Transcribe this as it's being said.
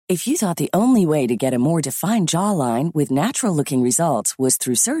If you thought the only way to get a more defined jawline with natural-looking results was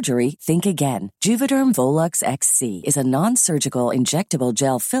through surgery, think again. Juvederm Volux XC is a non-surgical injectable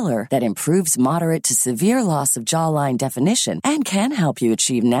gel filler that improves moderate to severe loss of jawline definition and can help you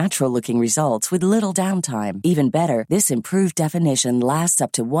achieve natural-looking results with little downtime. Even better, this improved definition lasts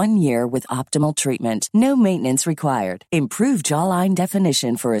up to 1 year with optimal treatment. No maintenance required. Improve jawline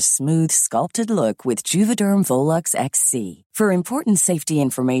definition for a smooth, sculpted look with Juvederm Volux XC. For important safety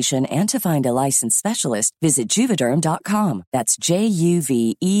information and to find a licensed specialist, visit Juvederm.com. That's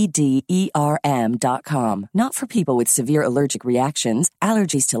JUVEDERM.com. Not for people with severe allergic reactions,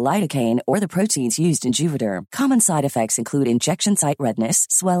 allergies to lidocaine, or the proteins used in Juvederm. Common side effects include injection site redness,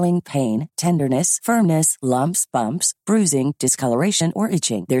 swelling, pain, tenderness, firmness, lumps, bumps, bruising, discoloration, or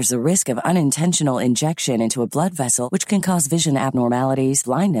itching. There's a risk of unintentional injection into a blood vessel, which can cause vision abnormalities,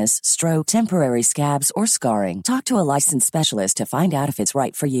 blindness, stroke, temporary scabs, or scarring. Talk to a licensed specialist to find out if it's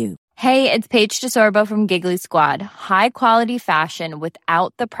right for you. Hey, it's Paige DeSorbo from Giggly Squad. High quality fashion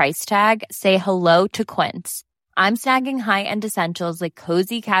without the price tag. Say hello to Quince. I'm snagging high-end essentials like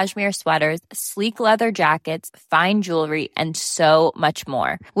cozy cashmere sweaters, sleek leather jackets, fine jewelry, and so much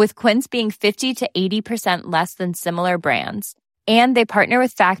more. With Quince being 50 to 80% less than similar brands. And they partner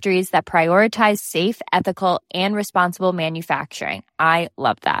with factories that prioritize safe, ethical, and responsible manufacturing. I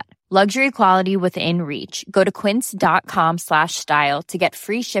love that. Luxury quality within reach. Go to quince.com/style to get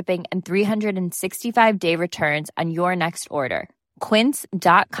free shipping and 365-day returns on your next order.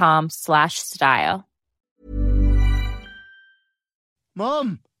 Quince.com/style.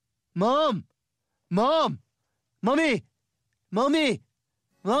 Mom! Mom! Mom! Mommy! Mommy!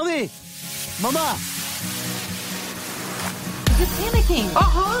 Mommy! Mama! You're panicking.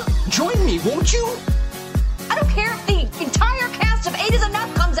 Join me, won't you? I don't care if the entire cast of 8 is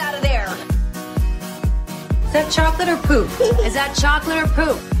Enough comes out of there. Is that chocolate or poop? Is that chocolate or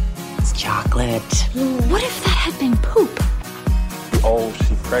poop? It's chocolate. What if that had been poop? Oh,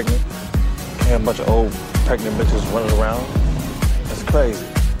 she pregnant. And a bunch of old pregnant bitches running around. That's crazy.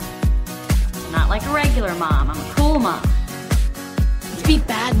 Not like a regular mom. I'm a cool mom. Let's be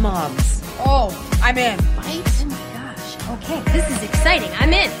bad moms. Oh, I'm in. Right? Oh my gosh. Okay, this is exciting.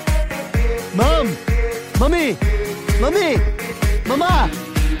 I'm in. Mom! Mommy! Mommy! Mama!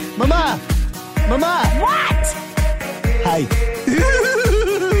 Mama! Mama! What? Hi.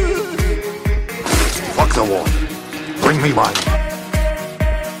 Fuck the war. Bring me mine.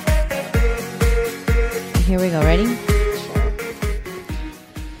 Here we go. Ready?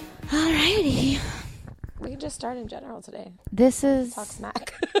 Alrighty. We can just start in general today. This is Talk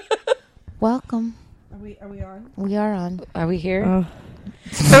smack. welcome. Are we on? We are on. Are we here? Oh.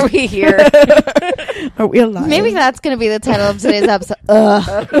 Are we here? Are we alive? Maybe that's going to be the title of today's episode.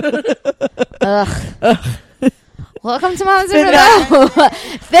 Ugh. Welcome to Moms in Rebel.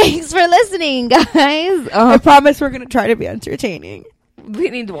 Thanks for listening, guys. I promise we're going to try to be entertaining. We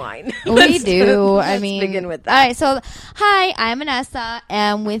need wine. We do. Let's begin with that. All right. So, hi, I'm Vanessa,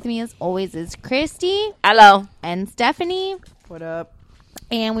 and with me, as always, is Christy. Hello. And Stephanie. What up?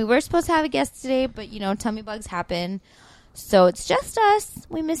 And we were supposed to have a guest today, but tummy bugs happen, so it's just us.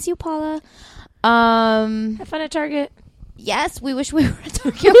 We miss you, Paula. Have fun at Target. Yes, we wish we were at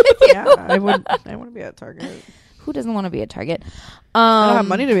Target with you. Yeah, I want to be at Target. Who doesn't want to be at Target? I don't have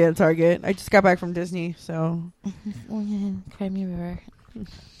money to be at Target. I just got back from Disney, so. Cry me a river.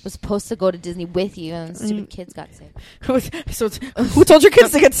 Was supposed to go to Disney with you, and stupid kids got sick. Who told your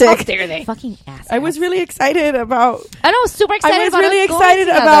kids to get sick? How dare they? Fucking ass. I was really excited about. I know, super excited. I was about really us going excited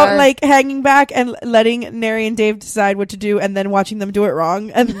together. about like hanging back and letting Neri and Dave decide what to do, and then watching them do it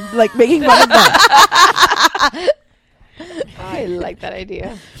wrong and like making fun of them. I like that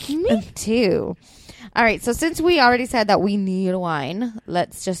idea. Me too. All right, so since we already said that we need wine,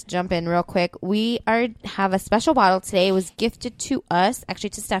 let's just jump in real quick. We have a special bottle today. It was gifted to us, actually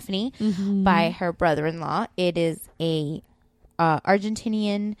to Stephanie, by her brother-in-law. It is a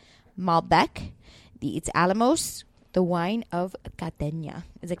Argentinian Malbec. It's Alamos, the wine of Catena.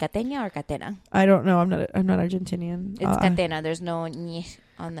 Is it Catena or Catena? I don't know. I'm not Argentinian. It's Catena. There's no ñ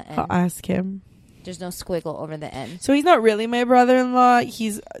on the end. I'll ask him. There's no squiggle over the end. So he's not really my brother-in-law.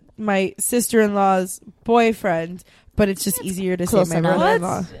 He's my sister-in-law's boyfriend, but it's just easier to say my enough.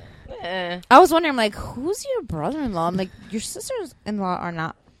 brother-in-law. I was wondering, like, who's your brother-in-law? I'm like, your sisters-in-law are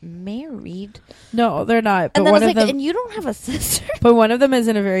not married. No, they're not. And But then I one was of like, them, and you don't have a sister? but one of them is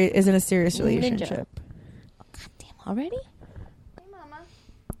in a serious relationship. God damn, already? Hey, mama.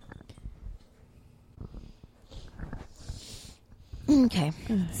 Okay.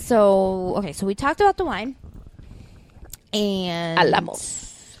 So we talked about the wine. And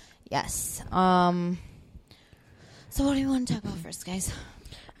Alamos. Yes. So what do you want to talk about first, guys?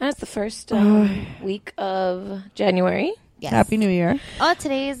 And it's the first week of January. Yes. Happy New Year. Oh,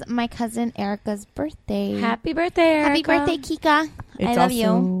 today's my cousin Erica's birthday. Happy birthday, Erica. Happy birthday, Kika. It's I love also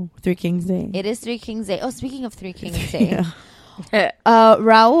you. Three Kings Day. It is Three Kings Day. Oh, speaking of Three Kings Day. Yeah.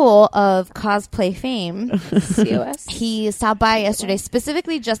 Raul of cosplay fame, COS. he stopped by yesterday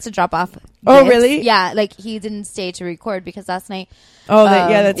specifically just to drop off. Oh, gifts. really? Yeah, like he didn't stay to record because last night. Oh,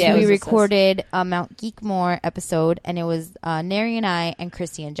 that's we recorded a Mount Geekmore episode, and it was Neri and I and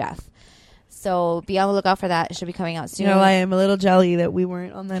Christy and Jeff. So be on the lookout for that. It should be coming out soon. You know, I am a little jelly that we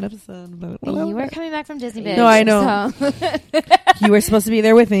weren't on that episode. But you were coming back from Disney, bitch. No, I know. So. You were supposed to be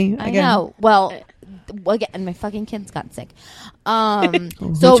there with me. I again. know. Well, again, my fucking kids got sick. So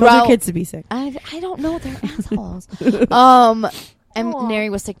Who told your kids to be sick? I don't know. They're assholes. And Neri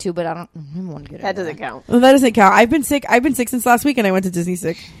was sick too, but I don't want to get That doesn't count. Well, that doesn't count. I've been sick since last week, and I went to Disney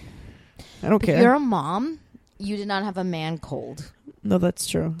sick. I don't care. You're a mom. You did not have a man cold. No, that's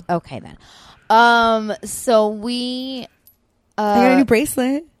true. Okay then. So we. I got a new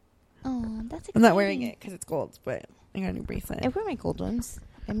bracelet. Oh, that's exciting. I'm not wearing it because it's gold, but I got a new bracelet. I wear my gold ones.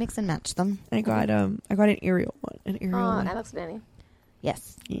 I mix and match them. I got an Ariel one. One. That looks Danny.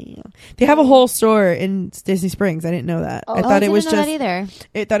 Yes. Yeah. They have a whole store in Disney Springs. I didn't know that. I thought it was didn't know just that either.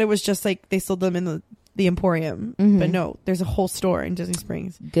 I thought it was just like they sold them in the Emporium, but no, there's a whole store in Disney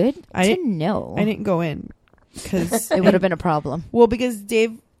Springs. Good. I didn't know. I didn't go in because it would have been a problem. Well, because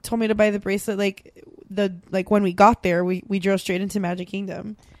Dave told me to buy the bracelet when we got there, we drove straight into Magic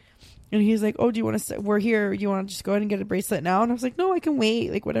Kingdom. And he's like, "Oh, do you want to? We're here. You want to just go ahead and get a bracelet now?" And I was like, "No, I can wait.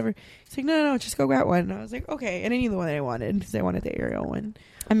 Like whatever." He's like, "No, just go get one." And I was like, "Okay." And I knew the one that I wanted because I wanted the Ariel one.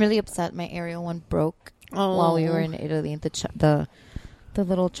 I'm really upset. My Ariel one broke while we were in Italy. The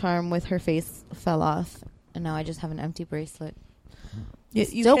little charm with her face fell off, and now I just have an empty bracelet. Yeah,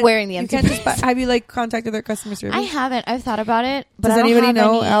 Still wearing the empty. Have you contacted their customer service? I haven't. I've thought about it. But Does I don't anybody have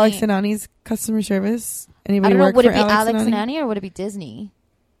know any... Alex and Annie's customer service? Anybody I don't know. work Would for it be Alex and and Annie or would it be Disney?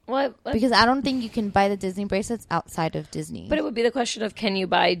 What? Because I don't think you can buy the Disney bracelets outside of Disney. But it would be the question of can you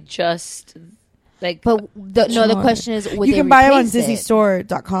buy just like. But the question is, would you they can buy them on replace it?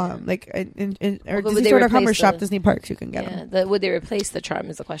 DisneyStore.com, like or DisneyStore.com or Shop Disney Parks. You can get them. Would they replace the charm?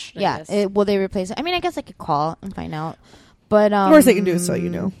 Is the question? Yeah. I guess. Will they replace it? I mean, I guess I could call and find out. But Of course, they can do it, so you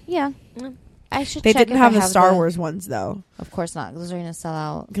know. Yeah. I should. They check didn't if have I the Star Wars ones though. Of course not. Those are going to sell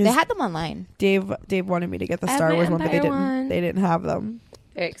out. They had them online. Dave wanted me to get the Star Wars one, but they didn't. They didn't have them.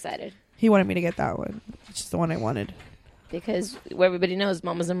 Very excited. He wanted me to get that one, which is the one I wanted. Because everybody knows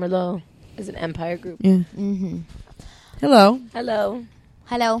Mamas and Merlot is an Empire group. Yeah. Mm-hmm. Hello. Hello.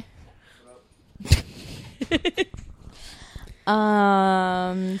 Hello.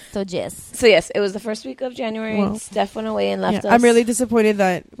 So yes, it was the first week of January. Well, Steph went away and left us. I'm really disappointed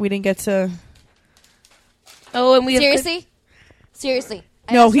that we didn't get to. Oh, and we seriously.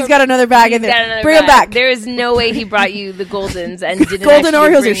 No, he's got another bag in there. Bring him back. There is no way he brought you the Goldens and didn't. Golden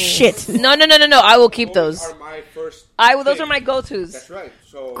Oreos bring are shit. No. I will keep those. Are my first those are my go-tos. That's right.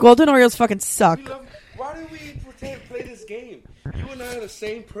 So Golden Oreos fucking suck. why do we play this game? You and I are the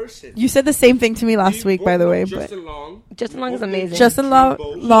same person. You said the same thing to me last week, by the way. Justin Long. Justin Long is amazing. Justin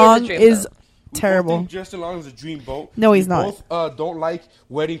Long is terrible. Justin Long is a dream boat. No, he's we not. Both don't like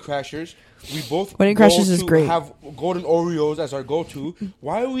Wedding Crashers. We both Wedding Crashers is great. Have Golden Oreos as our go-to.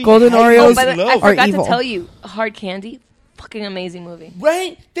 Why are we Golden Oreos I are forgot evil. to tell you, Hard Candy, fucking amazing movie.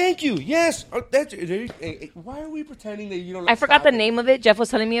 Right? Thank you. Yes. Why are we pretending that you don't? I forgot the name of it. Jeff was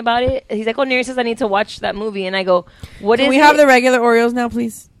telling me about it. He's like, "Oh, Neri says I need to watch that movie," and I go, "What is?" Can we have the regular Oreos now,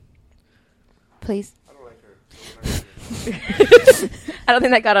 please? Please. I don't like her. I don't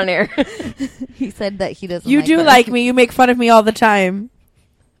think that got on air. He said that he doesn't. You do like me. You make fun of me all the time.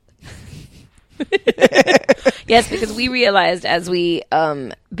 Yes, because we realized as we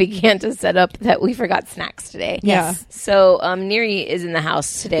began to set up that we forgot snacks today. Yes. So Neri is in the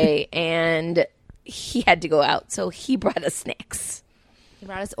house today, and he had to go out, so he brought us snacks. He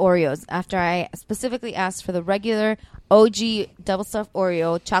brought us Oreos after I specifically asked for the regular OG double stuffed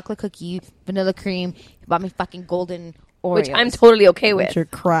Oreo, chocolate cookie, vanilla cream. He bought me fucking golden Oreos, Which I'm totally okay with. Which are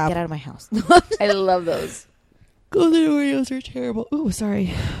crap. Get out of my house. I love those. Golden Oreos are terrible. Ooh,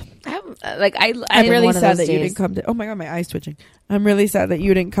 sorry. I'm really sad that you didn't come to. Oh my god, my eye's twitching. I'm really sad that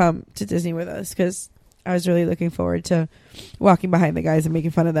you didn't come to Disney with us because I was really looking forward to walking behind the guys and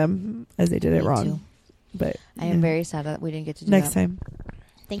making fun of them as they did it wrong. Too. But I am very sad that we didn't get to do next that. time.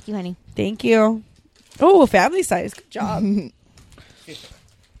 Thank you, honey. Thank you. Oh, family size. Good job.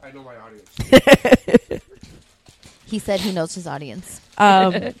 I know my audience. He said he knows his audience.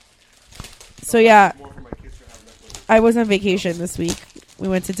 So yeah, I was on vacation this week. We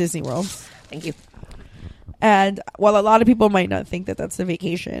went to Disney World. Thank you. And while a lot of people might not think that that's a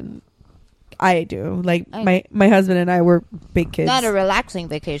vacation, I do. Like my husband and I were big kids. Not a relaxing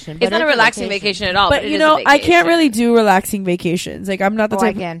vacation. It's not a relaxing vacation at all. But you know, I can't really do relaxing vacations. Like I'm not the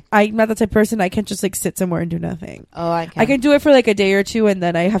type. I'm not the type of person. I can't just like sit somewhere and do nothing. Oh, I can. I can do it for like a day or two, and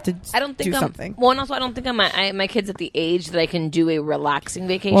then I have to. I don't think do I'm, something. Well, and also I don't think my kid's at the age that I can do a relaxing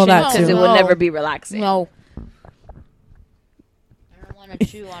vacation that because too. it will never be relaxing. No. I don't want to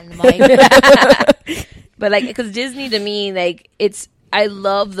chew on the mic. But like, because Disney to me, like I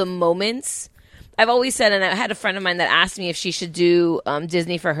love the moments. I've always said, and I had a friend of mine that asked me if she should do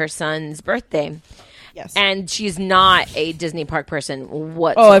Disney for her son's birthday. Yes. And she's not a Disney park person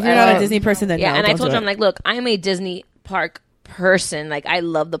whatsoever. Oh, if you're not a Disney person, then yeah. no, And I don't told do her, it. I'm like, look, I'm a Disney park person. Like, I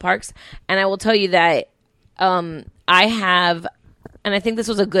love the parks, and I will tell you that I have, and I think this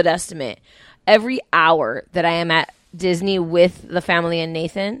was a good estimate. Every hour that I am at Disney with the family and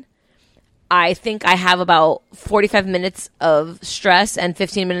Nathan, I think I have about 45 minutes of stress and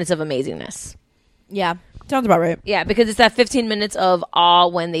 15 minutes of amazingness. Yeah. Sounds about right. Yeah, because it's that 15 minutes of awe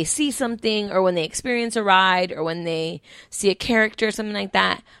when they see something or when they experience a ride or when they see a character or something like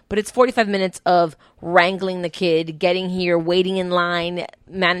that. But it's 45 minutes of wrangling the kid, getting here, waiting in line,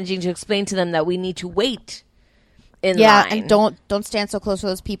 managing to explain to them that we need to wait in line. And don't stand so close to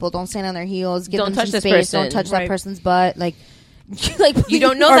those people. Don't stand on their heels. Give Don't them touch some this space. person. Don't touch Right. that person's butt. Like You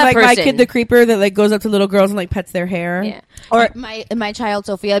don't know or that like person. my kid, the creeper that like goes up to little girls and like pets their hair. Yeah. Or my child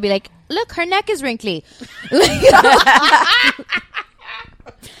Sophia, I'd be like, look, her neck is wrinkly.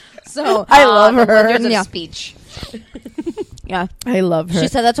 So I love her. Wonders of Yeah. speech. Yeah. I love her. She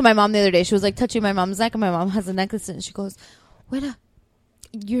said that to my mom the other day. She was like touching my mom's neck, and my mom has a necklace, and she goes, "Wait,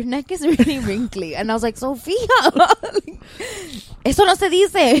 your neck is really wrinkly." And I was like, Sophia, eso no se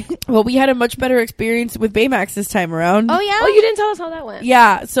dice. Well, we had a much better experience with Baymax this time around. Oh yeah. Oh, you didn't tell us how that went.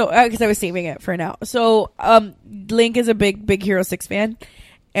 Yeah, so because I was saving it for now. So Link is a big Hero 6 fan,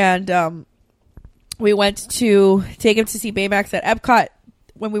 and we went to take him to see Baymax at Epcot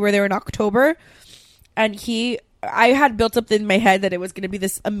when we were there in October, and I had built up in my head that it was going to be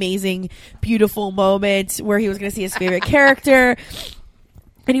this amazing, beautiful moment where he was going to see his favorite character.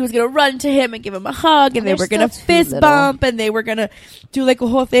 And he was going to run to him and give him a hug, and they were going to fist bump, and they were going to do like a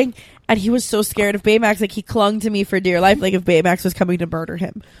whole thing. And he was so scared of Baymax, like he clung to me for dear life, like if Baymax was coming to murder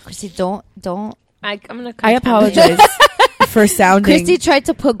him. Christy, don't. I'm gonna. I apologize for sounding. Christy tried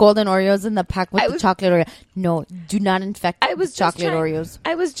to put golden Oreos in the pack with the chocolate Oreo. No, do not infect chocolate Oreos.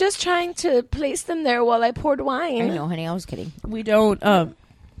 I was just trying to place them there while I poured wine. I know, honey. I was kidding. We don't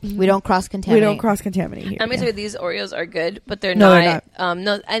cross contaminate. We don't cross contaminate here. I'm gonna tell you these Oreos are good, but they're No, not. they're not.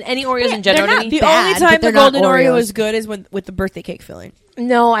 No, and any Oreos in they're general. not to me- The only bad, time but the they're not golden Oreo Oreos. is good is with the birthday cake filling.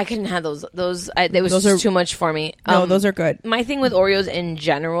 No, I couldn't have those. Those was too much for me. No, those are good. My thing with Oreos in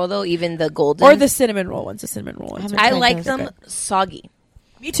general, though, even the golden Or the cinnamon roll ones. The cinnamon roll ones. I tried like those. them soggy.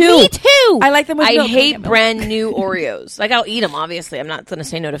 Me too. Me too. I like them with I milk. hate Milk. brand new Oreos. Like I'll eat them. Obviously, I'm not gonna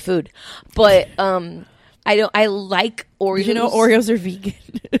say no to food, but I don't. I like Oreos. Did you know Oreos are vegan?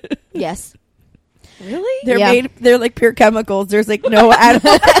 Yes. Really? They're Yeah. made. They're like pure chemicals. There's like no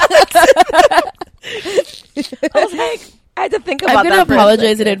animal. I was like, I had to think about I'm gonna that. for a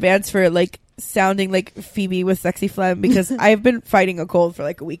apologize in second. advance for like sounding like Phoebe with sexy phlegm because I've been fighting a cold for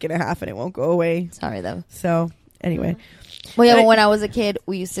like a week and a half and it won't go away. Sorry though. So anyway, Well, yeah, But- but when I was a kid,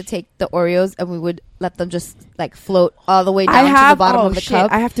 we used to take the Oreos and we would let them just like float all the way down I to have the bottom oh, of the shit,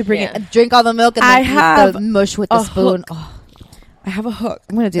 cup. I have to bring Yeah. it. And drink all the milk and then I eat have the mush with the a spoon. hook. Oh, I have a hook.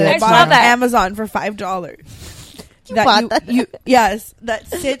 I'm gonna do that that. I bought saw on that. Amazon for $5. bought that? Yes, that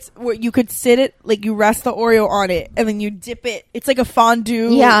sits where you could sit it like you rest the Oreo on it and then you dip it. It's like a fondue,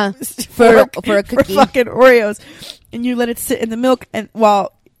 Yeah, fork for a cookie. fucking Oreos, and you let it sit in the milk and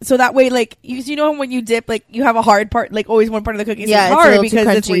so that way like you know when you dip like you have a hard part like always one part of the cookie is Yeah, it's a hard little too because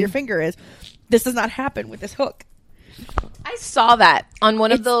that's where crunchy. your finger is. This does not happen with this hook. I saw that on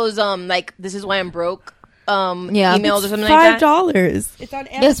one of those like this is why I'm broke Yeah. emails or It's something like that. $5. It's on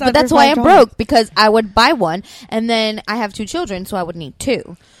Amazon. yes, but that's for why I'm $5. broke, because I would buy one, and then I have 2 children, so I would need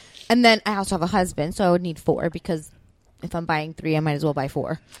 2, and then I also have a husband, so I would need 4, because if I'm buying 3, I might as well buy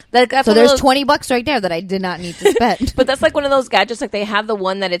 4. Like, that's So one of there's those- $20 right there that I did not need to spend. But that's like one of those gadgets. Like they have the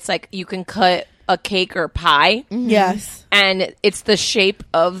one that it's like you can cut a cake or pie, Yes. and it's the shape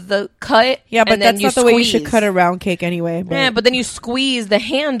of the cut. Yeah, but and then that's you not the way you should squeeze. cut a round cake anyway. Yeah, but then you squeeze the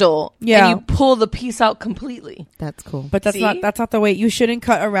handle, Yeah. and you pull the piece out completely. That's cool. But that's See? not the way. You shouldn't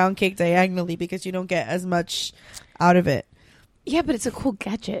cut a round cake diagonally because you don't get as much out of it. Yeah, but it's a cool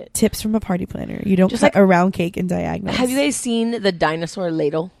gadget. Tips from a party planner: you don't Just cut like- a round cake in diagonals. Have you guys seen the dinosaur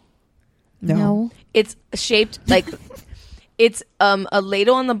ladle? No. It's shaped like it's a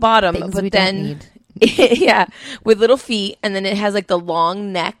ladle on the bottom, Things but we then don't need. Yeah, with little feet, and then it has like the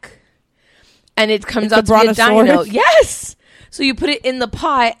long neck, and it comes Like out the to be a brontosaurus? dino. Yes. So you put it in the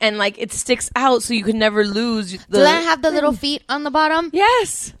pot, and like it sticks out, so you can never lose. Do that have the little feet on the bottom?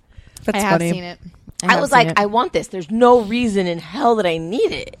 Yes. That's I have funny. seen it. I was like, I want this. There's no reason in hell that I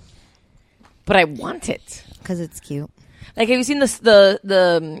need it, but I want it because it's cute. Like, have you seen this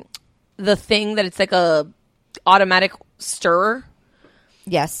the thing that it's like a automatic stirrer?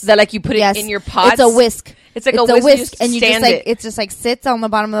 Yes. That like you put it in your pot. It's a whisk. It's like a whisk, and you just like it just like sits on the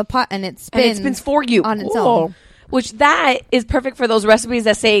bottom of the pot and it spins. And it spins for you on its Ooh. own. Which that is perfect for those recipes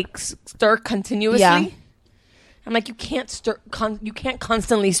that say stir continuously. Yeah. I'm like, you can't stir. You can't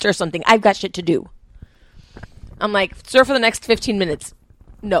constantly stir something. I've got shit to do. I'm like, stir for the next 15 minutes.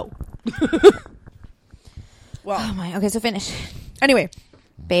 No. Well, oh my. Okay, so finish. Anyway,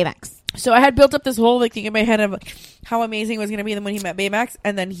 Baymax. So I had built up this whole like thing in my head of like, how amazing it was going to be when he met Baymax,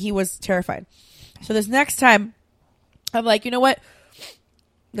 and then he was terrified. So this next time, I'm like, you know what?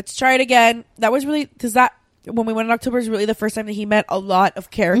 Let's try it again. That was really because that when we went in October was really the first time that he met a lot of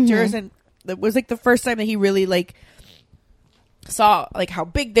characters, and it was like the first time that he really like saw like how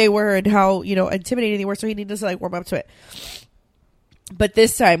big they were and how intimidating they were. So he needed to like warm up to it. But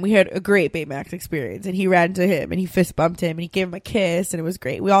this time we had a great Baymax experience, and he ran to him and he fist bumped him and he gave him a kiss, and it was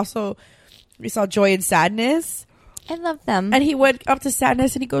great. We saw Joy and Sadness. I love them. And he went up to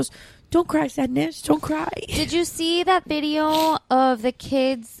Sadness and he goes, "Don't cry, Sadness. Don't cry." Did you see that video of the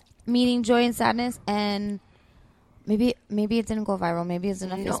kids meeting Joy and Sadness? And maybe it didn't go viral. Maybe it's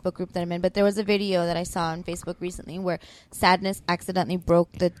in a Facebook group that I'm in. But there was a video that I saw on Facebook recently where Sadness accidentally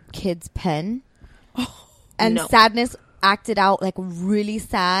broke the kid's pen. And Sadness acted out like really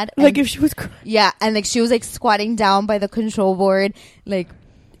sad, like if she was crying. Yeah, and like she was like squatting down by the control board, like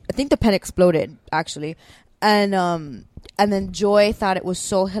I think the pen exploded actually, and then Joy thought it was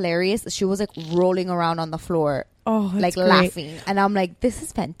so hilarious that she was like rolling around on the floor, like great. laughing, and I'm like, this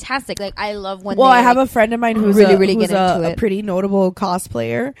is fantastic. Like I love when I have a friend of mine who's really who's get into a it. pretty notable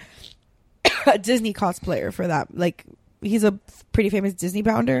cosplayer, a Disney cosplayer for that. Like he's a pretty famous Disney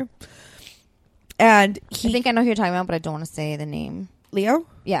pounder. And I think I know who you're talking about, but I don't want to say the name. Leo?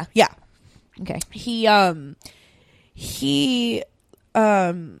 Yeah. Yeah. Okay. Leo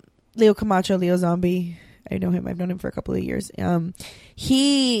Camacho, Leo Zombie. I know him. I've known him for a couple of years.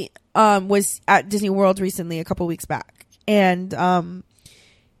 He was at Disney World recently, a couple weeks back, and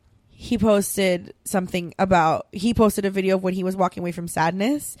he posted a video of when he was walking away from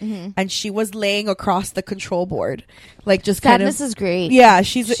Sadness, and she was laying across the control board, like just Sadness is great. Yeah,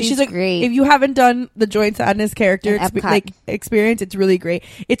 she's like great. If you haven't done the Joy and Sadness character experience, it's really great.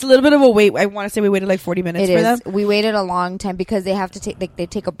 It's a little bit of a wait. I want to say we waited like 40 minutes for them. We waited a long time because they have to they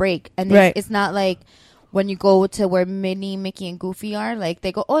take a break, and Right. it's not like when you go to where Minnie, Mickey, and Goofy are. Like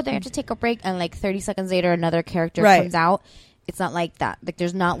they go, they have to take a break, and like 30 seconds later, another character comes out. It's not like that. Like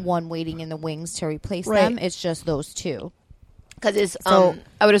there's not one waiting in the wings to replace them. It's just those two. Because it's I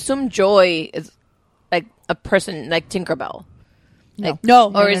would assume Joy is like a person like Tinkerbell. No,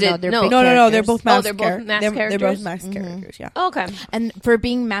 They're They're both masked they're both masked characters. They're both masked characters. Yeah. Okay. And for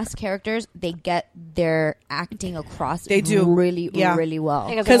being masked characters, they get their acting across. They do really well.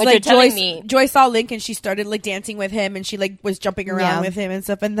 Because like Joy saw Link and she started like dancing with him and she like was jumping around with him and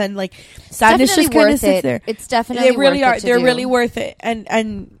stuff. And then like Sadness just kind of sits there. It's definitely they really worth are. it to They're do. really worth it.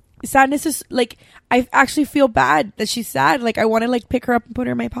 And Sadness is like I actually feel bad that she's sad. Like I want to like pick her up and put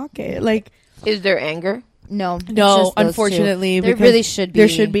her in my pocket. Like is there anger? No, unfortunately, there because really should be. There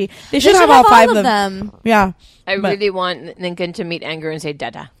should be. They should have all five of them. Yeah, I really want Lincoln to meet Anger and say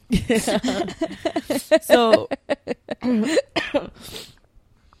 "Dada." So,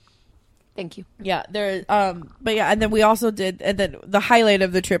 thank you. Yeah, there. But yeah, and then we also did, and then the highlight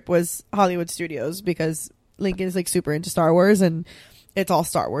of the trip was Hollywood Studios because Lincoln is like super into Star Wars, and it's all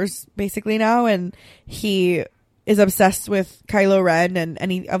Star Wars basically now, and he is obsessed with Kylo Ren and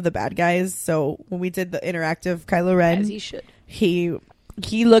any of the bad guys. So when we did the interactive Kylo Ren, as he should, he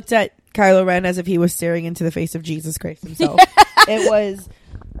looked at Kylo Ren as if he was staring into the face of Jesus Christ himself. He's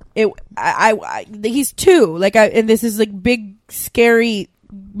two, like, and this is like big, scary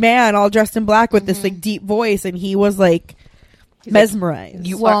man all dressed in black with this like deep voice, and he was like mesmerized.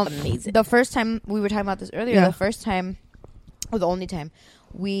 You are amazing. The first time we were talking about this earlier, the first time, or the only time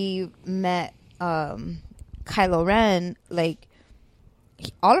we met Kylo Ren, like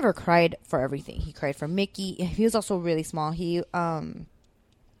Oliver cried for everything. He cried for Mickey. He was also really small. He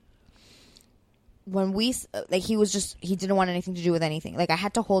when we he was just, he didn't want anything to do with anything. Like I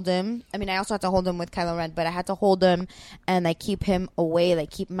had to hold him. I mean, I also had to hold him with Kylo Ren, but I had to hold him and like keep him away,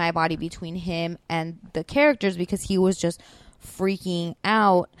 like keep my body between him and the characters because he was just freaking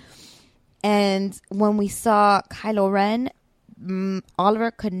out. And when we saw Kylo Ren,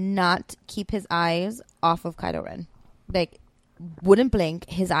 Oliver could not keep his eyes off of Kylo Ren. Like, wouldn't blink.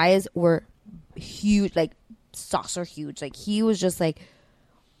 His eyes were huge, like saucer huge. Like, he was just like,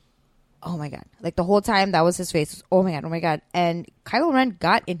 oh my God. Like, the whole time that was his face was, oh my God, oh my God. And Kylo Ren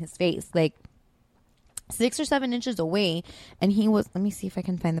got in his face, like 6 or 7 inches away. And he was, let me see if I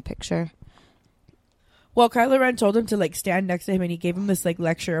can find the picture. Well, Kylo Ren told him to like stand next to him, and he gave him this like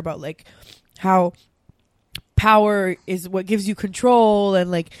lecture about like how power is what gives you control, and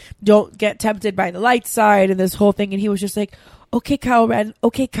like don't get tempted by the light side, and this whole thing. And he was just like, okay, Kylo Ren,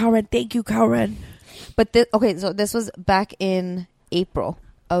 thank you, Kylo Ren. But so this was back in April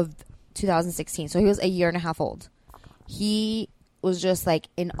of 2016, so he was a year and a half old. He was just like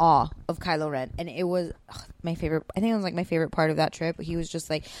in awe of Kylo Ren, and it was my favorite. I think it was like my favorite part of that trip. He was just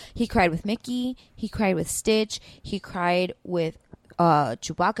like, he cried with Mickey, he cried with Stitch, he cried with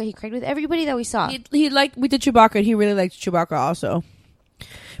Chewbacca, he cried with everybody that we saw. We did Chewbacca, and he really liked Chewbacca also.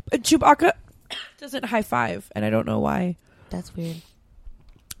 But Chewbacca doesn't high five, and I don't know why. That's weird.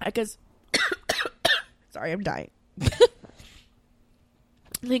 Because sorry, I'm dying.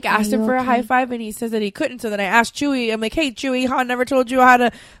 Link asked him for a high five, and he says that he couldn't. So then I asked Chewie, I'm like, hey, Chewie, Han never taught you how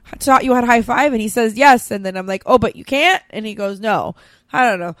to high five? And he says yes. And then I'm like, oh, but you can't? And he goes, no. I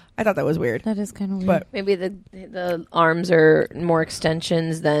don't know. I thought that was weird. That is kind of weird. But maybe the arms are more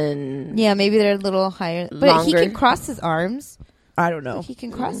extensions than... Yeah, maybe they're a little higher. But longer. He can cross his arms. I don't know. He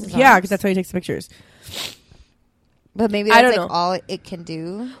can cross his arms. Yeah, because that's how he takes pictures. But maybe that's like all it can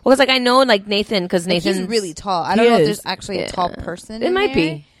do. Well, because like I know like Nathan, because Nathan's he's really tall. I don't know if there's actually a tall person. It might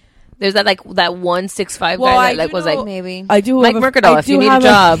be. There's that like that 1'6'5" guy that like was like maybe. I do Mike Mercadal. If you need a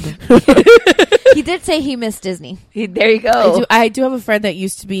job, he did say he missed Disney. There you go. I do have a friend that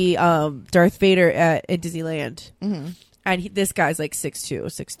used to be Darth Vader in Disneyland. Mm-hmm. And this guy's like 6'2",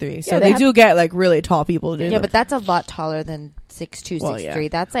 6'3". So they do get like really tall people to do Yeah, them. but that's a lot taller than 6'2", Well, 6'3". yeah.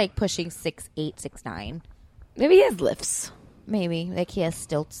 That's like pushing 6'8", 6'9". Maybe he has lifts. Maybe. Like he has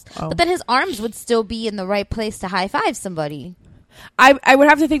stilts. Oh. But then his arms would still be in the right place to high five somebody. I would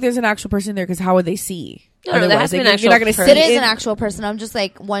have to think there's an actual person there, because how would they see? No, there has to be an actual you're not gonna person. It is an actual person. I'm just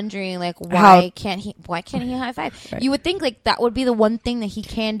like wondering, like, why can't he high five? Right. You would think like that would be the one thing that he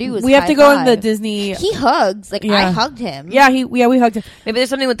can do. Is we have to go in the high five. Disney. He hugs. Like I hugged him. Yeah, we hugged him. Maybe there's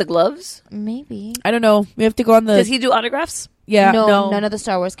something with the gloves. Maybe. I don't know. We have to go on the. Does he do autographs? Yeah, No, none of the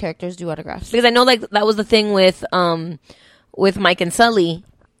Star Wars characters do autographs. Because I know like that was the thing with Mike and Sully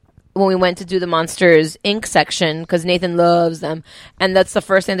when we went to do the Monsters Inc. section, because Nathan loves them, and that's the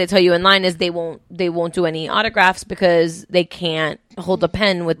first thing they tell you in line is they won't do any autographs because they can't hold a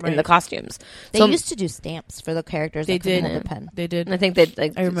pen within the costumes. They used to do stamps for the characters. They that couldn't did. hold a pen. They did. And I think they.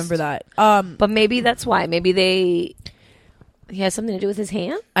 Like, I remember that. But maybe that's why. Maybe he has something to do with his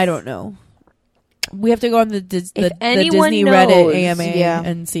hand. I don't know. We have to go on the Disney knows, Reddit AMA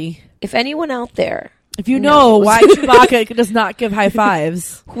and see. If anyone out there, if you know why Chewbacca does not give high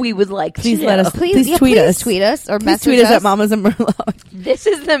fives, we would like please to let know. us. Please tweet us. Tweet us or Please message tweet us us at Mamas and Merlot. This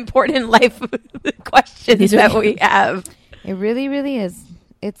is the important life questions that we have. It really, really is.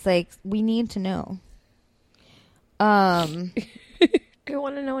 It's like we need to know. I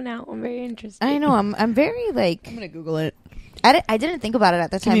want to know now. I'm very interested. I know. I'm very like. I'm gonna Google it. I didn't think about it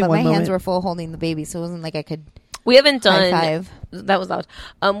at the time, me but one my hands moment. were full holding the baby, so it wasn't like I could. We haven't done High five. That was loud.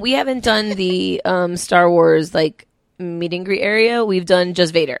 We haven't done the Star Wars like meet and greet area. We've done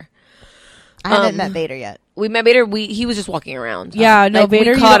just Vader. I haven't met Vader yet. We met Vader. He was just walking around. Yeah, no, Like, we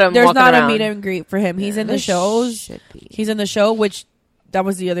Vader. caught him There's walking not around. a meet and greet for him. He's in the There shows. should be. He's in the show, which that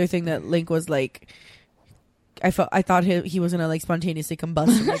was the other thing that Link was like. I thought he was gonna like spontaneously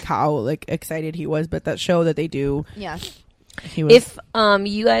combust from, like how like excited he was, but that show that they do. Yeah. He was, If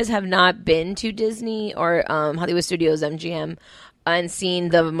you guys have not been to Disney or Hollywood Studios MGM and seen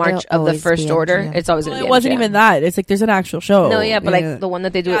the March It'll of the always First be Order, MGM. it's always going well, to it be wasn't MGM. even that. It's like there's an actual show. No, yeah, but like the one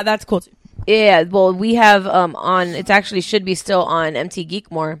that they do. Yeah, that's cool too. Yeah, well, we have on. It actually should be still on MT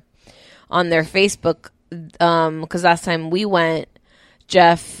Geekmore on their Facebook because last time we went,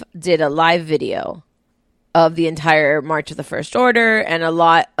 Jeff did a live video of the entire March of the First Order and a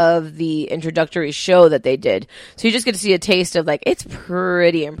lot of the introductory show that they did. So you just get to see a taste of like it's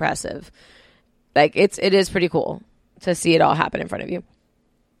pretty impressive. Like it is pretty cool to see it all happen in front of you.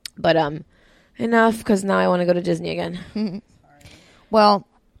 But enough because now I want to go to Disney again. Well,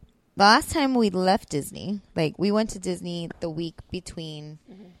 the last time we left Disney, like we went to Disney the week between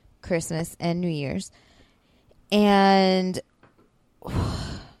Christmas and New Year's, and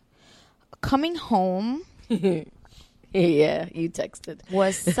coming home. Yeah, you texted.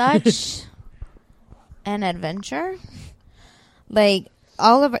 Was such an adventure. Like,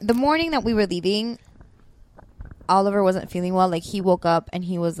 Oliver, the morning that we were leaving, Oliver wasn't feeling well. Like, he woke up and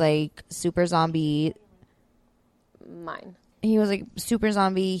he was like super zombie. Mine. He was like super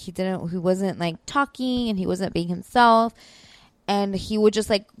zombie. He wasn't like talking and he wasn't being himself. And he would just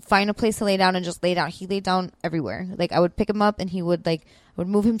like find a place to lay down and just lay down. He laid down everywhere. Like, I would pick him up and he would like, I would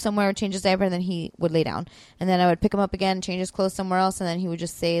move him somewhere, change his diaper, and then he would lay down. And then I would pick him up again, change his clothes somewhere else, and then he would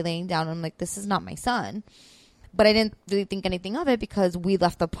just stay laying down. And I'm like, this is not my son. But I didn't really think anything of it because we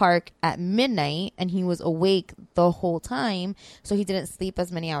left the park at midnight and he was awake the whole time. So he didn't sleep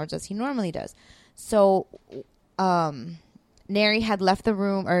as many hours as he normally does. So Neri had left the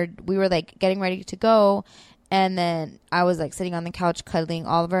room, or we were like getting ready to go. And then I was like sitting on the couch cuddling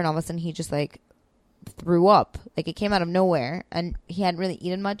Oliver, and all of a sudden he just like threw up. Like, it came out of nowhere, and he hadn't really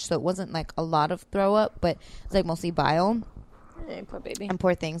eaten much, so it wasn't like a lot of throw up, but it was like mostly bile. Hey, poor baby. And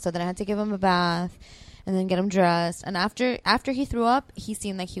poor thing. So then I had to give him a bath and then get him dressed. And after he threw up, he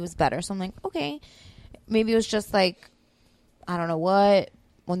seemed like he was better. So I'm like, okay, maybe it was just like, I don't know what,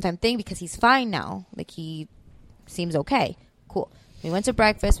 one-time thing, because he's fine now. Like, he seems okay. Cool. We went to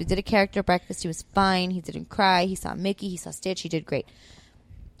breakfast. We did a character breakfast. He was fine. He didn't cry. He saw Mickey. He saw Stitch. He did great.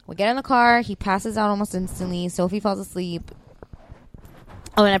 We get in the car. He passes out almost instantly. Sophie falls asleep.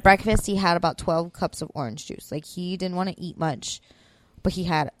 Oh, and at breakfast, he had about 12 cups of orange juice. Like, he didn't want to eat much, but he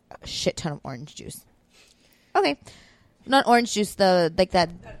had a shit ton of orange juice. Okay. Not orange juice, that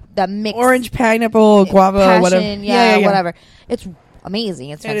mix. Orange, pineapple, guava, passion, whatever. Yeah, whatever. It's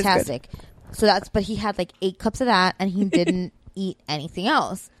amazing. It's fantastic. But he had like 8 cups of that, and he didn't eat anything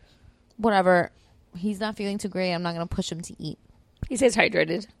else. Whatever. He's not feeling too great. I'm not going to push him to eat. He stays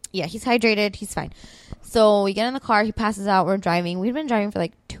hydrated. Yeah, he's hydrated. He's fine. So we get in the car. He passes out. We're driving. We've been driving for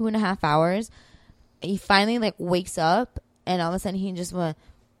like 2.5 hours. He finally like wakes up, and all of a sudden he just went,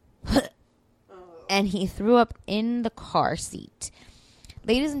 and he threw up in the car seat.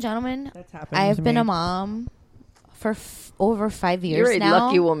 Ladies and gentlemen, I have been a mom for over 5 years now. You're a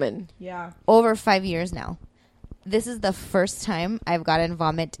lucky woman. Yeah. Over 5 years now. This is the first time I've gotten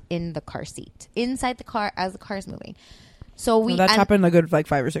vomit in the car seat. Inside the car as the car is moving. So that's happened a good like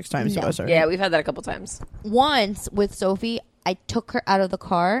 5 or 6 times to us already. Yeah, we've had that a couple times. Once with Sophie, I took her out of the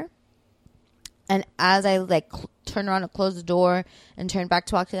car, and as I like turned around and closed the door and turned back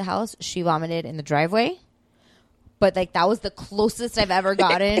to walk to the house, she vomited in the driveway. But like, that was the closest I've ever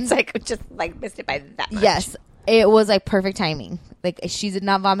gotten. It's like just like missed it by that much. Yes, it was like perfect timing. Like, she did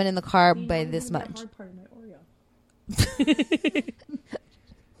not vomit in the car by this much.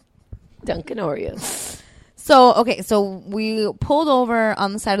 Dunkin' Oreos. So, okay, so we pulled over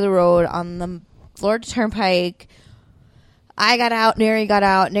on the side of the road on the Florida Turnpike. I got out. Neri got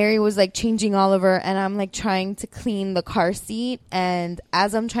out. Neri was, like, changing Oliver, and I'm, like, trying to clean the car seat. And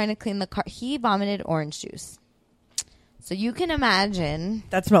as I'm trying to clean the car, he vomited orange juice. So you can imagine.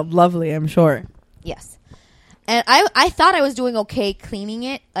 That smelled lovely, I'm sure. Yes. And I thought I was doing okay cleaning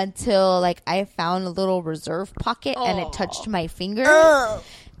it until, like, I found a little reserve pocket and it touched my finger.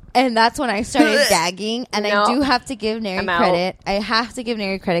 And that's when I started gagging. And I do have to give Neri credit. I have to give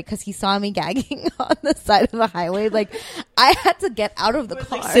Neri credit because he saw me gagging on the side of the highway. Like, I had to get out of the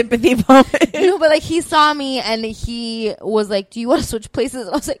car. Like sympathy vomit. No, but, like, he saw me and he was like, do you want to switch places?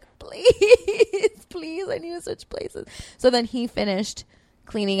 And I was like, please, I need to switch places. So then he finished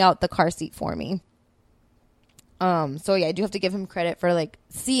cleaning out the car seat for me. So yeah, I do have to give him credit for like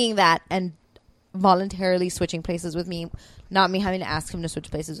seeing that and voluntarily switching places with me, not me having to ask him to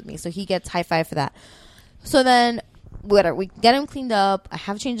switch places with me. So he gets high five for that. So then we get him cleaned up. I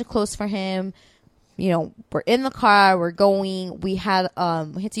have changed of clothes for him. You know, we're in the car, we're going. We had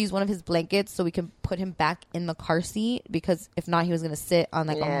to use one of his blankets so we can put him back in the car seat, because if not, he was going to sit on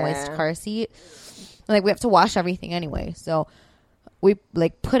like a moist car seat. And, like, we have to wash everything anyway. So we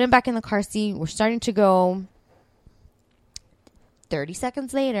like put him back in the car seat. We're starting to go. 30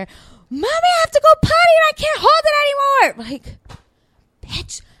 seconds later, Mommy, I have to go potty and I can't hold it anymore. Like,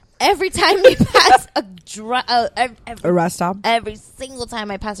 bitch. Every time we pass a rest stop, every single time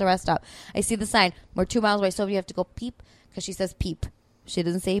I pass a rest stop, I see the sign, we're 2 miles away, so you have to go peep, because she says peep. She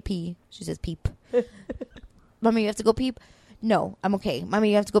doesn't say pee. She says peep. Mommy, you have to go peep? No, I'm okay.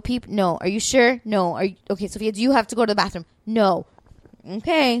 Mommy, you have to go peep? No. Are you sure? No. Are you okay, Sophia, do you have to go to the bathroom? No.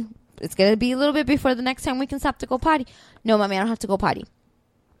 Okay. It's going to be a little bit before the next time we can stop to go potty. No, Mommy, I don't have to go potty.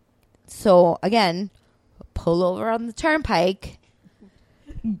 So, again, pull over on the turnpike.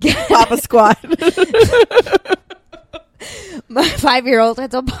 Papa squat. My 5-year-old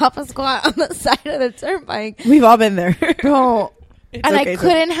had to Papa squat on the side of the turnpike. We've all been there. Bro. And okay, I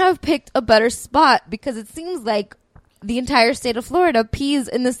couldn't have picked a better spot, because it seems like the entire state of Florida pees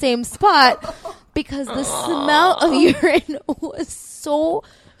in the same spot. because the smell of urine was so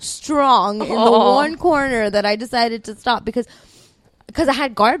strong in the one corner that I decided to stop because I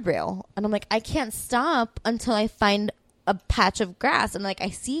had guardrail. And I'm like, I can't stop until I find a patch of grass. And like, I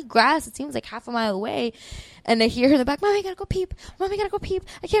see grass. It seems like half a mile away. And I hear her in the back, Mom, I gotta go peep. Mom, I gotta go peep.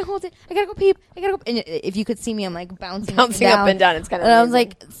 I can't hold it. I gotta go peep. I gotta go. And if you could see me, I'm like bouncing up and down. It's kind of. And I was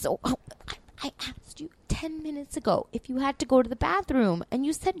like, so I asked you 10 minutes ago if you had to go to the bathroom, and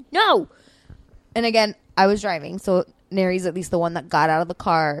you said no. And again, I was driving, so Neri's at least the one that got out of the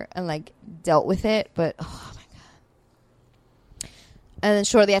car and like dealt with it. But oh my god! And then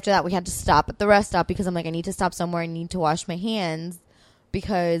shortly after that, we had to stop at the rest stop because I'm like, I need to stop somewhere. I need to wash my hands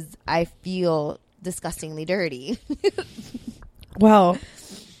because I feel disgustingly dirty. Well,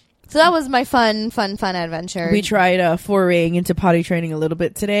 so that was my fun adventure. We tried foraying into potty training a little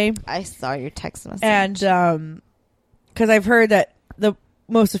bit today. I saw your text message. And because I've heard that the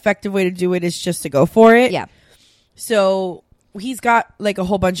most effective way to do it is just to go for it. Yeah. So he's got like a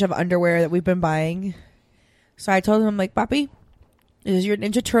whole bunch of underwear that we've been buying. So I told him, I'm like, Papi, this is your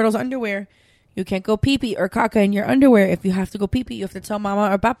Ninja Turtles underwear. You can't go pee-pee or caca in your underwear. If you have to go pee-pee, you have to tell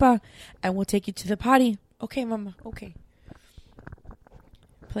Mama or Papa, and we'll take you to the potty. Okay, Mama. Okay.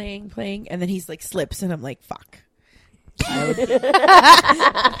 Playing, and then he's like slips, and I'm like, fuck.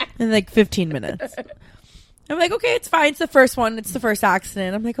 In like 15 minutes. I'm like, okay, it's fine. It's the first one. It's the first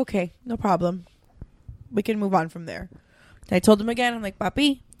accident. I'm like, okay, no problem. We can move on from there. And I told him again, I'm like,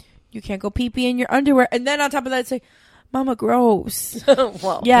 Papi, you can't go pee-pee in your underwear. And then on top of that, it's like, Mama, gross.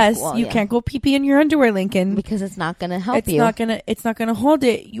 You can't go pee-pee in your underwear, Lincoln. Because it's not going to help you. It's not going to hold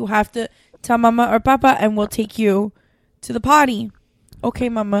it. You have to tell Mama or Papa, and we'll take you to the potty. Okay,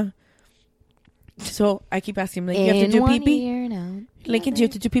 Mama. So I keep asking him, like, you have to do pee-pee? Lincoln, do you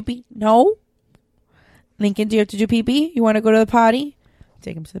have to do pee-pee? No. Lincoln, do you have to do pee-pee? You want to go to the potty?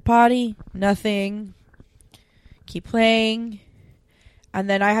 Take him to the potty. Nothing. Keep playing. And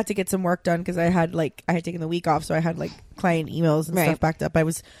then I had to get some work done because I had taken the week off, so I had like client emails and stuff backed up. I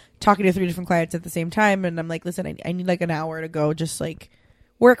was talking to 3 different clients at the same time, and I'm like, listen, I need like an hour to go just like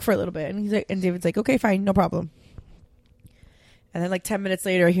work for a little bit. And he's like, and David's like, okay, fine, no problem. And then like 10 minutes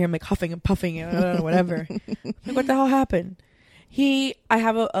later, I hear him like huffing and puffing and I don't know, whatever. Like, what the hell happened? I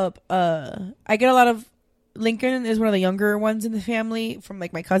get a lot of, Lincoln is one of the younger ones in the family from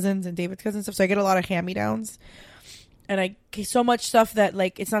like my cousins and David's cousins stuff. So I get a lot of hand-me-downs. And I get so much stuff that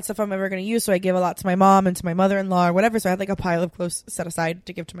like it's not stuff I'm ever going to use. So I give a lot to my mom and to my mother-in-law or whatever. So I had like a pile of clothes set aside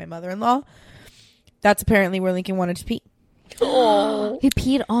to give to my mother-in-law. That's apparently where Lincoln wanted to pee. Oh, he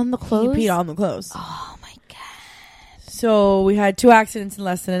peed on the clothes? He peed on the clothes. Oh my god. So we had 2 accidents in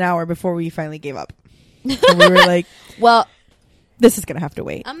less than an hour before we finally gave up. And we were like, well, this is going to have to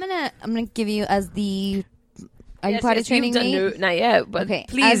wait. I'm gonna give you as the... Are you potty training me? Not yet, but okay.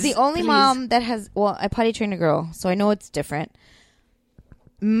 Please. As the only mom that has... Well, I potty train a girl, so I know it's different.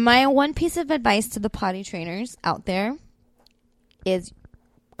 My one piece of advice to the potty trainers out there is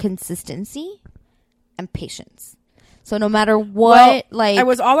consistency and patience. So no matter what, I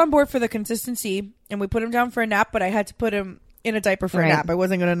was all on board for the consistency, and we put him down for a nap, but I had to put him in a diaper for a nap. I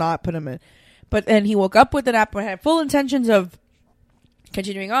wasn't going to not put him in. But then he woke up with the nap, and I had full intentions of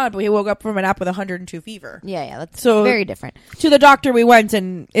continuing on, but he woke up from a nap with 102 fever. Yeah, that's so very different. To the doctor we went,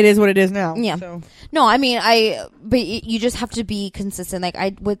 and it is what it is now. Yeah. So. No, I mean, but you just have to be consistent.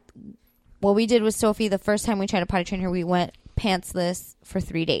 Like what we did with Sophie, the first time we tried to potty train her, we went pantsless for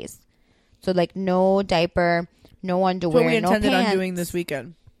 3 days. So like no diaper, no underwear, what we intended no pants. on doing this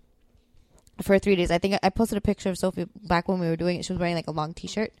weekend. For 3 days. I think I posted a picture of Sophie back when we were doing it. She was wearing like a long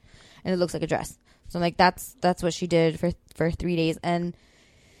t-shirt, and it looks like a dress. So I'm like, that's what she did for 3 days. And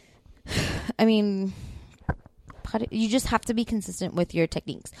I mean, you just have to be consistent with your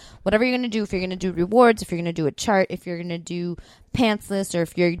techniques. Whatever you're going to do, if you're going to do rewards, if you're going to do a chart, if you're going to do pantsless, or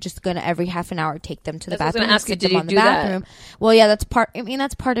if you're just going to every half an hour take them to the bathroom and sit them on the bathroom. Well, yeah, that's part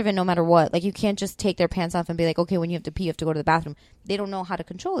of it no matter what. Like, you can't just take their pants off and be like, okay, when you have to pee, you have to go to the bathroom. They don't know how to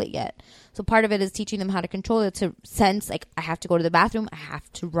control it yet. So part of it is teaching them how to control it, to sense, like, I have to go to the bathroom, I have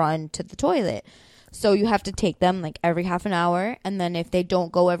to run to the toilet. So you have to take them like every half an hour. And then if they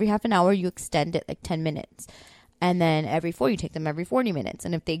don't go every half an hour, you extend it like 10 minutes. And then you take them every 40 minutes.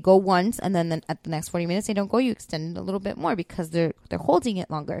 And if they go once and then at the next 40 minutes they don't go, you extend it a little bit more because they're holding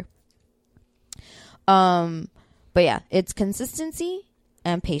it longer. But yeah, it's consistency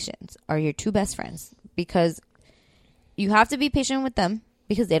and patience are your 2 best friends, because you have to be patient with them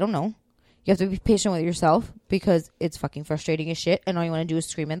because they don't know. You have to be patient with yourself because it's fucking frustrating as shit. And all you want to do is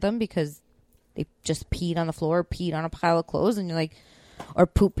scream at them because they just peed on the floor, peed on a pile of clothes, and you're like, or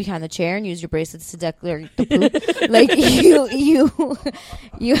poop behind the chair and use your bracelets to declare the poop. Like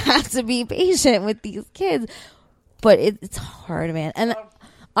you have to be patient with these kids, but it's hard, man. And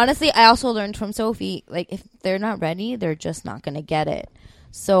honestly, I also learned from Sophie, like if they're not ready, they're just not gonna get it.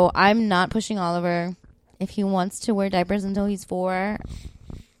 So I'm not pushing Oliver. If he wants to wear diapers until he's 4,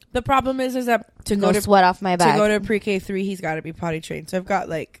 the problem is that to no go to sweat off my back. To go to pre-K 3, he's got to be potty trained. So I've got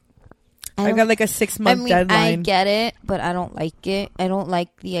like a 6-month deadline. I get it, but I don't like it. I don't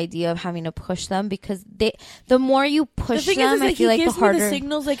like the idea of having to push them because the more you push them, I feel like the harder. The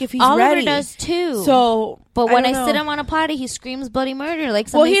signals, like if he's Oliver ready. does too. So, but when I sit him on a potty, he screams bloody murder, like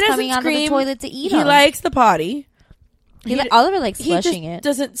something's coming out of the toilet to eat him. He likes the potty. Oliver likes flushing it.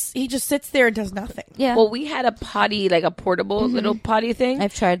 He just sits there and does nothing. Yeah. Well, we had a potty, like a portable little potty thing.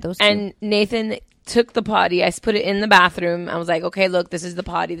 I've tried those too. And Nathan took the potty. I put it in the bathroom. I was like, okay, look, this is the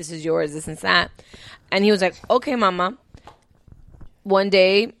potty. This is yours. This and that. And he was like, okay, mama. One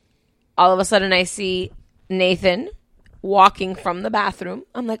day, all of a sudden, I see Nathan walking from the bathroom.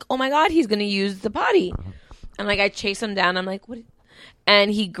 I'm like, oh my God, he's going to use the potty. And like, I chase him down. I'm like, what? And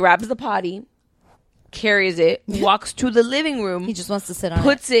he grabs the potty, carries it, walks to the living room. He just wants to sit on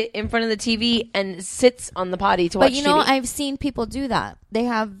puts it in front of the TV and sits on the potty to watch TV. But you know, I've seen people do that. They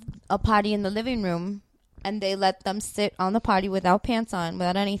have a potty in the living room and they let them sit on the potty without pants on,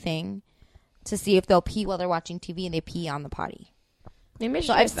 without anything, to see if they'll pee while they're watching TV, and they pee on the potty.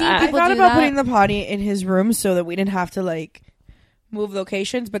 So I've seen I people thought about putting the potty in his room so that we didn't have to like move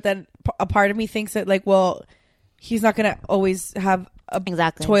locations, but then a part of me thinks that like, well, he's not going to always have a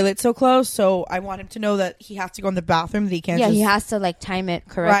toilet so close, so I want him to know that he has to go in the bathroom, that he can't he has to like time it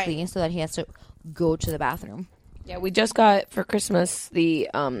correctly, Right. so that he has to go to the bathroom. Yeah, we just got for Christmas the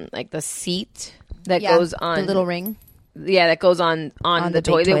like the seat that goes on the little ring. Yeah, that goes on the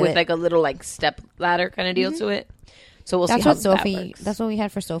toilet with toilet. like a little like step ladder kind of deal to it. So we'll That's see how what Sophie. that works. That's what we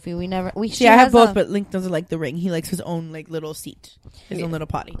had for Sophie. See, I have both, but Link doesn't like the ring. He likes his own like little seat, his own little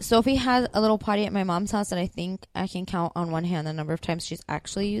potty. Sophie has a little potty at my mom's house that I think I can count on one hand the number of times she's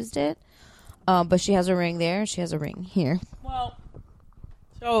actually used it. But she has a ring there. She has a ring here. Well,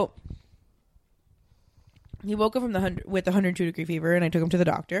 so he woke up from with 102-degree fever, and I took him to the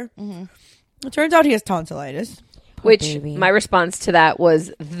doctor. Mm-hmm. It turns out he has tonsillitis. Which my response to that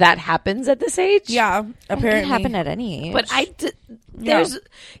was, that happens at this age? Yeah, apparently. It can happen at any age. But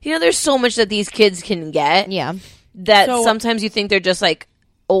there's so much that these kids can get. Yeah. That sometimes you think they're just like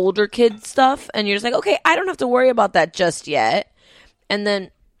older kid stuff, and you're just like, okay, I don't have to worry about that just yet. And then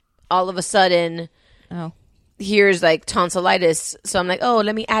all of a sudden, here's like tonsillitis. So I'm like, oh,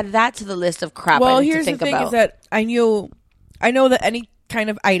 let me add that to the list of crap I need to think about. Well, here's the thing is that I know that any kind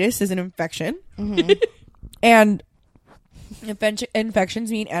of itis is an infection. Mm-hmm. And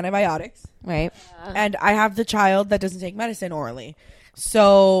infections mean antibiotics. Right. And I have the child that doesn't take medicine orally.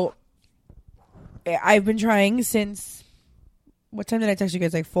 So I've been trying since, what time did I text you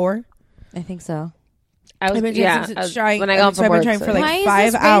guys? Like 4? I think so. I've been trying when I got so I've been trying for like Why 5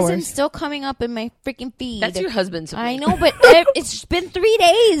 is this hours. raisin still coming up in my freaking feed? That's your husband's. I know, but it's been 3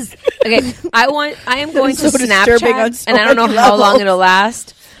 days. Okay, I am going to so disturbing on Snapchat, so and I don't know many how long levels. it'll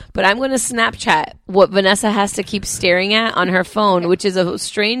last. But I'm going to Snapchat what Vanessa has to keep staring at on her phone, which is a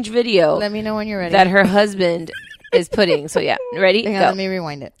strange video. Let me know when you're ready. That her husband is putting. So yeah, ready? Hang on, Go. let me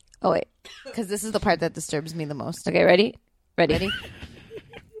rewind it. Oh wait, because this is the part that disturbs me the most. Okay, ready? Ready?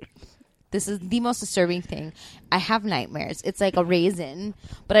 This is the most disturbing thing. I have nightmares. It's like a raisin,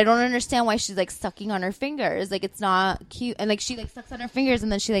 but I don't understand why she's like sucking on her fingers. Like it's not cute. And like she like sucks on her fingers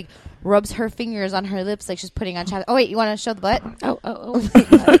and then she like rubs her fingers on her lips like she's putting on chocolate. Oh wait, you want to show the butt?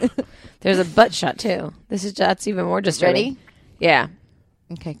 Oh. There's a butt shot too. That's even more disturbing. Ready? Yeah.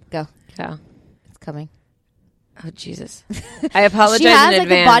 Okay, go. Go. It's coming. Oh Jesus! I apologize she has in like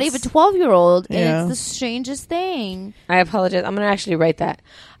advance. the body of a 12-year-old, and Yeah. it's the strangest thing. I apologize. I'm going to actually write that.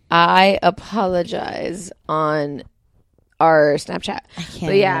 I apologize on our Snapchat. I can't.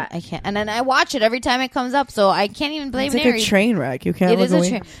 But yeah, I can't. And then I watch it every time it comes up, so I can't even blame It's like Mary. a train wreck. You can't It look is away. a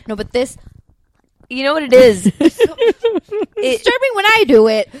train. No, but this you know what it is. it's disturbing when I do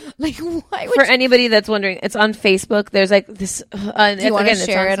it. Like, why would For you? anybody that's wondering, it's on Facebook. There's like this. Do you want to it's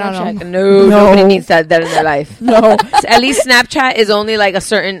share on it? I don't Snapchat. know. No, nobody needs that in their life. No. At least Snapchat is only like a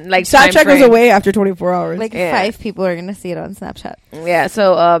certain like time Snapchat goes frame. away after 24 hours. Like Yeah. 5 people are gonna see it on Snapchat. Yeah.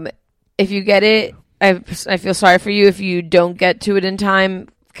 So if you get it, I feel sorry for you. If you don't get to it in time,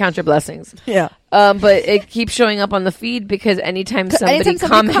 count your blessings. yeah. But it keeps showing up on the feed because anytime somebody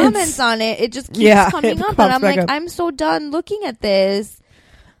comments on it, it just keeps Yeah, coming it up, and pops I'm back like, up. I'm so done looking at this.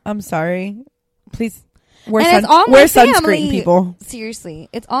 I'm sorry. Please. Wear, and it's all my sunscreen, family. people. Seriously,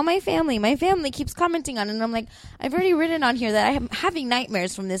 it's all my family. My family keeps commenting on it, and I'm like, I've already written on here that I'm having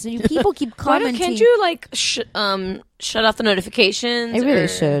nightmares from this, and you people keep commenting. Can't you like shut off the notifications? I really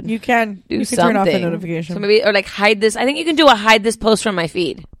should. You can. Do You can something. turn off the notification. So maybe, or like hide this. I think you can do a hide this post from my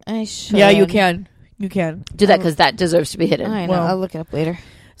feed. I should. Yeah, you can. You can Do that because that deserves to be hidden. I know. Well. I'll look it up later.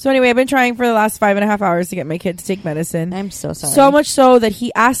 So anyway, I've been trying for the last 5.5 hours to get my kid to take medicine. I'm so sorry. So much so that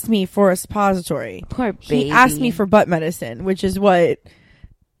he asked me for a suppository. Poor baby. He asked me for butt medicine, which is what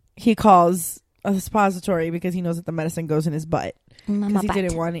he calls a suppository because he knows that the medicine goes in his butt. Because he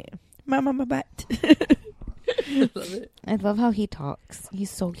didn't want it. Mama butt. I love it. I love how he talks. He's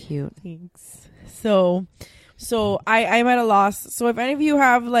so cute. Thanks. So I'm at a loss. So if any of you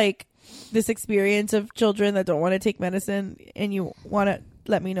have like this experience of children that don't want to take medicine and you want to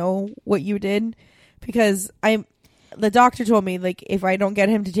let me know what you did, because the doctor told me like if I don't get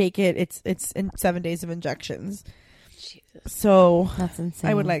him to take it, it's in 7 days of injections. Jesus. So that's insane.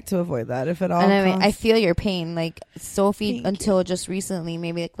 I would like to avoid that if at all. And I mean, I feel your pain. Like Sophie, until just recently,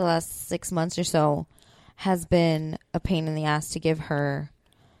 maybe like the last 6 months or so, has been a pain in the ass to give her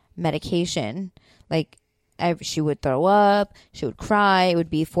medication. Like she would throw up, she would cry. It would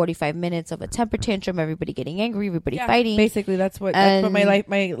be 45 minutes of a temper tantrum, everybody getting angry, everybody fighting. Basically, that's what my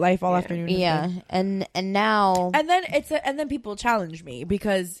life all afternoon. Yeah, and now and then people challenge me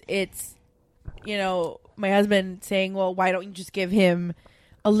because it's, you know, my husband saying, well, why don't you just give him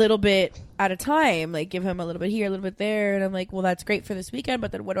a little bit at a time, like give him a little bit here, a little bit there. And I'm like, well, that's great for this weekend,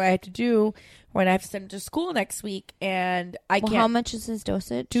 but then what do I have to do when I have to send him to school next week? And I can't. How much is his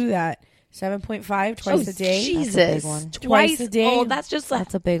dosage? Do that. 7.5 twice a day. Jesus. That's a big one. Twice a day. Oh, that's just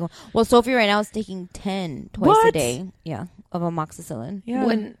that's a big one. Well, Sophie right now is taking 10 twice a day. Yeah, of amoxicillin. Yeah.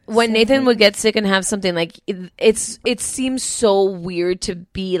 When Nathan would get sick and have something like it seems so weird to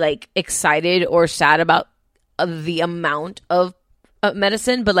be like excited or sad about the amount of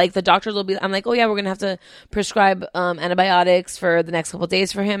medicine, but like the doctors will be, I'm like, oh yeah, we're gonna have to prescribe antibiotics for the next couple of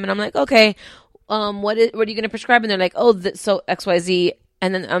days for him, and I'm like, okay, what are you gonna prescribe? And they're like, oh, so XYZ.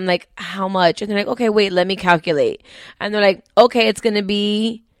 And then I'm like, how much? And they're like, okay, wait, let me calculate. And they're like, okay, it's going to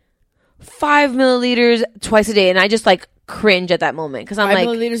be 5 milliliters twice a day. And I just like cringe at that moment. Because I'm 5 like,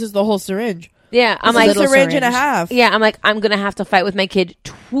 milliliters is the whole syringe. Yeah. I'm like, like, a syringe and a half. Yeah. I'm like, I'm going to have to fight with my kid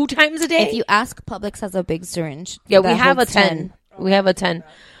 2 times a day. If you ask, Publix has a big syringe. Yeah, we have a 10. We have a 10.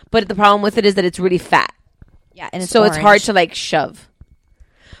 But the problem with it is that it's really fat. Yeah. And it's so orange. It's hard to like shove.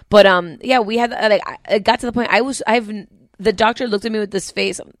 But yeah, we had like, it got to the point the doctor looked at me with this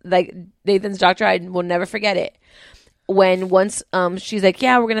face, like Nathan's doctor. I will never forget it. When once she's like,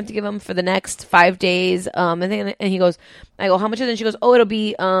 yeah, we're gonna have to give him for the next 5 days. And he goes, I go, how much is it? And she goes, oh, it'll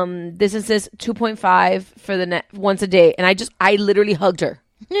be this and this 2.5 for the once a day. And I literally hugged her.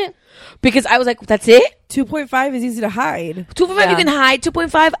 Yeah. Because I was like, that's it? 2.5 is easy to hide. 2.5 you can hide.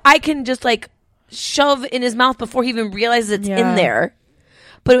 2.5 I can just like shove in his mouth before he even realizes it's in there.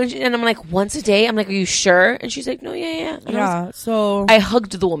 But and I'm like, once a day? I'm like, are you sure? And she's like, no, yeah. And so I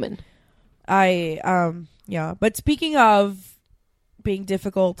hugged the woman. Yeah. But speaking of being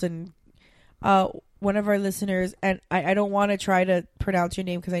difficult, and one of our listeners, and I don't want to try to pronounce your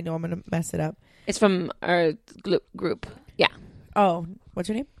name because I know I'm going to mess it up. It's from our group. Yeah. Oh, what's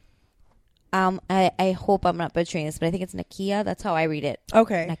your name? I hope I'm not butchering this, but I think it's Nakia. That's how I read it.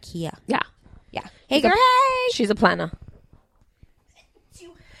 Okay. Nakia. Yeah. Hey, girl. Hey. She's a planner.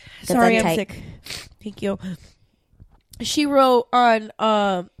 Sorry, I'm sick. Thank you. She wrote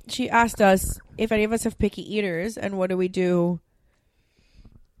on, she asked us if any of us have picky eaters and what do we do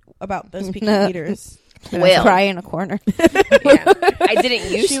about those picky eaters. Well, cry in a corner. Yeah. I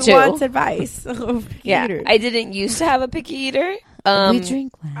didn't used she to. She wants advice of picky eaters. I didn't used to have a picky eater. We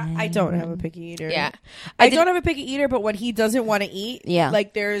drink wine. I don't have a picky eater. Yeah. I don't have a picky eater, but when he doesn't want to eat,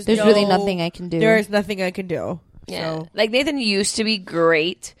 like there's really nothing I can do. There is nothing I can do. Yeah. So. Like Nathan used to be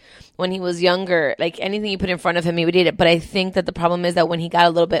great when he was younger. Like anything you put in front of him, he would eat it. But I think that the problem is that when he got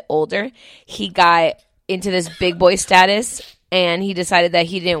a little bit older, he got into this big boy status and he decided that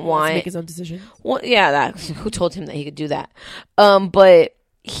he didn't want to make his own decisions. Well, yeah, who told him that he could do that? But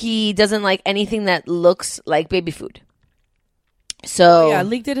he doesn't like anything that looks like baby food. So yeah,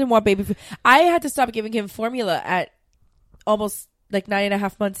 Leek didn't want baby food. I had to stop giving him formula at almost like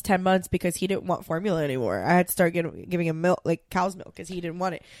 9.5 months, 10 months because he didn't want formula anymore. I had to start giving him milk, like cow's milk, because he didn't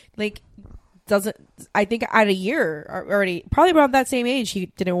want it. Like, I think at a year already, probably around that same age, he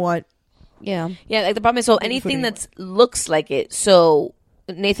didn't want. Yeah. Yeah, like the problem is, so anything that looks like it. So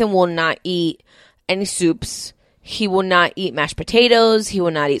Nathan will not eat any soups. He will not eat mashed potatoes. He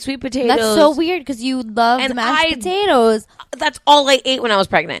will not eat sweet potatoes. That's so weird because you love mashed potatoes. That's all I ate when I was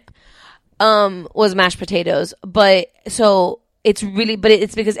pregnant. was mashed potatoes. But so it's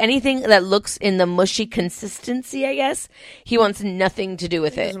because anything that looks in the mushy consistency, I guess, he wants nothing to do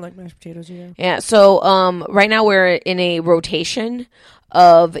with it. Doesn't like mashed potatoes either. Yeah. So right now we're in a rotation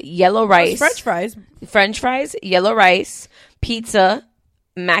of yellow rice, French fries, yellow rice, pizza,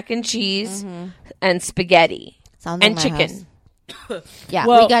 mac and cheese, and spaghetti. Sounds and like my chicken. Yeah,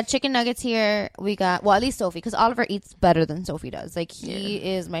 we got chicken nuggets here. We got, well, at least Sophie, because Oliver eats better than Sophie does. Like, he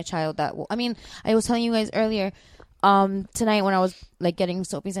is my child that will, I mean, I was telling you guys earlier, tonight when I was, like, getting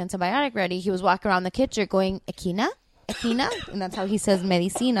Sophie's antibiotic ready, he was walking around the kitchen going, Equina? And that's how he says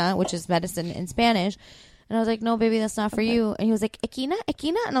medicina, which is medicine in Spanish. And I was like, no, baby, that's not for you. And he was like, Equina?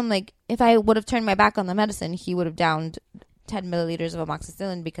 And I'm like, if I would have turned my back on the medicine, he would have downed 10 milliliters of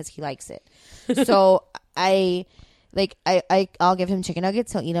amoxicillin because he likes it. So I'll give him chicken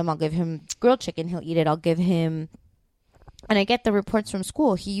nuggets, he'll eat them. I'll give him grilled chicken, he'll eat it. I'll give him, and I get the reports from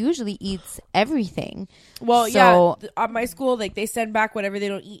school, he usually eats everything. Well, so, yeah, at my school, like, they send back whatever they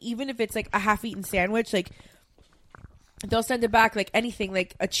don't eat, even if it's like a half-eaten sandwich, like, they'll send it back, like, anything,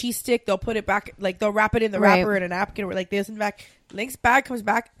 like a cheese stick, they'll put it back, like, they'll wrap it in the wrapper in a napkin, or like, they'll send it back. Link's bag comes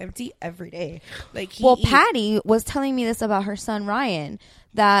back empty every day. Like, Patty was telling me this about her son Ryan,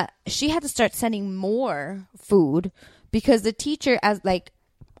 that she had to start sending more food because the teacher, as like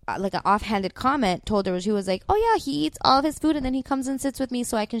an offhanded comment, told her, she was like, oh yeah, he eats all of his food and then he comes and sits with me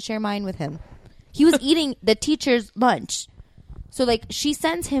so I can share mine with him. He was eating the teacher's lunch. So, like, she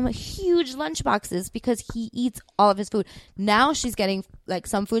sends him huge lunch boxes because he eats all of his food. Now she's getting, like,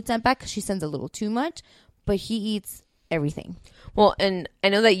 some food sent back because she sends a little too much, but he eats everything. Well, and I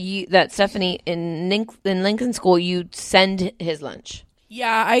know that Stephanie, in Lincoln School, you send his lunch.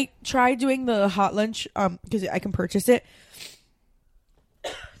 Yeah, I tried doing the hot lunch because I can purchase it.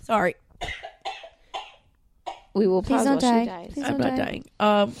 Sorry. We will Please don't die. Please I'm don't not die. dying.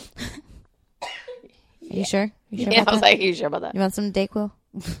 Are you sure? Yeah, I was like, are you sure about that? You want some Dayquil?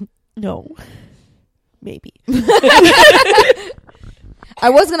 No. Maybe. I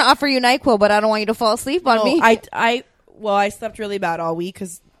was going to offer you NyQuil, but I don't want you to fall asleep on me. I slept really bad all week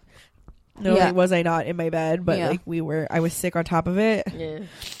because was I not in my bed, but I was sick on top of it. Yeah.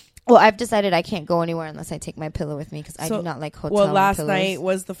 Well, I've decided I can't go anywhere unless I take my pillow with me because I do not like hotel pillows. Well, last night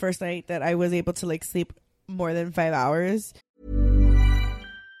was the first night that I was able to, like, sleep more than 5 hours.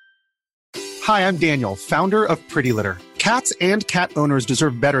 Hi, I'm Daniel, founder of Pretty Litter. Cats and cat owners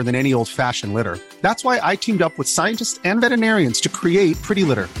deserve better than any old-fashioned litter. That's why I teamed up with scientists and veterinarians to create Pretty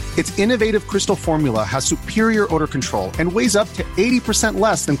Litter. Its innovative crystal formula has superior odor control and weighs up to 80%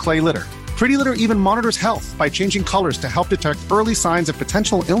 less than clay litter. Pretty Litter even monitors health by changing colors to help detect early signs of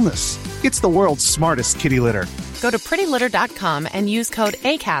potential illness. It's the world's smartest kitty litter. Go to prettylitter.com and use code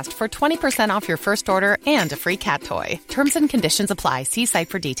ACAST for 20% off your first order and a free cat toy. Terms and conditions apply. See site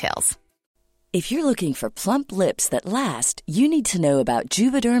for details. If you're looking for plump lips that last, you need to know about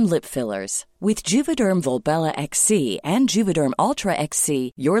Juvederm lip fillers. With Juvederm Volbella XC and Juvederm Ultra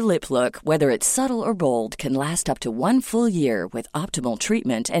XC, your lip look, whether it's subtle or bold, can last up to 1 full year with optimal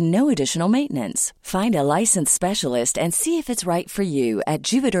treatment and no additional maintenance. Find a licensed specialist and see if it's right for you at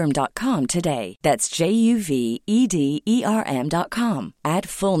Juvederm.com today. That's JUVEDERM.com. Add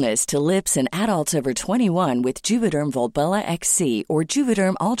fullness to lips in adults over 21 with Juvederm Volbella XC or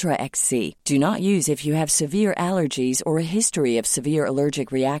Juvederm Ultra XC. Do not use if you have severe allergies or a history of severe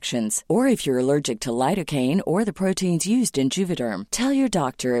allergic reactions, or if you're allergic to lidocaine or the proteins used in Juvederm. Tell your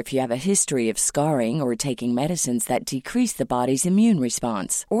doctor if you have a history of scarring or taking medicines that decrease the body's immune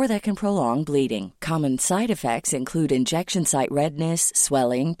response or that can prolong bleeding. Common side effects include injection site redness,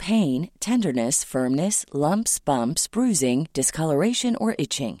 swelling, pain, tenderness, firmness, lumps, bumps, bruising, discoloration, or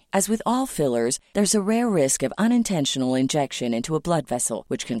itching. As with all fillers, there's a rare risk of unintentional injection into a blood vessel,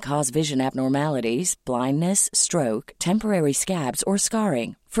 which can cause vision abnormalities, blindness, stroke, temporary scabs, or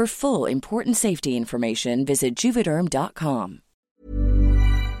scarring. For full, important safety information, visit Juvederm.com.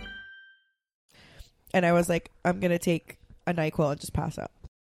 And I was like, I'm going to take a NyQuil and just pass out.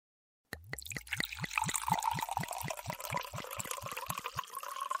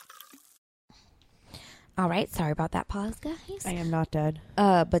 All right, sorry about that pause, guys. I am not dead.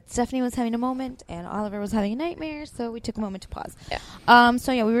 But Stephanie was having a moment, and Oliver was having a nightmare, so we took a moment to pause. Yeah.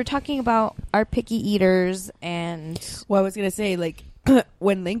 We were talking about our picky eaters, and... Well, I was going to say, like,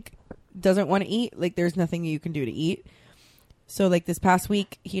 when Link doesn't want to eat, like, there's nothing you can do to eat. So, like, this past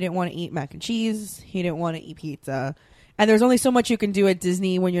week, he didn't want to eat mac and cheese. He didn't want to eat pizza. And there's only so much you can do at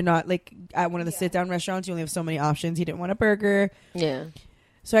Disney when you're not, like, at one of the sit-down restaurants. You only have so many options. He didn't want a burger. Yeah.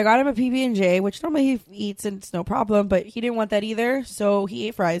 So I got him a PB&J, which normally he eats and it's no problem, but he didn't want that either. So he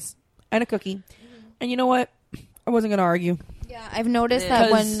ate fries and a cookie. And you know what? I wasn't going to argue. Yeah, I've noticed that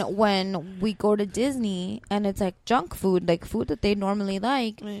when we go to Disney and it's like junk food, like food that they normally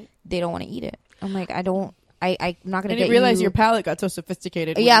like, they don't want to eat it. I'm like, I'm not gonna get you. Realize your palate got so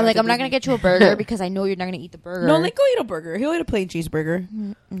sophisticated. Yeah, I'm like, I'm not gonna get you a burger because I know you're not gonna eat the burger. No, like go eat a burger. He'll eat a plain cheeseburger.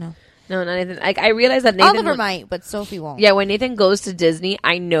 No, not Nathan. Like I realize that Nathan Oliver might, but Sophie won't. Yeah, when Nathan goes to Disney,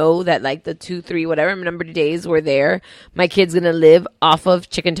 I know that like the 2, 3, whatever number of days we're there, my kid's gonna live off of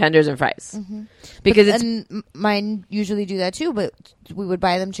chicken tenders and fries because and mine usually do that too. But we would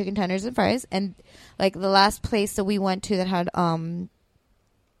buy them chicken tenders and fries, and like the last place that we went to that had I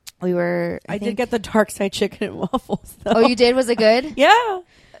did get the dark side chicken and waffles. Though. Oh, you did? Was it good? Yeah.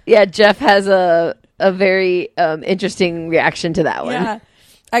 Yeah, Jeff has a very interesting reaction to that one. Yeah.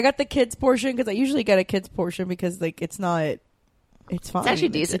 I got the kids portion because I usually get a kids portion because like it's fine. It's actually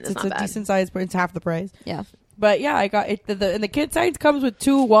decent. It's a decent size, but it's half the price. Yeah. But yeah, I got it. And the kids size comes with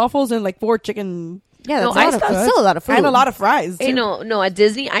 2 waffles and like 4 chicken. Yeah, that's still a lot of food. And a lot of fries. Hey, no, at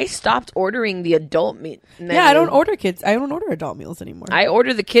Disney, I stopped ordering the adult meat menu. Yeah, I don't order adult meals anymore. I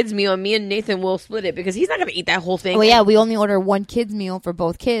order the kids meal, and me and Nathan will split it because he's not going to eat that whole thing. Oh, yeah, we only order one kids meal for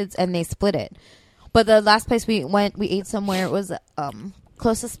both kids, and they split it. But the last place we went, we ate somewhere. It was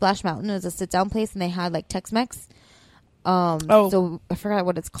close to Splash Mountain. It was a sit-down place, and they had, like, Tex-Mex. So I forgot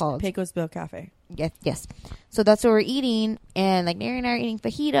what it's called. Pecos Bill Cafe. Yes. So that's what we're eating, and like Nary and I are eating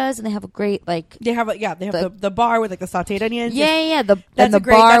fajitas, and they have a great like they have the bar with like the sauteed onions. Yeah. Bar that's with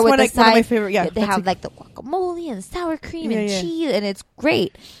one the of my favorite. Yeah, they have like the guacamole and sour cream and cheese, and it's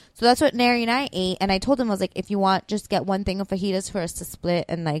great. So that's what Nary and I ate, and I told him I was like, if you want, just get one thing of fajitas for us to split,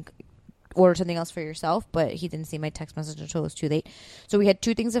 and like order something else for yourself. But he didn't see my text message until it was too late. So we had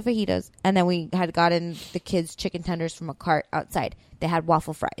 2 things of fajitas, and then we had gotten the kids chicken tenders from a cart outside. They had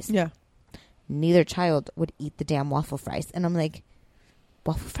waffle fries. Yeah. Neither child would eat the damn waffle fries. And I'm like,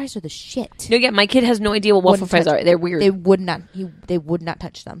 waffle fries are the shit. No, yeah, my kid has no idea what waffle fries are. They're weird. They would not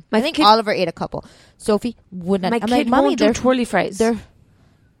touch them. I think Oliver ate a couple. Sophie would not. My kid won't do twirly fries. Those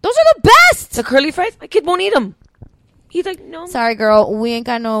are the best! The curly fries? My kid won't eat them. He's like, no. Sorry, girl. We ain't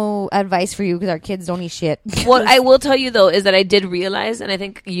got no advice for you because our kids don't eat shit. What I will tell you, though, is that I did realize, and I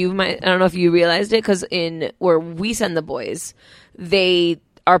think you might, I don't know if you realized it, because in where we send the boys, they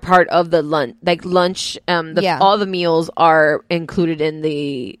are part of the lunch. All the meals are included in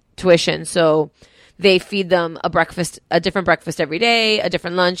the tuition. So they feed them a different breakfast every day, a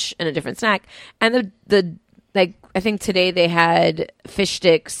different lunch, and a different snack. And I think today they had fish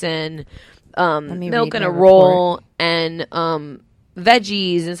sticks and milk and a roll and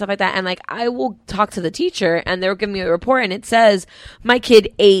veggies and stuff like that. And like I will talk to the teacher and they'll give me a report and it says my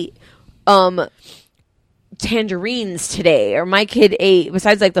kid ate tangerines today, or my kid ate,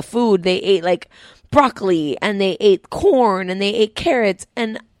 besides like the food, they ate like broccoli and they ate corn and they ate carrots,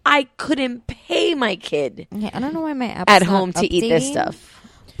 and I couldn't pay my kid I don't know why my app's at home to eat this stuff.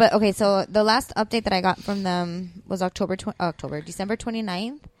 But okay, so the last update that I got from them was December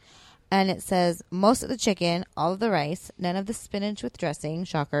 29th. And it says, most of the chicken, all of the rice, none of the spinach with dressing,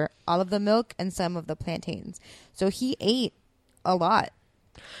 shocker, all of the milk, and some of the plantains. So he ate a lot.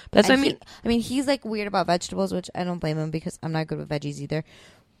 That's what I mean. He's like weird about vegetables, which I don't blame him because I'm not good with veggies either.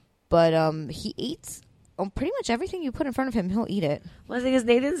 But he eats pretty much everything you put in front of him. He'll eat it. Well, the thing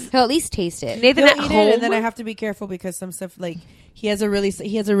is, he'll at least taste it. Nathan at home, and then I have to be careful because some stuff like he has a really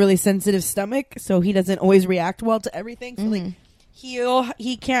sensitive stomach, so he doesn't always react well to everything. So like.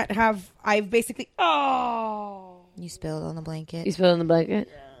 He can't have. I basically. Oh, you spilled on the blanket. You spilled on the blanket.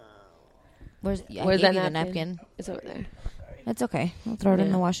 Where's that napkin? It's over there. It's okay. I'll throw it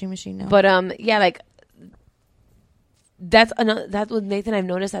in the washing machine now. But like that's what Nathan. I've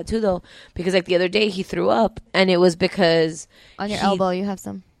noticed that too, though, because like the other day he threw up, and it was because on your elbow you have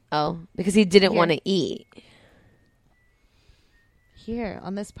some. Oh, because he didn't want to eat. Here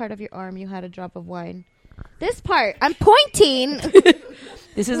on this part of your arm, you had a drop of wine. This part, I'm pointing.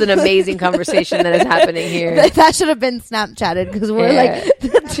 This is an amazing conversation that is happening here. That should have been Snapchatted because we're like,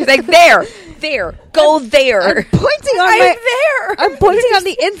 she's like, there, go there. I'm pointing on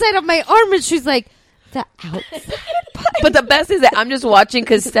the inside of my arm, and she's like, the outside. But the best is that I'm just watching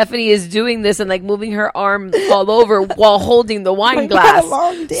because Stephanie is doing this and like moving her arm all over while holding the wine glass.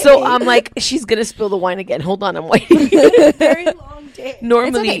 So I'm like, she's gonna spill the wine again. Hold on, I'm waiting. Very long day. Normally,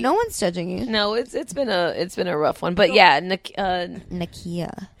 it's okay. No one's judging you. No, it's been a rough one. But yeah,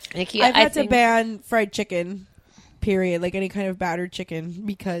 Nakia. I've had to ban fried chicken. Period. Like any kind of battered chicken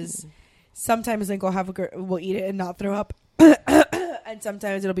because sometimes Link will eat it and not throw up. And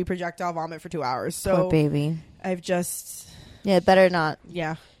sometimes it'll be projectile vomit for 2 hours. So poor baby. I've just better not.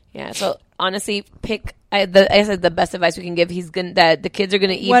 Yeah. Yeah. So honestly, I said the best advice we can give. That the kids are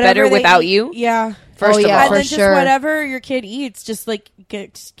gonna eat Whatever better they without eat, you. Yeah. First of all, and then just whatever your kid eats, just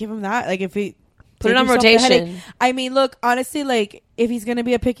give him that. Like if he put it on rotation. I mean, look, honestly, like if he's gonna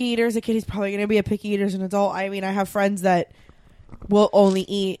be a picky eater as a kid, he's probably gonna be a picky eater as an adult. I mean, I have friends that will only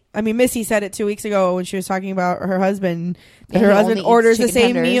eat. I mean, Missy said it 2 weeks ago when she was talking about her husband. That her husband orders the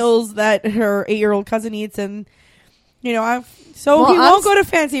same meals that her 8-year-old cousin eats, and he won't go to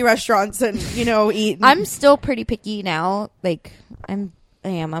fancy restaurants and eat. I'm still pretty picky now. Like I'm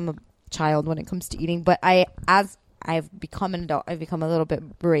a child when it comes to eating, but as I've become an adult, I've become a little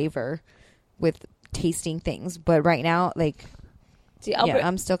bit braver with tasting things. But right now, like,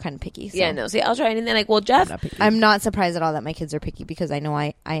 I'm still kind of picky. So. Yeah, no. See, I'll try anything. Like, well, Jeff, I'm not surprised at all that my kids are picky because I know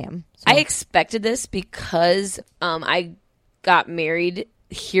I am. So. I expected this because I got married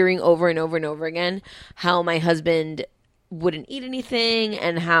hearing over and over and over again how my husband wouldn't eat anything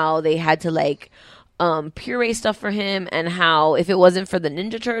and how they had to like puree stuff for him, and how if it wasn't for the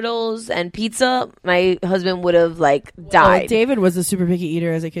Ninja Turtles and pizza, my husband would have like died. David was a super picky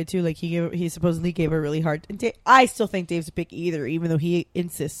eater as a kid too. Like he supposedly gave a really hard. I still think Dave's a picky eater, even though he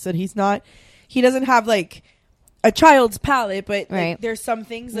insists that he's not. He doesn't have like a child's palate, but like, there's some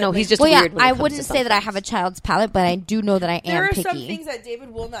things. That, he's just weird. I wouldn't say that I have a child's palate, but I do know that I am picky. There are some things that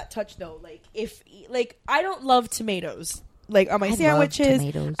David will not touch though. Like I don't love tomatoes. Like on my sandwiches,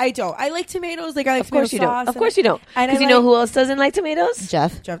 I don't. I like tomatoes. Like I like tomato sauce. Of course you don't. Because you know who else doesn't like tomatoes?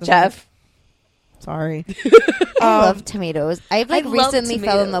 Jeff. Sorry. I love tomatoes. I've recently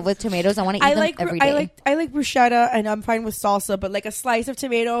fell in love with tomatoes. I want to eat them every day. I like bruschetta, and I'm fine with salsa, but like a slice of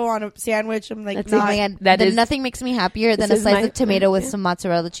tomato on a sandwich, I'm like, nothing makes me happier than a slice of tomato with some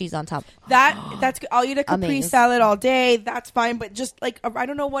mozzarella cheese on top. That's good. I'll eat a Capri salad all day. That's fine, but just like I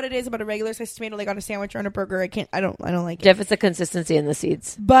don't know what it is about a regular size tomato, like on a sandwich or on a burger. I don't like it. Jeff, it's the consistency in the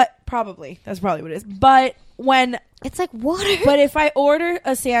seeds. But that's probably what it is. But when it's like water. But if I order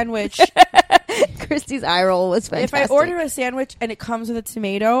a sandwich, Christy's eye roll was fantastic. If I order a sandwich and it comes with a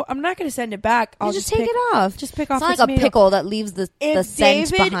tomato, I'm not going to send it back. I'll just take it off. Just pick off the tomato. It's not like a pickle that leaves the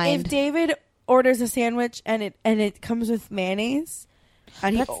scent behind. If David orders a sandwich and it comes with mayonnaise,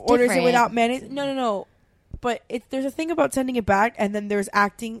 and he orders it without mayonnaise, no. But there's a thing about sending it back, and then there's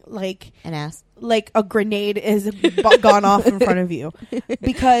acting like an ass, like a grenade is gone off in front of you.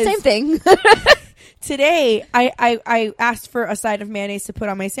 Because same thing. Today, I asked for a side of mayonnaise to put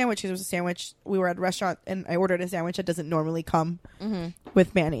on my sandwich because it was a sandwich. We were at a restaurant, and I ordered a sandwich that doesn't normally come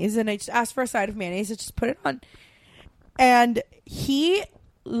with mayonnaise. And I just asked for a side of mayonnaise to just put it on. And he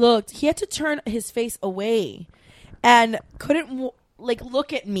had to turn his face away and couldn't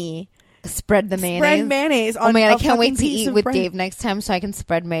look at me. Spread mayonnaise on. Oh man, I can't wait to eat with Dave next time so I can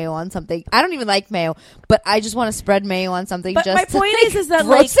spread mayo on something. I don't even like mayo, but I just want to spread mayo on something. But just my point is that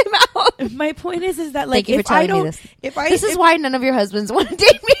gross him out. My point is that like, thank you for telling me this. This is why none of your husbands want to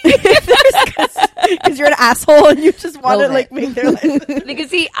date me because you're an asshole and you just want to like make their life.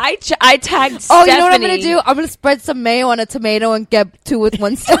 Because see, I tagged. Oh, you know what I'm gonna do? I'm gonna spread some mayo on a tomato and get 2 with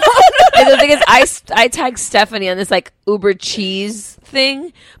 1 stone. And the thing is, I tagged Stephanie on this like Uber cheese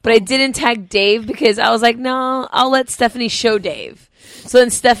thing, but I didn't tag Dave because I was like, no, I'll let Stephanie show Dave. So then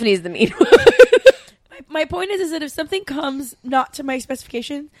Stephanie's the mean one. My point is that if something comes not to my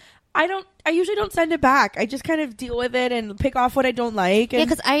specification, I usually don't send it back. I just kind of deal with it and pick off what I don't like. And,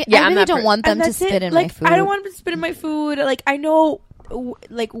 because I really don't want them to spit in my food. I don't want them to spit in my food. Like I know,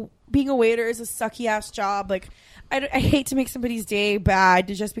 like being a waiter is a sucky ass job. Like I hate to make somebody's day bad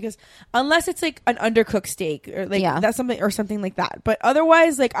just because, unless it's like an undercooked steak or like that's something like that. But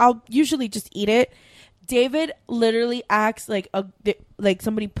otherwise, like I'll usually just eat it. David literally acts like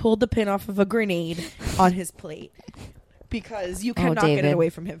somebody pulled the pin off of a grenade on his plate because you cannot get it away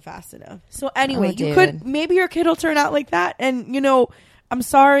from him fast enough. So anyway, maybe your kid will turn out like that, and I'm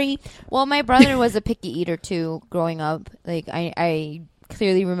sorry. Well, my brother was a picky eater too growing up. Like I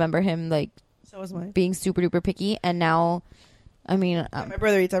clearly remember him like. So was mine. Being super duper picky, and now, I mean, my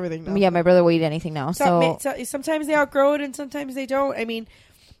brother eats everything now. Yeah, my brother will eat anything now. So sometimes they outgrow it, and sometimes they don't. I mean,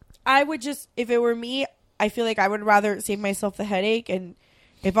 I would just, if it were me, I feel like I would rather save myself the headache. And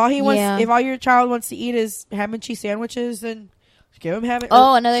if all your child wants to eat is ham and cheese sandwiches, then give him ham.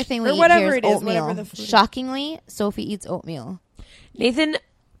 Another thing we eat here is oatmeal. Whatever the food Shockingly, Sophie eats oatmeal. Nathan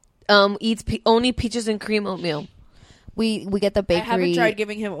eats only peaches and cream oatmeal. We get the bakery. I haven't tried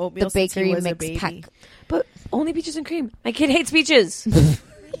giving him oatmeal since he was a baby. Pack. But only peaches and cream. My kid hates peaches.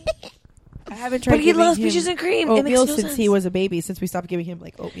 I haven't tried. But he loves peaches and cream. Oatmeal since he was a baby. Since we stopped giving him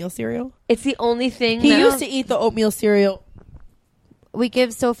like oatmeal cereal. It's the only thing. He used to eat the oatmeal cereal. We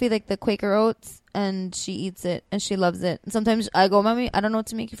give Sophie like the Quaker Oats and she eats it and she loves it. And sometimes I go, Mommy, I don't know what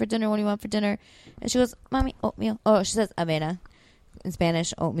to make you for dinner. What do you want for dinner? And she goes, Mommy, oatmeal. Oh, she says avena. In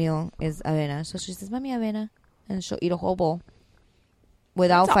Spanish, oatmeal is avena. So she says, Mommy, avena. And she'll eat a whole bowl.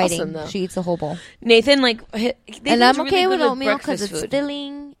 Without That's fighting, awesome, she eats a whole bowl. Nathan, and I'm okay really with oatmeal because it's food.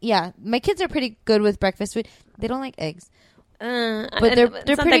 filling. Yeah, my kids are pretty good with breakfast food. They don't like eggs, but it's they're not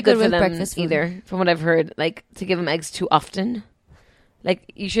pretty that good for with them breakfast food. either. From what I've heard, like to give them eggs too often.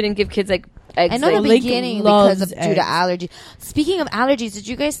 Like you shouldn't give kids like eggs. I know like, the beginning because of due to allergies. Speaking of allergies, did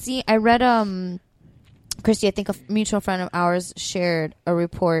you guys see? I read Christy, I think a mutual friend of ours shared a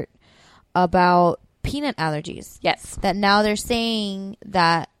report about peanut allergies. Yes, that now they're saying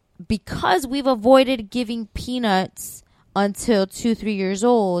that because we've avoided giving peanuts until 2-3 years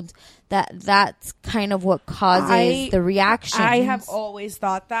old, that's kind of what causes the reaction. I have always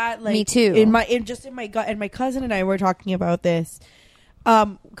thought that. Like, me too. In my gut, and my cousin and I were talking about this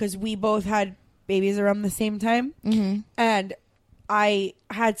because we both had babies around the same time, and I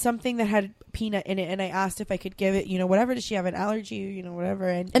had something that had peanut in it, and I asked if I could give it, whatever. Does she have an allergy, whatever?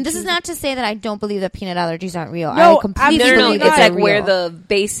 And this is not to say that I don't believe that peanut allergies aren't real. No, I completely believe it's like real. where the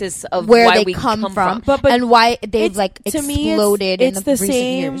basis of where why they we come from. But and why they've like to exploded me, in it's the the recent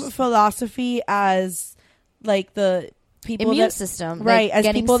same years. philosophy as like the people Immune that, system, right? like, As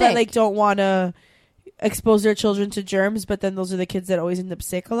getting people that sick. like don't want to expose their children to germs, but then those are the kids that always end up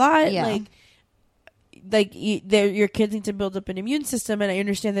sick a lot. Yeah. Your kids need to build up an immune system, and I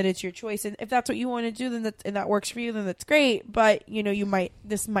understand that it's your choice, and if that's what you want to do, then that works for you, then that's great. But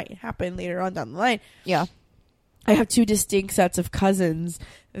this might happen later on down the line. Yeah, I have two distinct sets of cousins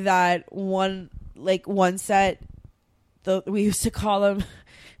that one set. We used to call them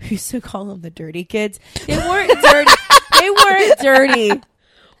the dirty kids. They weren't dirty. They weren't dirty.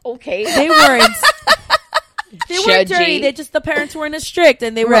 Okay, they weren't. They weren't Judgy. dirty. They just, the parents weren't as strict,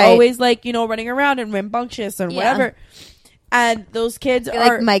 and they were Right. always running around and rambunctious and whatever. And those kids I feel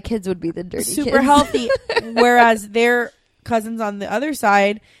are like my kids would be the dirty super kids. healthy, whereas their cousins on the other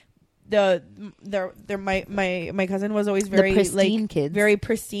side, my cousin was always very pristine kids. very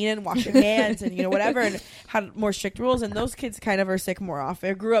pristine and washing hands and whatever, and had more strict rules. And those kids kind of are sick more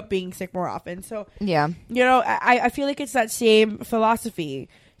often. Grew up being sick more often. So yeah, I feel like it's that same philosophy.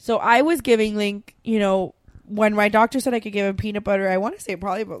 So I was giving Link, when my doctor said I could give him peanut butter, I want to say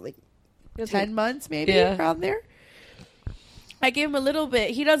probably about 10 months maybe around there. I gave him a little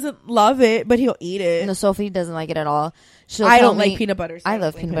bit. He doesn't love it, but he'll eat it. No, Sophie doesn't like it at all. I don't like peanut butter. So I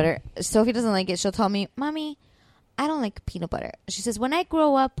love peanut butter. Sophie doesn't like it. She'll tell me, Mommy, I don't like peanut butter. She says, when I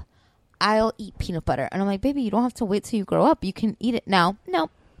grow up, I'll eat peanut butter. And I'm like, baby, you don't have to wait till you grow up. You can eat it now. No.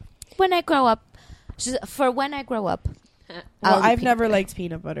 When I grow up. She says, for when I grow up. Well, I've never liked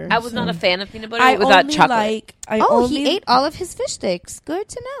peanut butter. I was not a fan of peanut butter without chocolate. He ate all of his fish sticks. Good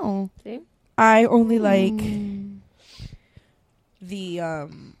to know. See? I only like the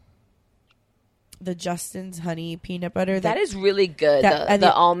Justin's honey peanut butter. That is really good. And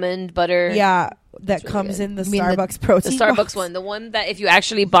the almond butter. Yeah, that comes in the Starbucks protein. The Starbucks box. one. The one that if you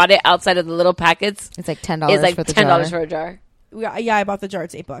actually bought it outside of the little packets, it's like $10 is like for the $10 jar. for a jar. Yeah, I bought the jar.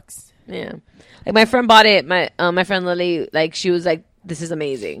 It's $8. Yeah, like my friend bought it. My friend Lily, like she was like, "This is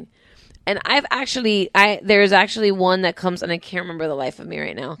amazing." And there's actually one that comes, and I can't remember the life of me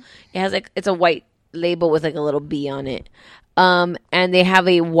right now. It has it's a white label with like a little bee on it, and they have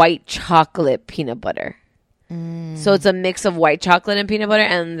a white chocolate peanut butter. So it's a mix of white chocolate and peanut butter,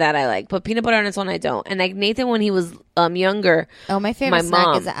 and that I like. But peanut butter on its own, I don't. And like Nathan, when he was younger, my favorite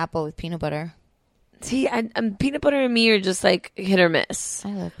snack is an apple with peanut butter. See, peanut butter and me are just like hit or miss. I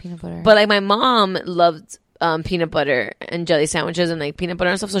love peanut butter. But like my mom loved peanut butter and jelly sandwiches and like peanut butter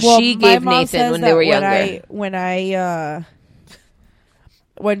and stuff. So she gave Nathan when they were younger.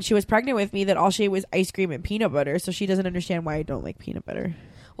 When she was pregnant with me, that all she ate was ice cream and peanut butter. So she doesn't understand why I don't like peanut butter.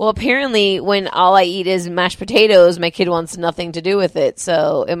 Well, apparently when all I eat is mashed potatoes, my kid wants nothing to do with it.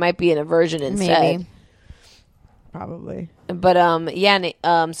 So it might be an aversion instead. Maybe. Probably. But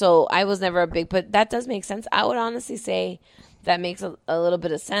so I was never a big, but that does make sense. I would honestly say that makes a little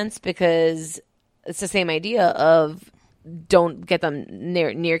bit of sense because it's the same idea of don't get them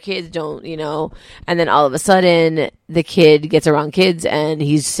near kids, don't, and then all of a sudden the kid gets around kids and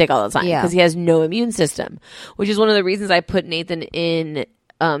he's sick all the time because he has no immune system, which is one of the reasons I put Nathan in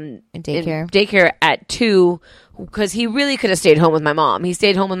daycare at 2, because he really could have stayed home with my mom. He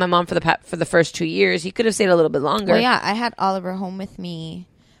stayed home with my mom for the first 2 years. He could have stayed a little bit longer. Well, yeah, I had Oliver home with me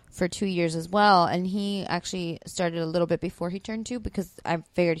for 2 years as well, and he actually started a little bit before he turned 2 because I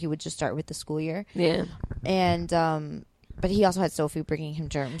figured he would just start with the school year. Yeah. And But he also had Sophie bringing him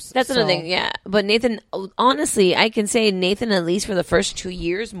germs. That's another thing, yeah. But Nathan, honestly, I can say Nathan, at least for the first 2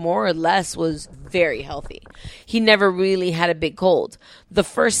 years, more or less, was very healthy. He never really had a big cold. The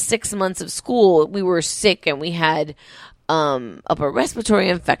first 6 months of school, we were sick and we had upper respiratory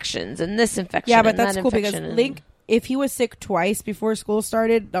infections and this infection. Yeah, but and that's that cool because infection. Link, if he was sick twice before school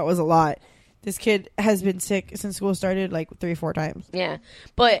started, that was a lot. This kid has been sick since school started like 3-4 times. Yeah.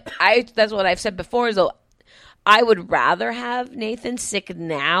 But that's what I've said before is, though, I would rather have Nathan sick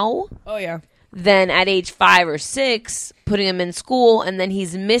now. Oh, yeah. Than at age 5 or 6, putting him in school, and then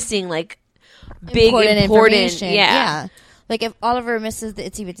he's missing like big important information. Yeah. Like if Oliver misses the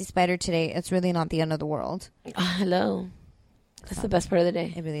Itsy Bitsy Spider today, it's really not the end of the world. Hello. That's the best part of the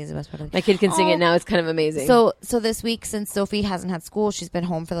day. It really is the best part of the day. My kid can sing it now. It's kind of amazing. So this week, since Sophie hasn't had school, she's been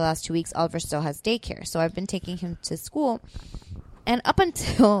home for the last 2 weeks. Oliver still has daycare. So I've been taking him to school. And up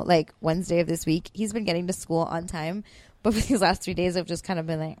until like Wednesday of this week, he's been getting to school on time. But for these last 3 days, I've just kind of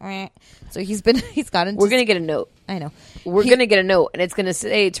been like, eh. So he's gotten. We're going to get a note. I know. We're going to get a note. And it's going to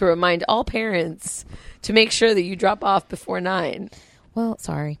say to remind all parents to make sure that you drop off before 9. Well,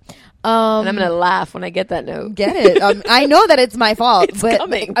 sorry. And I'm going to laugh when I get that note. Get it. I know that it's my fault. It's but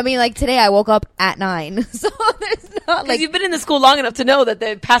coming. I mean, like today I woke up at 9. So there's not like. You've been in the school long enough to know that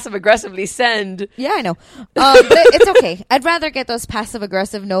they passive aggressively send. Yeah, I know. But it's okay. I'd rather get those passive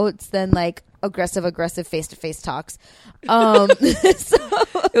aggressive notes than like aggressive face to face talks. So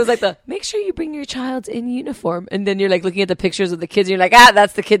it was like make sure you bring your child in uniform, and then you're like looking at the pictures of the kids and you're like,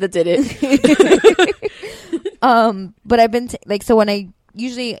 that's the kid that did it. But I've been so when I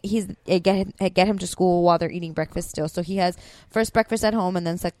usually I get him to school while they're eating breakfast still, so he has first breakfast at home and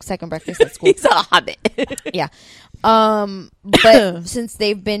then second breakfast at school. He's a hobbit. Yeah. But since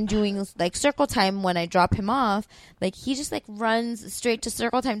they've been doing like circle time when I drop him off, like he just like runs straight to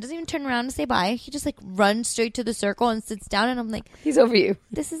circle time, doesn't even turn around and say bye. He just like runs straight to the circle and sits down, and I'm like, he's over you.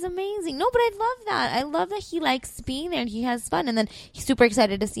 This is amazing. No, but I love that. I love that he likes being there and he has fun, and then he's super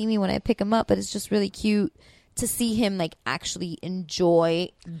excited to see me when I pick him up. But it's just really cute to see him like actually enjoy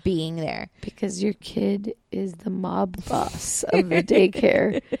being there. Because your kid is the mob boss of the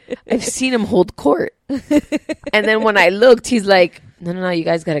daycare. I've seen him hold court. And then when I looked, he's like, no, you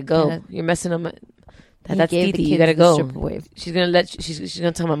guys gotta go. Yeah. You're messing up. That's Didi. You gotta go. She's gonna she's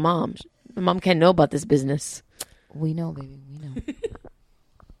gonna tell my mom. My mom can't know about this business. We know, baby. We know.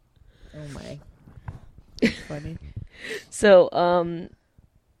 Oh my. Funny. So,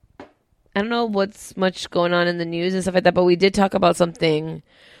 I don't know what's much going on in the news and stuff like that, but we did talk about something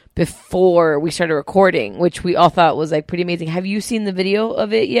before we started recording, which we all thought was like pretty amazing. Have you seen the video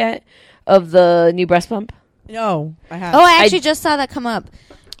of it yet? Of the new breast pump? No, I haven't. Oh, I actually just saw that come up.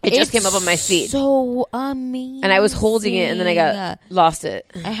 It just came up on my feed. So amazing. And I was holding it and then I lost it.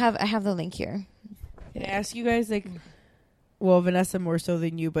 I have the link here. Can I ask you guys, like, well, Vanessa more so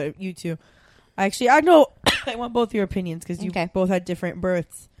than you, but you too. I know I want both your opinions because you both had different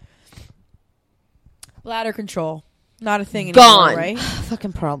births. Bladder control, not a thing anymore, Gone. Right?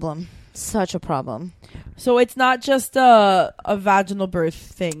 Fucking problem. Such a problem. So it's not just a vaginal birth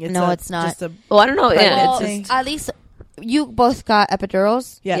thing. It's not. Just a, I don't know. Yeah, well, at least you both got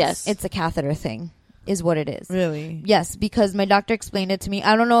epidurals. Yes. It's a catheter thing, is what it is. Really? Yes, because my doctor explained it to me.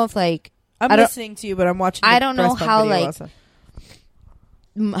 I don't know if like I'm listening to you, but I'm watching. I don't know how like also.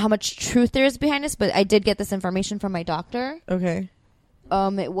 How much truth there is behind this, but I did get this information from my doctor. Okay.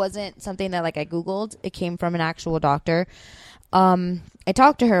 It wasn't something that like I Googled. It came from an actual doctor. I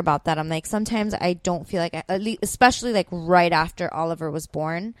talked to her about that. I'm like, sometimes I don't feel like, at least, especially like right after Oliver was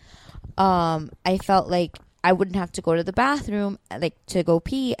born, I felt like I wouldn't have to go to the bathroom, like to go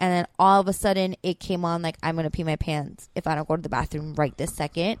pee. And then all of a sudden it came on like, I'm going to pee my pants if I don't go to the bathroom right this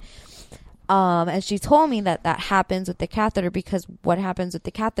second. And she told me that happens with the catheter because what happens with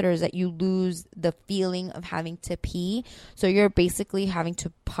the catheter is that you lose the feeling of having to pee. So you're basically having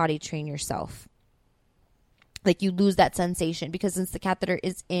to potty train yourself. Like you lose that sensation because since the catheter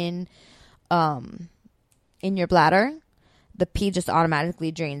is in your bladder, the pee just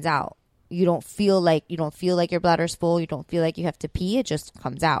automatically drains out. You don't feel like your bladder's full. You don't feel like you have to pee. It just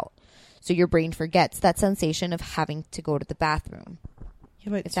comes out. So your brain forgets that sensation of having to go to the bathroom. Yeah,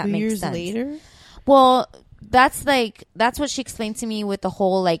 but if 2 years later? Well, that's what she explained to me with the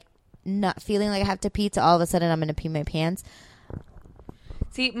whole like not feeling like I have to pee to all of a sudden I'm going to pee my pants.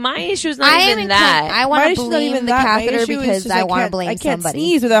 See, my issue is not even that. I want to blame the catheter because I want to blame I can't somebody.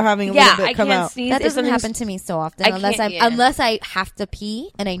 sneeze without having a little bit come out. Sneeze. That doesn't happen to me so often unless I have to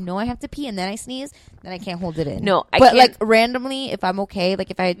pee and I know I have to pee and then I sneeze, then I can't hold it in. No, I but can't. like randomly, if I'm okay,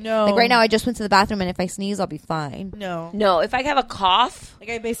 like if I like right now, I just went to the bathroom and if I sneeze, I'll be fine. No, if I have a cough, like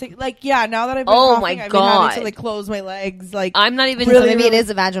I basically now that I've been oh coughing, my I've God, been having to like close my legs. Like I'm not even. Really, maybe it is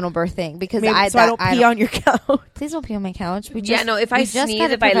a vaginal birth thing because I don't pee on your couch. Please don't pee on my couch. If I sneeze,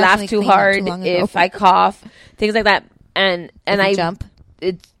 if I laugh too hard, if I cough, things like that, and I jump,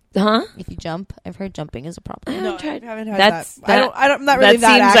 If you jump, I've heard jumping is a problem. No, I haven't had that's that. I'm not really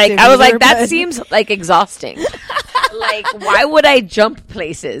that seems active like I was either, like that but- seems like exhausting. Like, why would I jump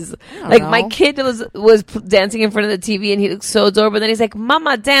places? Like, my kid was dancing in front of the TV and he looked so adorable. Then he's like,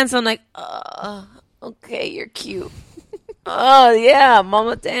 "Mama, dance." I'm like, okay, you're cute. Oh yeah,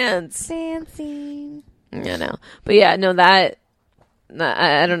 Mama, dance. Dancing. You know, but yeah, no, that.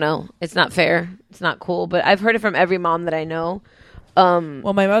 I don't know. It's not fair. It's not cool. But I've heard it from every mom that I know.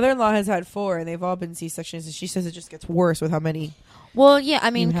 Well, my mother-in-law has had 4, and they've all been C-sections, and she says it just gets worse with how many. Well, yeah, I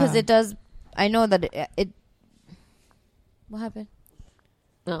mean, you because have. it does. I know that it. What happened?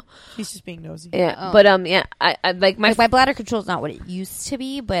 No, she's just being nosy. Yeah, but yeah, I like my bladder control is not what it used to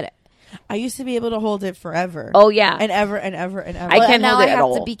be, but I used to be able to hold it forever. Oh yeah, and ever and ever and ever. I can't now hold it I at have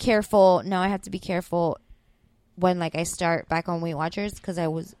all. to be careful. Now I have to be careful when like I start back on Weight Watchers because I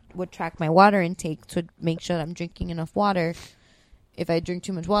would track my water intake to make sure that I'm drinking enough water. If I drink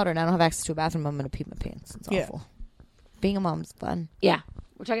too much water and I don't have access to a bathroom, I'm going to pee my pants. It's awful. Being a mom's fun. Yeah,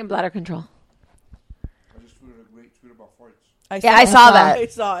 we're talking bladder control. I just tweeted a great tweet about farts. I saw that.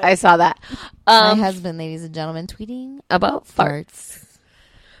 I saw that. My husband, ladies and gentlemen, tweeting about farts.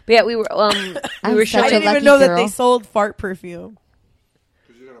 But yeah, we were I didn't even know that they sold fart perfume.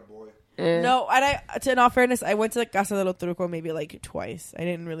 Because you're not a boy. No, and in all fairness, I went to Casa de los Truco maybe like twice. I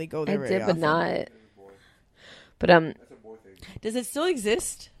didn't really go there very did, often. but not. But does it still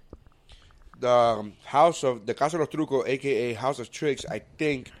exist? The House of the Casa de los Truco, aka House of Tricks, I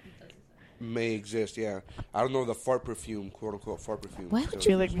think may exist. Yeah, I don't know the fart perfume, quote unquote fart perfume. Why would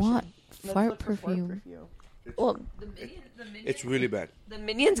you want fart perfume? Well, it's really bad. The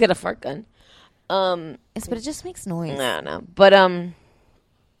Minions get a fart gun. Yes, but it just makes noise. No. But I'm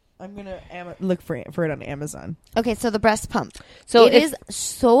gonna look for it on Amazon. Okay, so the breast pump. So it is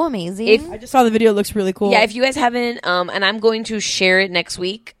so amazing. I just saw the video; it looks really cool. Yeah, if you guys haven't, and I'm going to share it next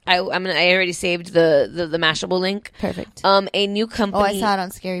week. I already saved the Mashable link. Perfect. A new company. Oh, I saw it on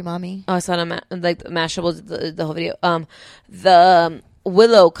Scary Mommy. Oh, I saw it on Mashable. The whole video. The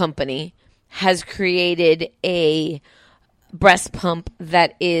Willow company has created a breast pump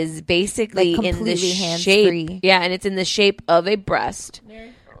that is basically Like in the completely hands-free. shape. Yeah, and it's in the shape of a breast.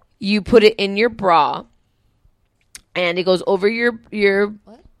 You put it in your bra, and it goes over your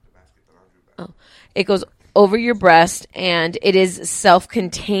it goes over your breast, and it is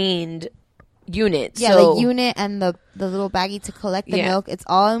self-contained unit. Yeah, so, the unit and the little baggie to collect the milk. It's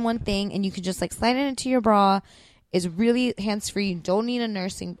all in one thing, and you can just like slide it into your bra. It's really hands-free. You don't need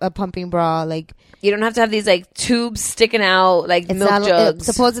a pumping bra. Like you don't have to have these like tubes sticking out like milk jugs.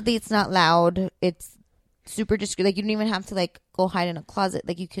 Supposedly, it's not loud. It's super discreet. Like you don't even have to like go hide in a closet.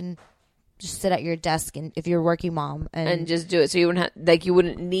 Like you can just sit at your desk and if you're a working mom and just do it. So you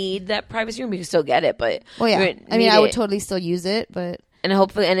wouldn't need that privacy room. You can still get it, but I mean, I would totally still use it, but and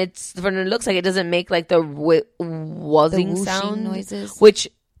hopefully, and it's when it looks like it doesn't make like the wuzzing sound noises, which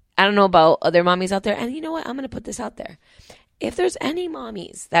I don't know about other mommies out there. And you know what? I'm going to put this out there. If there's any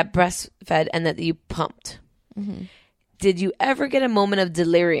mommies that breastfed and that you pumped, did you ever get a moment of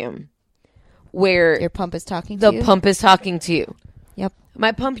delirium where your pump is talking to you? The pump is talking to you. Yep.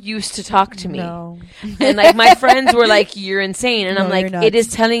 My pump used to talk to me. No. And like my friends were like, "You're insane." And No, I'm like, you're not. "It is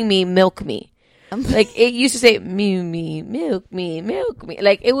telling me milk me." Like it used to say me, milk me.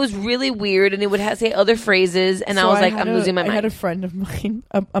 Like it was really weird, and it would say other phrases, and I was like, I'm losing my mind. I had a friend of mine,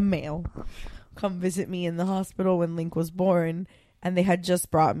 a male, come visit me in the hospital when Link was born, and they had just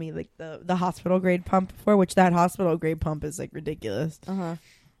brought me like the hospital grade pump before, which that hospital grade pump is like ridiculous. And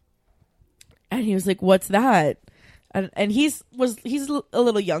he was like, "What's that?" And he's a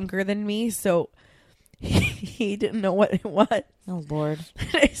little younger than me, so he didn't know what it was. Oh Lord! And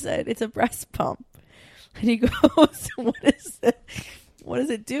I said, "It's a breast pump." And he goes, "What is it? What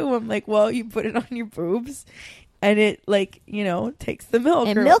does it do?" I'm like, "Well, you put it on your boobs, and it takes the milk.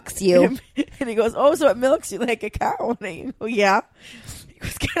 It milks you." And he goes, "Oh, so it milks you like a cow?" And I go, "Yeah." He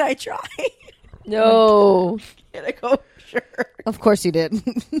goes, "Can I try?" No. And I go, "Sure." Of course you did.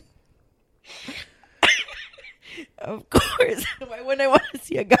 Of course. Why wouldn't I want to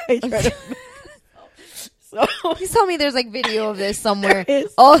see a guy try to? So Please tell me there's like video of this somewhere. There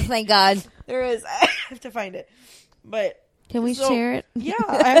is. Oh, thank God. There is. I have to find it. But can we share it? Yeah,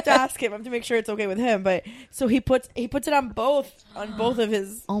 I have to ask him. I have to make sure it's okay with him. But so he puts it on both of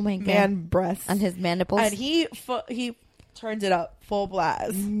his man breasts, on his mandibles, and he turns it up full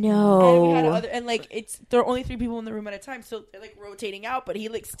blast. No, and like there are only 3 people in the room at a time, so they're like rotating out. But he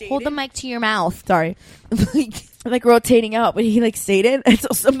like stayed. Hold the mic to your mouth. Sorry, like rotating out, but he like stayed in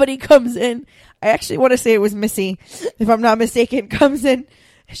until somebody comes in. I actually want to say it was Missy, if I'm not mistaken, comes in.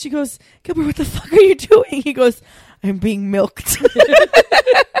 And she goes, Gilbert, what the fuck are you doing? He goes, I'm being milked.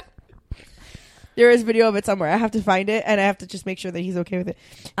 There is video of it somewhere. I have to find it, and I have to just make sure that he's okay with it.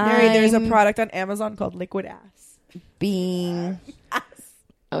 Mary, there's a product on Amazon called Liquid Ass.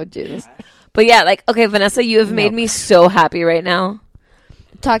 Oh, Jesus. But yeah, like, okay, Vanessa, you have made me so happy right now.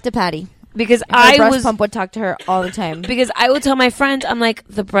 Talk to Patty. Because my breast pump would talk to her all the time. Because I would tell my friends, I'm like,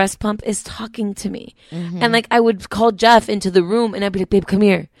 the breast pump is talking to me. And like, I would call Jeff into the room and I'd be like, babe, come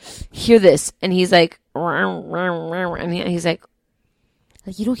here. Hear this. And he's like, and he's like,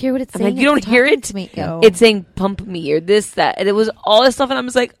 you don't hear what it's saying? I'm like, you don't hear it? To me. No. It's saying pump me or this, that. And it was all this stuff. And I'm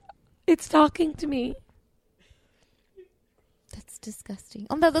just like, it's talking to me. That's disgusting.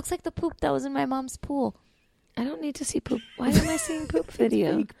 Oh, that looks like the poop that was in my mom's pool. I don't need to see poop. Why am I seeing poop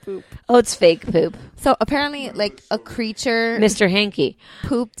video? Fake poop. Oh, it's fake poop. So apparently, like a creature, Mr. Hanky,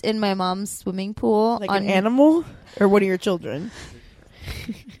 pooped in my mom's swimming pool. Like an animal, or one of your children.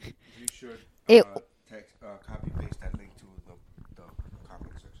 You should copy paste that link to the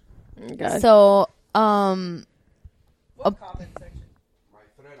comment section. God. So What comment section? My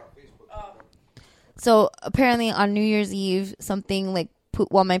thread on Facebook. So apparently on New Year's Eve, something like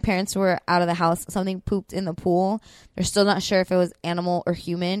while my parents were out of the house, something pooped in the pool. They're still not sure if it was animal or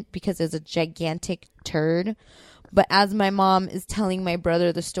human because it was a gigantic turd. But as my mom is telling my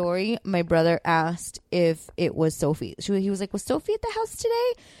brother the story, my brother asked if it was Sophie. He was like, was Sophie at the house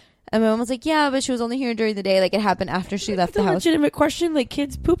today? And my mom was like, yeah, but she was only here during the day. Like, it happened after she left the house. Legitimate question. Like,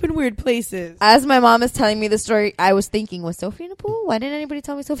 kids poop in weird places. As my mom is telling me the story, I was thinking, was Sophie in the pool? Why didn't anybody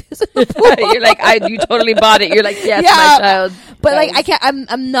tell me Sophie was in the pool? You're like, you totally bought it. You're like, yes, my child. But like, I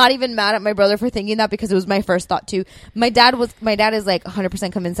can't. I'm not even mad at my brother for thinking that because it was my first thought too. My dad is like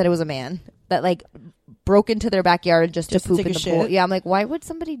 100% convinced that it was a man that like broke into their backyard just to poop in the pool. Yeah, I'm like, why would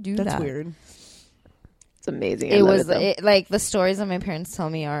somebody do that? That's weird. It's amazing. It was like the stories that my parents tell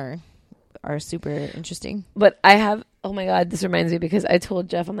me are super interesting. But I have, oh my God, this reminds me because I told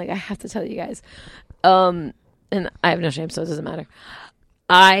Jeff, I'm like, I have to tell you guys. And I have no shame, so it doesn't matter.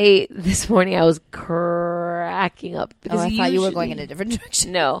 This morning I was cracking up because I thought you were going in a different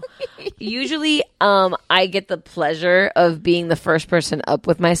direction. No. Usually I get the pleasure of being the first person up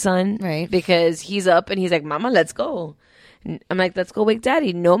with my son. Right. Because he's up and he's like, Mama, let's go. I'm like, let's go wake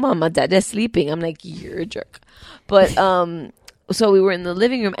Daddy. No, Mama, Daddy's sleeping. I'm like, you're a jerk. But so we were in the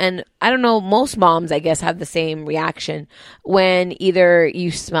living room, and I don't know, most moms, I guess, have the same reaction when either you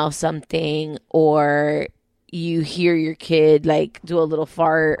smell something or you hear your kid like do a little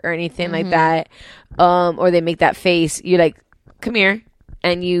fart or anything like that, or they make that face. You're like, come here,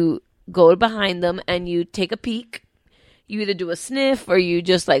 and you go behind them and you take a peek. You either do a sniff or you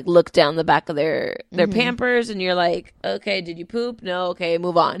just like look down the back of their Pampers, and you're like, okay, did you poop? No, okay,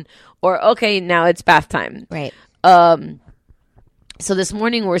 move on. Or okay, now it's bath time. Right. So this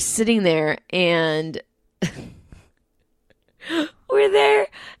morning we're sitting there and we're there,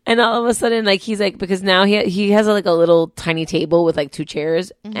 and all of a sudden, like, he's like, because now he has like a little tiny table with like 2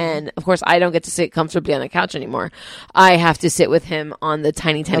 chairs, and of course I don't get to sit comfortably on the couch anymore. I have to sit with him on the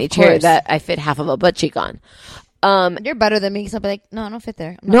tiny chair that I fit half of a butt cheek on. You're better than me because I'll be like, no, I don't fit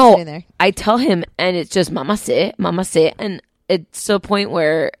there. I'm not sitting there. I tell him, and it's just Mama sit, and it's to a point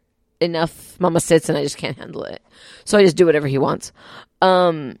where enough Mama sits and I just can't handle it. So I just do whatever he wants.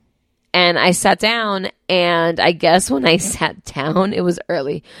 And I sat down, and I guess when I sat down, it was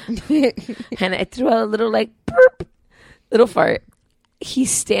early. And I threw out a little like burp, little fart. He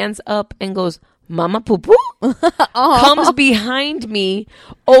stands up and goes, Mama poo poo, comes behind me,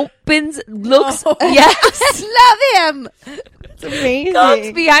 opens, looks, yes. Love him. It's amazing.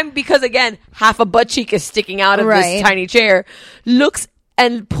 Comes behind, because again, half a butt cheek is sticking out of this tiny chair, looks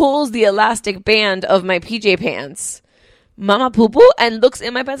and pulls the elastic band of my PJ pants. Mama poo poo, and looks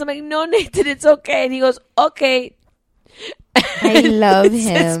in my pants. I'm like, no, Nathan, it's okay. And he goes, okay. I love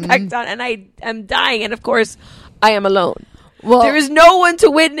him. Back down, and I'm dying. And of course, I am alone. Well, there is no one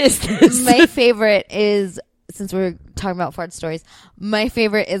to witness this. My favorite is, since we're talking about fart stories, my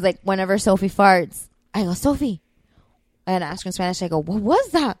favorite is like whenever Sophie farts, I go, Sophie. And I ask her in Spanish, I go, what was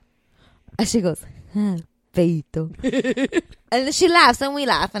that? And she goes, feito. And then she laughs, and we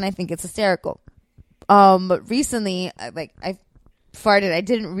laugh, and I think it's hysterical. But recently, I farted. I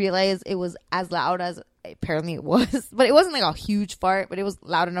didn't realize it was as loud as apparently it was, but it wasn't like a huge fart, but it was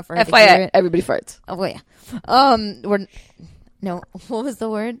loud enough for her to hear it. Everybody farts. Oh yeah. What was the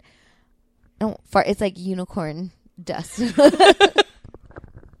word? No, fart. It's like unicorn dust.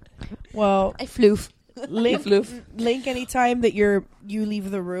 Well, I floof. Link, anytime that you leave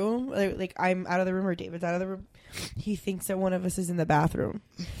the room, like I'm out of the room or David's out of the room, he thinks that one of us is in the bathroom.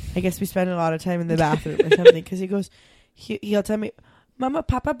 I guess we spend a lot of time in the bathroom or something, because he goes, he'll tell me, Mama,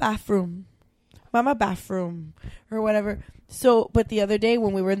 Papa, bathroom, Mama, bathroom, or whatever. So, but the other day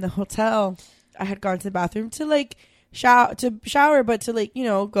when we were in the hotel, I had gone to the bathroom to like shower, but to like,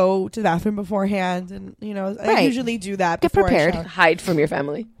 go to the bathroom beforehand, and I usually do that. Get before prepared. Hide from your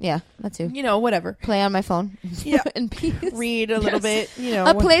family. Yeah, that too. Whatever. Play on my phone. Yeah, in peace. Read a little bit.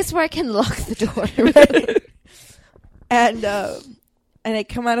 A place where I can lock the door. And I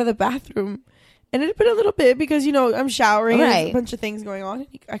come out of the bathroom, and it had been a little bit because I'm showering. Right. And there's a bunch of things going on.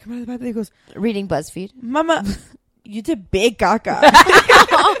 I come out of the bathroom. He goes, reading BuzzFeed. Mama, you did big caca.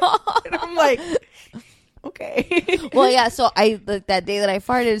 And I'm like, okay. Well, yeah. So that day that I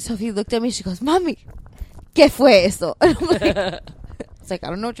farted, Sophie looked at me. She goes, "Mami, ¿qué fue eso?" And I'm like, it's like, I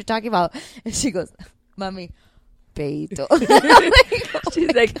don't know what you're talking about. And she goes, "Mami, peito."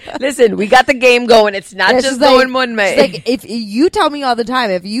 She's like, listen, we got the game going. It's not just going one way. She's like, if you tell me all the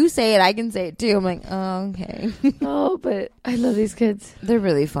time, if you say it, I can say it too. I'm like, oh, okay. Oh, but I love these kids. They're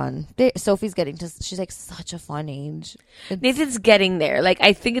really fun. Sophie's she's like such a fun age. Nathan's getting there. Like,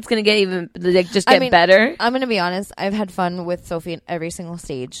 I think it's going to get even, get better. I'm going to be honest. I've had fun with Sophie in every single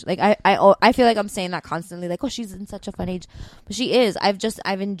stage. Like, I feel like I'm saying that constantly. Like, oh, she's in such a fun age. But she is.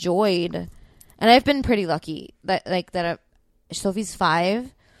 I've enjoyed, and I've been pretty lucky that Sophie's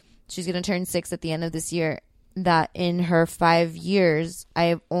 5. She's going to turn 6 at the end of this year. That in her 5 years,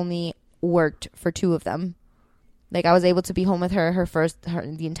 I've only worked for 2 of them. Like, I was able to be home with her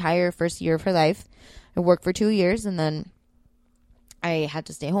the entire first year of her life. I worked for 2 years, and then I had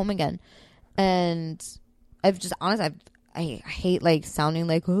to stay home again. And I've just, honestly, I hate like sounding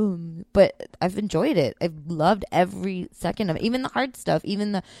like, oh, but I've enjoyed it. I've loved every second of it. Even the hard stuff,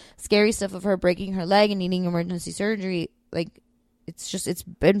 even the scary stuff of her breaking her leg and needing emergency surgery. Like, it's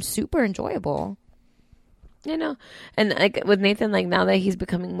been super enjoyable. And like with Nathan, like now that he's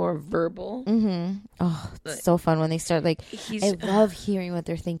becoming more verbal. Mm-hmm. Oh, it's so fun when they start like, I love hearing what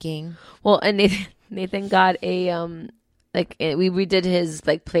they're thinking. Well, and Nathan got a, like we redid his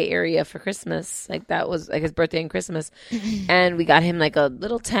like play area for Christmas. Like that was like his birthday and Christmas. And we got him like a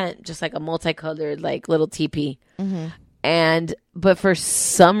little tent, just like a multicolored like little teepee. Mm-hmm. But for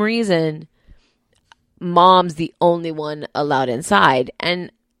some reason, Mom's the only one allowed inside,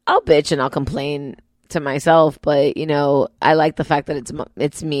 and I'll bitch and I'll complain to myself, but I like the fact that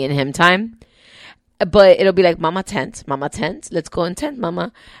it's me and him time. But it'll be like, Mama tent, let's go in tent,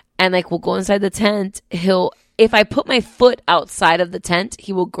 Mama. And like we'll go inside the tent. If I put my foot outside of the tent,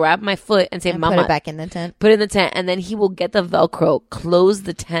 he will grab my foot and say, Mama, put it back in the tent. Put it in the tent, and then he will get the Velcro, close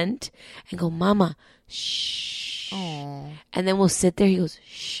the tent, and go, Mama, shh. Aww. And then we'll sit there. He goes,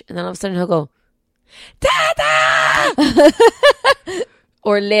 shh, and then all of a sudden he'll go, Dada!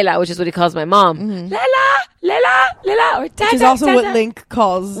 Or Lela, which is what he calls my mom. Mm-hmm. Lela, or Dada. Which is also what Link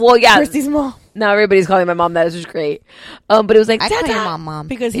calls Christy's mom. Now everybody's calling my mom that, which is great. But it was like, I call your mom.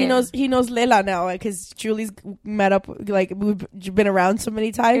 Because he knows Lela now, because Julie's met up, like we've been around so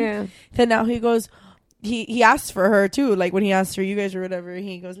many times. Yeah. Then now he goes, he asks for her too, like when he asks for you guys or whatever,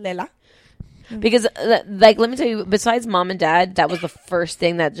 he goes, Lela. Because, like, let me tell you, besides mom and dad, that was the first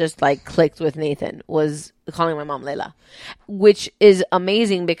thing that just, like, clicked with Nathan, was calling my mom Lela. Which is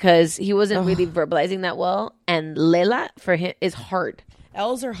amazing because he wasn't really verbalizing that well. And Lela, for him, is hard.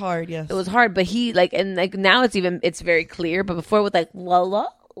 L's are hard, yes. It was hard, but he, like, and, like, now it's very clear. But before, with, like, la.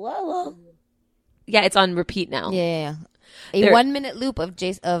 Yeah, it's on repeat now. Yeah. A 1 minute loop of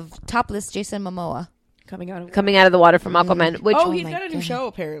topless Jason Momoa. Coming out of the water from Aquaman. Which, he's got a new show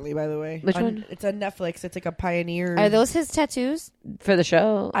apparently, by the way. Which one? It's on Netflix. It's like a Pioneer. Are those his tattoos for the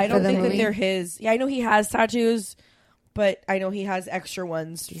show? I don't think that they're his. Yeah, I know he has tattoos, but I know he has extra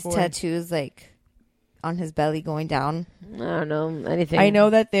ones. These tattoos, like on his belly going down. I don't know anything. I know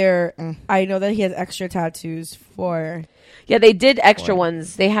that I know that he has extra tattoos for. Yeah, they did extra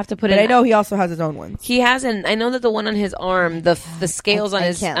ones. They have to put it. I know he also has his own ones. He hasn't. I know that the one on his arm, the scales on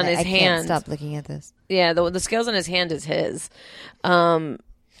his hand. I can't stop looking at this. Yeah, the scales on his hand is his. But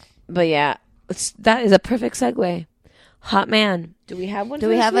yeah, that is a perfect segue. Hot man. Do we have one? Do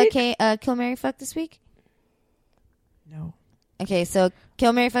we have a Kill Mary Fuck this week? No. Okay, so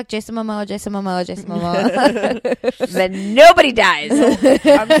kill, marry, fuck Jason Momoa, Jason Momoa, Jason Momoa. Then nobody dies.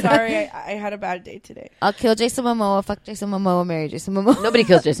 I'm sorry. I had a bad day today. I'll kill Jason Momoa, fuck Jason Momoa, marry Jason Momoa. Nobody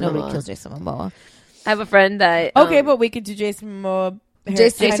kills Jason Nobody Momoa. kills Jason Momoa. I have a friend that. Okay, but we could do Jason Momoa,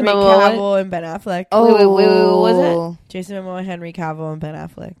 Jason Henry Momoa. Cavill, and Ben Affleck. Oh, wait, what was it? Jason Momoa, Henry Cavill, and Ben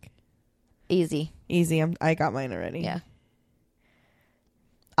Affleck. Easy. I got mine already. Yeah.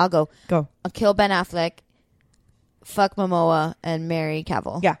 I'll go. Go. I'll kill Ben Affleck, fuck Momoa, and marry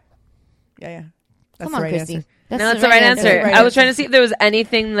Cavill. Yeah. That's Come the on, right Christy. answer. That's the right answer. I was trying to see if there was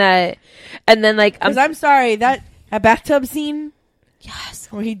anything that, and then like, Because I'm sorry, that bathtub scene. Yes.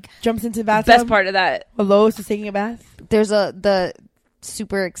 Where he jumps into the bathtub. best part of that. While Lois is taking a bath. There's the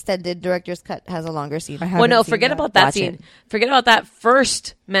super extended director's cut has a longer scene. Well, no, forget about that scene. Forget about that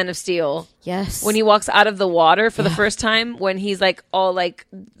first Man of Steel. Yes. When he walks out of the water for the first time, when he's like all like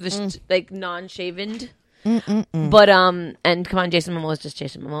like non-shaven. But and come on, Jason Momoa is just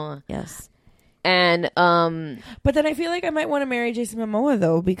Jason Momoa. Yes. And but then I feel like I might want to marry Jason Momoa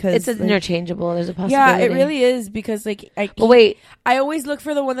though, because it's interchangeable. There's a possibility. Yeah, it really is, because like I always look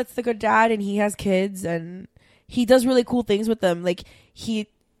for the one that's the good dad, and he has kids and he does really cool things with them. Like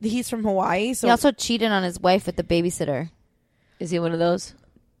he's from Hawaii, so He also cheated on his wife with the babysitter. Is he one of those?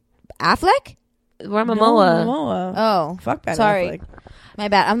 Affleck? We're Momoa. No, Momoa. Oh, fuck Ben sorry. Affleck. My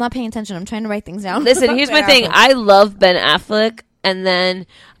bad. I'm not paying attention. I'm trying to write things down. Listen, here's my thing. I love Ben Affleck, and then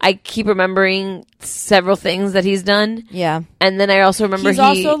I keep remembering several things that he's done. Yeah. And then I also remember He's he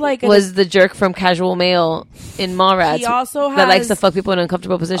also like was the jerk from Casual Male in Mallrats. He also that likes has to fuck people in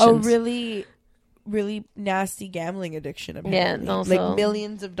uncomfortable positions. A really, really nasty gambling addiction. Apparently. Yeah, also. like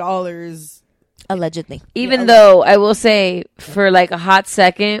millions of dollars. Allegedly. Even though I will say, for like a hot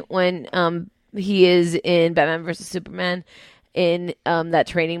second, when he is in Batman vs Superman, in that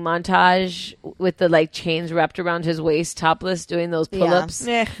training montage with the like chains wrapped around his waist, topless, doing those pull-ups.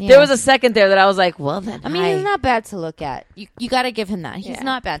 Yeah. There was a second there that I was like, well, then I mean, he's not bad to look at. You got to give him that. He's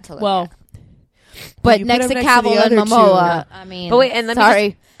not bad to look Well, at. But you next put to him next to the Cavill and other two. Momoa, I mean, But wait, and let me sorry.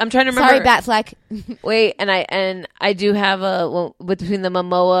 just- I'm trying to remember. Sorry, Batfleck. Wait, and I do have between the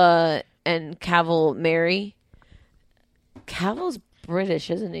Momoa and Cavill, Mary. Cavill's British,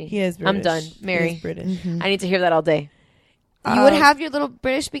 isn't he? He is British. I'm done. He Mary. is British. I need to hear that all day. You would have your little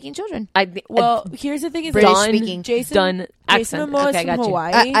British speaking children. Well, here's the thing: is British that speaking. Jason accent. Momoa Okay, I is got from you.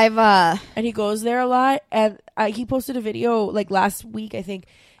 Hawaii. I've and he goes there a lot. And he posted a video like last week, I think.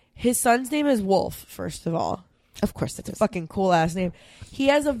 His son's name is Wolf. First of all, of course it's a fucking cool ass name. He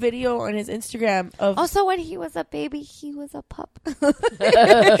has a video on his Instagram of also when he was a baby, he was a pup.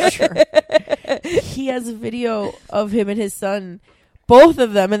 Sure. He has a video of him and his son, both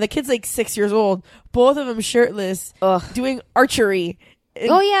of them, and the kid's like 6 years old. Both of them shirtless, doing archery.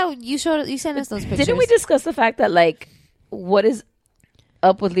 Oh yeah, you sent us those pictures. Didn't we discuss the fact that like, what is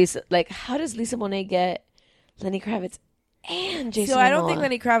up with Lisa? Like, how does Lisa Bonet get Lenny Kravitz and Jason? So I don't Momoa? think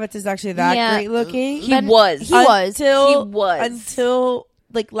Lenny Kravitz is actually that great looking. He was until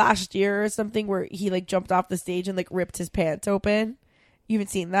like last year or something, where he like jumped off the stage and like ripped his pants open. You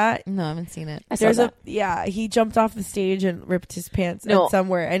haven't seen that? No, I haven't seen it. He jumped off the stage and ripped his pants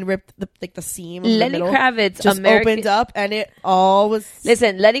somewhere and ripped the seam. Lenny the middle, Kravitz just opened up and it all was.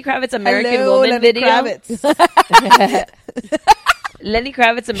 Listen, Lenny Kravitz American Hello, Woman Lenny video. Kravitz. Lenny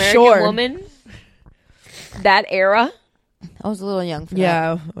Kravitz American Sure. Woman. That era. I was a little young for that.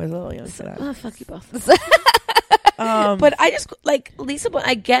 Yeah, I was a little young for that. Oh, fuck you both. But I just like Lisa.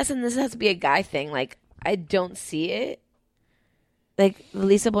 I guess, and this has to be a guy thing. Like, I don't see it. Like the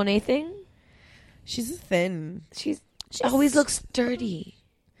Lisa Bonet thing. She's thin. She always looks dirty.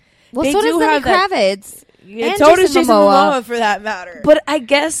 Well, They so do does Lenny have that- Kravitz. Yeah, and so does Jason Momoa for that matter. But I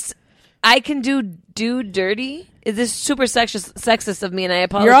guess I can do dirty. Is this super sexist of me? And I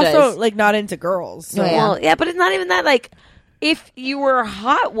apologize. You're also like not into girls. So. Well, yeah, but it's not even that. Like, if you were a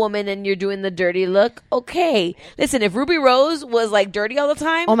hot woman and you're doing the dirty look, okay. Listen, if Ruby Rose was like dirty all the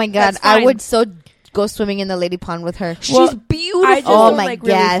time, Oh my god, that's I fine. would so go swimming in the lady pond with her. She's beautiful. I just Oh don't my like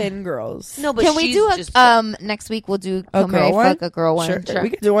God. really thin girls. No, but Can we she's do just next week? We'll do A Kill, Marry, girl one? Fuck, a girl one. Sure. We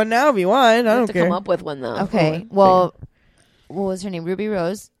can do one now if you want. I I don't have to care. come up with one though. Okay. Well, what was her name? Ruby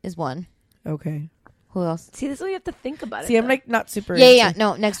Rose is one. Okay. Who else? See, this is what you have to think about. See, it, I'm though. like not super. Yeah. into-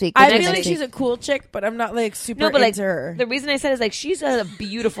 No, next week. I We'll do feel next like she's week. a cool chick, but I'm not like super No, but like into her. the reason I said is like she's a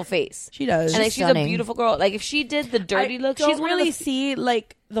beautiful face. She does. And like, She's she's a stunning. beautiful girl. Like if she did the dirty look, don't she's one really of the see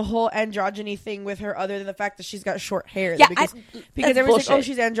like the whole androgyny thing with her, other than the fact that she's got short hair. Yeah, because that's everyone's like, oh, bullshit.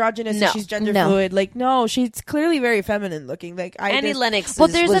 she's androgynous No. and she's gender No. fluid. Like, no, she's clearly very feminine looking. Like, Annie Lennox. Well,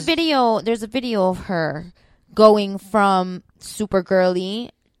 there's a video. There's a video of her going from super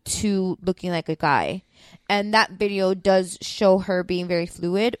girly to looking like a guy. And that video does show her being very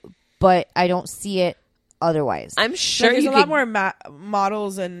fluid, but I don't see it otherwise. I'm sure there's you a lot more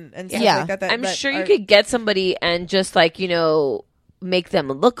models and stuff like that. I'm sure you could get somebody and just like, you know, make them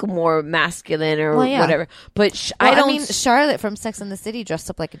look more masculine or whatever. But I mean, Charlotte from Sex and the City dressed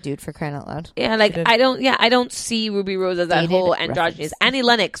up like a dude, for crying out loud. Yeah, like I don't see Ruby Rose as that whole androgynous. Annie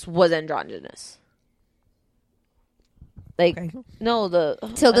Lennox was androgynous. Like no, the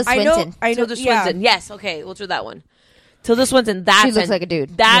Tilda Swinton. I know Tilda Swinton. Yes, okay, we'll do that one. Tilda Swinton. She looks like a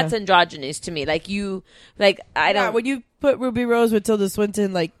dude. That's androgynous to me. Like you, like I don't. When you put Ruby Rose with Tilda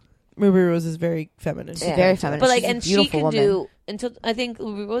Swinton, like Ruby Rose is very feminine. She's very feminine. But like, She's a and she beautiful can woman. do. Until I think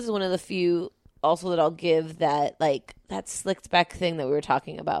Ruby Rose is one of the few also that I'll give that like that slicked back thing that we were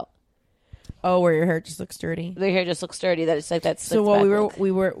talking about. Oh, where your hair just looks dirty. Their hair just looks dirty. That it's like that. So while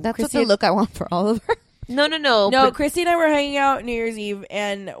we were. That's Chrissy what the look I want for all of her. No. Christy and I were hanging out New Year's Eve,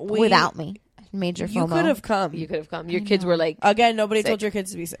 and without me, major FOMO. You could have come. You could have come. Your kids were like again. Nobody sick. told your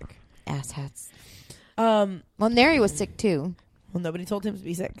kids to be sick. Asshats. Well, Neri was sick too. Well, nobody told him to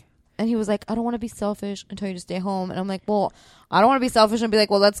be sick. And he was like, I don't want to be selfish and tell you to stay home. And I'm like, well, I don't want to be selfish and be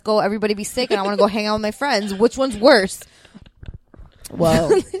like, well, let's go, everybody be sick, and I want to go hang out with my friends. Which one's worse?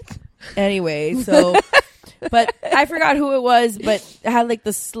 Well, anyway, so, but I forgot who it was, but it had like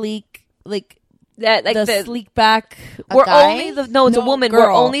the sleek, like that, like the sleek back. We're only it's a woman. Girl.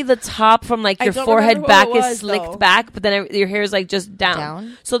 We're only the top from like your forehead back is slicked though. back, but then your hair is like just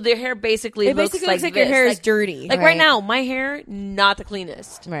down. So their hair basically looks like your hair is like, dirty. Like right now, my hair not the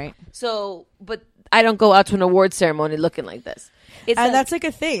cleanest. Right. So, but I don't go out to an award ceremony looking like this. And that's like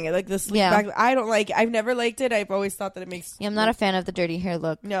a thing, like the sleek back. I don't like. I've never liked it. I've always thought that it makes. Yeah, I'm not a fan of the dirty hair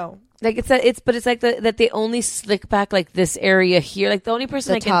look. No. Like it's like that they only slick back like this area here. Like the only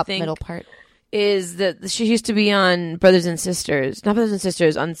person The I can top think middle part. is that she used to be on Brothers and Sisters. Not Brothers and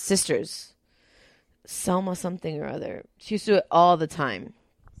Sisters, on Sisters. Selma something or other. She used to do it all the time.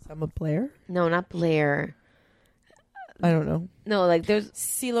 Selma Blair? No, not Blair. I don't know. No, like there's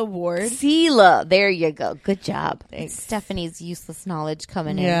Sela Ward. Sela. There you go. Good job. Thanks. Stephanie's useless knowledge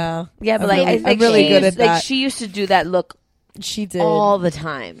coming in. Yeah, but like I'm really good at that. Like she used to do that look. She did all the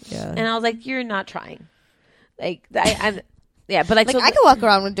time. Yeah, and I was like, you're not trying. Like I'm. Yeah, but like I could walk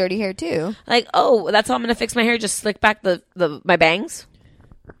around with dirty hair too. Like, oh, that's how I'm gonna fix my hair. Just slick back my bangs.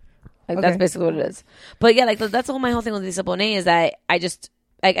 Like that's basically what it is. But yeah, like that's my whole thing with Lisa Bonet is that I just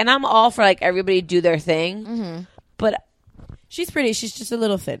like, and I'm all for like everybody do their thing. Mm-hmm. But she's pretty. She's just a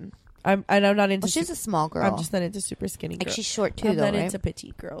little thin. I'm not into. Well, she's a small girl. I'm just not into super skinny. Like girls. she's short too, I'm though, not right? into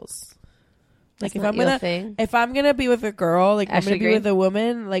petite girls. That's Like not your thing. if I'm gonna be with a girl, like Ashley I'm gonna be Green? with a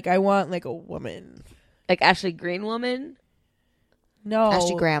woman, like I want like a woman. Like Ashley Green woman. No,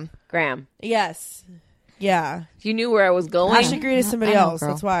 Ashley Graham. Yes. Yeah. You knew where I was going. Ashley Green is somebody I know, else. girl.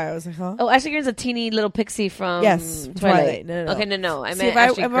 That's why I was like, huh? Oh, Ashley Green's a teeny little pixie from Yes, Twilight. No. Okay, no. I See, meant if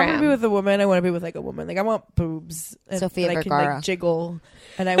Ashley I'm gonna Graham. be with a woman, I want to be with like a woman. Like I want boobs, and Sofia that I can Vergara. like jiggle,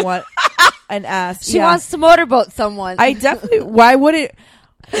 and I want an ass. She wants to motorboat someone. I definitely. Why would it?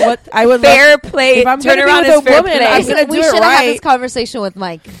 What I would Fair love, play. If I'm Turn gonna around be with is a fair woman, play. I'm gonna do we it should have had this right. conversation with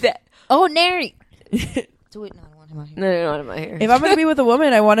Mike. Oh, Neri. Do it. No, I want him out here. No, I'm not here. If I'm gonna be with a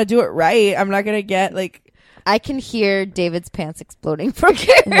woman, I want to do it right. I'm not gonna get like. I can hear David's pants exploding from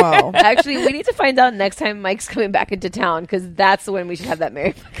here. Wow. Actually, we need to find out next time Mike's coming back into town because that's when we should have that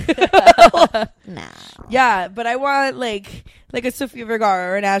married. Nah. Yeah, but I want like a Sofia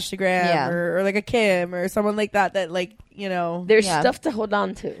Vergara or an Ashley Graham Yeah. or like a Kim or someone like that. That like There's Yeah. stuff to hold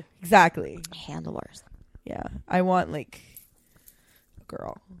on to. exactly. Handlebars. Yeah, I want like a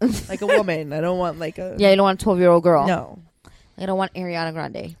girl, like a woman. I don't want like a Yeah, you don't want a 12-year-old girl. No, You don't want Ariana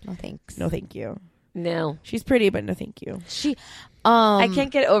Grande. No thanks. no, thank you. No, She's pretty, but no, thank you. She. I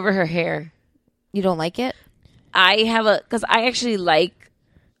can't get over her hair. You don't like it? I have because I actually like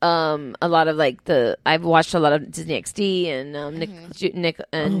a lot of like I've watched a lot of Disney XD and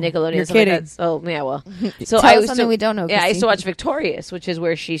Nickelodeon. You're stuff like kidding. that. So yeah, well, so Tell I us used something to, we don't know, Yeah, I used to Christy. watch Victorious, which is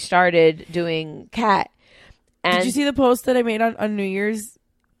where she started doing Cat. And Did you see the post that I made on New Year's?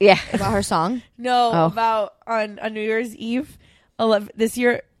 Yeah, About her song? No, Oh. about on New Year's Eve. This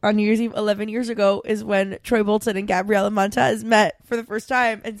year on New Year's Eve, 11 years ago, is when Troy Bolton and Gabriela Montez met for the first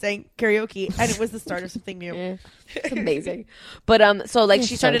time and sang karaoke, and it was the start of something new. Yeah. It's amazing. But so like You're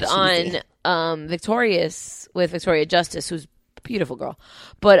she so started cheesy. on Victorious with Victoria Justice, who's a beautiful girl.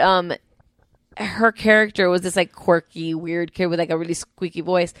 But her character was this like quirky, weird kid with like a really squeaky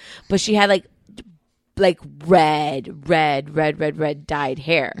voice, but she had like red dyed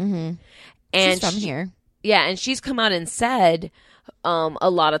hair. Mm-hmm. And She's from here. Yeah, and she's come out and said a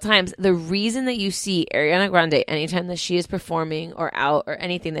lot of times. The reason that you see Ariana Grande anytime that she is performing or out or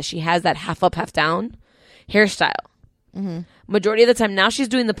anything, that she has that half up, half down hairstyle. Majority of the time now she's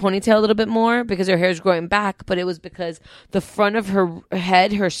doing the ponytail a little bit more because her hair is growing back, but it was because the front of her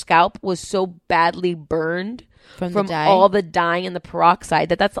head, her scalp was so badly burned from all the dyeing and the peroxide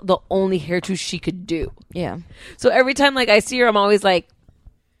that's the only hair tooth she could do. Yeah. So every time like I see her, I'm always like,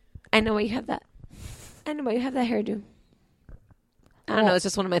 I know why you have that. I know why you have that hairdo. I don't know. It's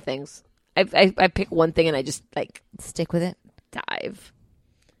just one of my things. I pick one thing and I just like stick with it. Dive.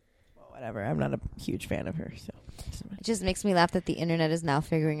 Well, whatever. I'm not a huge fan of her. So it just makes me laugh that the internet is now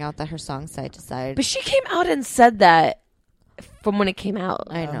figuring out that her song Side to Side. But she came out and said that from when it came out.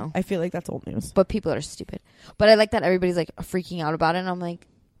 I know. I feel like that's old news. But people are stupid. But I like that everybody's like freaking out about it. And I'm like,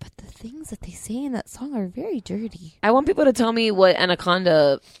 but the things that they say in that song are very dirty. I want people to tell me what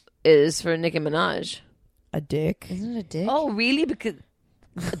Anaconda is for Nicki Minaj. A dick. Isn't it a dick? Oh, really? Because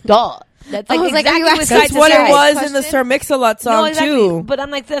duh. That's like, I was like, are you exactly asking That's what it was in the Sir Mix-a-Lot song exactly. too. But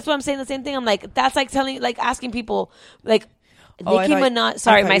I'm like, that's what I'm saying. The same thing. I'm like, that's like asking people, like, Nicki Minaj.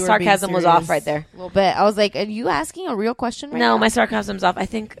 Sorry, my sarcasm was off right there. A little bit. I was like, are you asking a real question right No, now? my sarcasm's off. I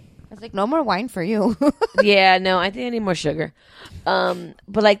think. I was like, no more wine for you. Yeah, no, I think I need more sugar. But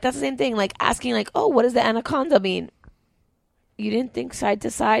like, that's the same thing. Like asking, like, oh, what does the Anaconda mean? You didn't think Side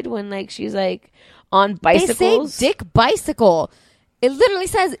to Side when like she's like on bicycles? They say dick bicycle. It literally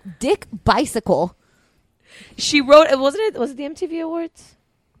says dick bicycle. She wrote it. Was it the MTV Awards?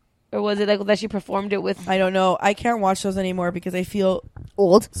 Or was it like that she performed it with? I don't know. I can't watch those anymore because I feel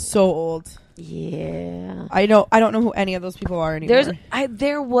old. So old. Yeah. I don't know who any of those people are anymore.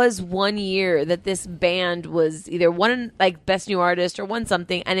 There was one year that this band was either won like Best New Artist or won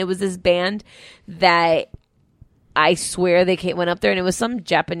something, and it was this band that I swear they went up there, and it was some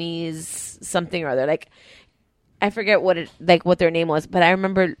Japanese something or other. Like I forget what their name was, but I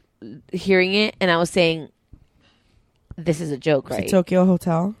remember hearing it and I was saying, "This is a joke, right?" Tokyo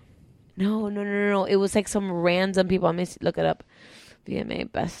Hotel. No. It was like some random people. I'm gonna look it up.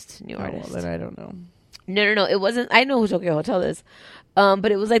 VMA Best New Artist. Well, then I don't know. No. It wasn't. I know who Tokyo Hotel is.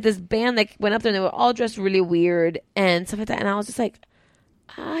 But it was like this band that went up there and they were all dressed really weird and stuff like that. And I was just like,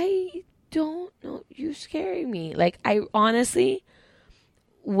 I don't know. You're scaring me. Like, I honestly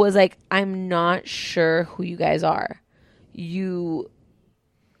was like, I'm not sure who you guys are. And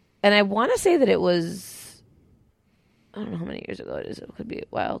I want to say that it was, I don't know how many years ago it is. It could be a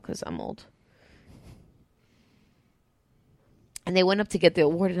while because I'm old. And they went up to get the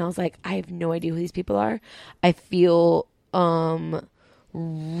award, and I was like, I have no idea who these people are. I feel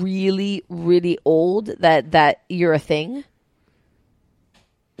really, really old that you're a thing.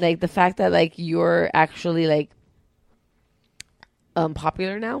 Like, the fact that, like, you're actually, like,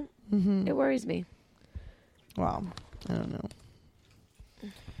 popular now, it worries me. Wow. I don't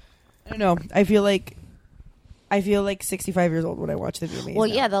know. I feel like 65 years old when I watch the VMAs. Well,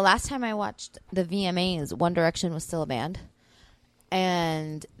 now. yeah, the last time I watched the VMAs, One Direction was still a band.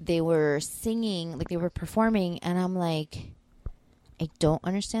 And they were singing, like they were performing, and I'm like, I don't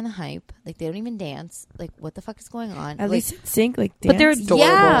understand the hype. Like, they don't even dance. Like, what the fuck is going on? At least sync, like, dance. But they're adorable.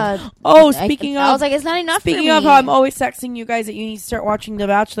 Yeah. Oh, speaking of... I was like, it's not enough Speaking for of me. how I'm always texting you guys that you need to start watching The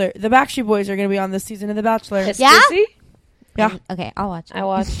Bachelor. The Backstreet Boys are going to be on this season of The Bachelor. Yeah? Yeah. Okay, I'll watch. I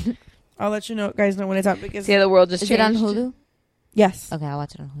watch. I'll let you guys know when it's out. Because See how the world just Is changed? it on Hulu? Yes. Okay, I'll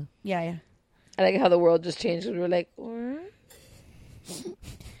watch it on Hulu. Yeah. I like how the world just changed. We were like, what?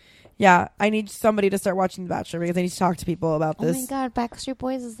 Yeah, I need somebody to start watching The Bachelor because I need to talk to people about this. Oh my god, Backstreet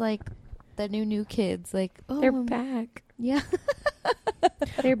Boys is like the new kids. Like, oh, They're back. Yeah.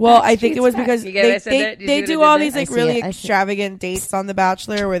 Well, I think it was because You get what I said there? they Do do what I all did these there? like I see really it. I see it. extravagant dates on The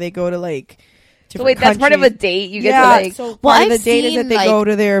Bachelor where they go to like So different wait, that's part of a countries. date? You get Yeah, to like... so Well, part of the I've date is that seen, they like- go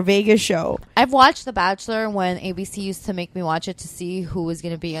to their Vegas show. I've watched The Bachelor when ABC used to make me watch it to see who was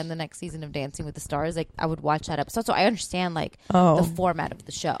going to be on the next season of Dancing with the Stars. Like, I would watch that episode, so I understand like the format of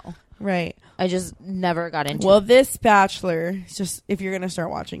the show. Right. I just never got into Well, it. this Bachelor, just if you're going to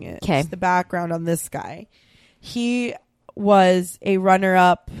start watching it, 'Kay. just the background on this guy. He was a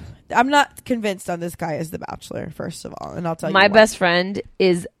runner-up. I'm not convinced on this guy as the Bachelor, first of all, and I'll tell you My why. best friend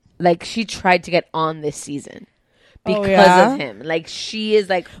is like, she tried to get on this season because yeah? of him. Like, she is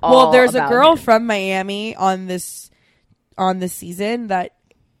like all Well, there's a about girl him. from Miami on this season that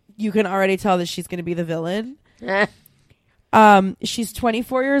you can already tell that she's going to be the villain. She's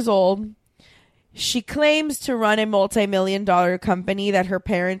 24 years old. She claims to run a multi-million-dollar company that her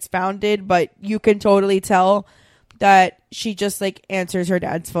parents founded, but you can totally tell that she just like answers her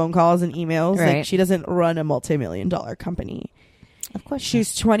dad's phone calls and emails. Right. Like, she doesn't run a multi-million-dollar company. Of course.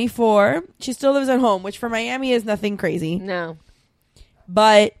 She's 24. She still lives at home, which for Miami is nothing crazy. No.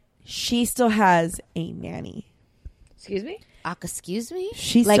 But she still has a nanny. Excuse me? Excuse me?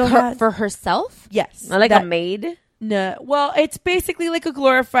 She like still her has- for herself? Yes. Not like a maid? No. Well, it's basically like a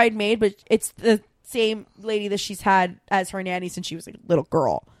glorified maid, but it's the same lady that she's had as her nanny since she was a little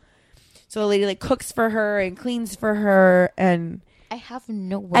girl. So the lady like cooks for her and cleans for her, and I have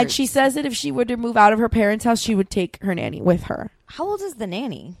no words. And she says that if she were to move out of her parents' house, she would take her nanny with her. How old is the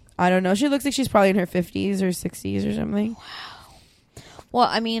nanny? I don't know. She looks like she's probably in her 50s or 60s or something. Well,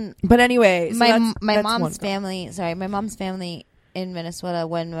 I mean, but anyway, so my that's one mom's girl. family in Venezuela,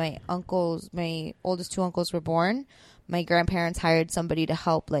 when my oldest two uncles were born, my grandparents hired somebody to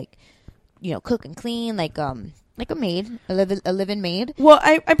help, like, cook and clean, like a maid, a live-in maid. Well,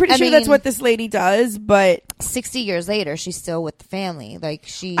 I'm pretty sure that's what this lady does, but 60 years later, she's still with the family. Like,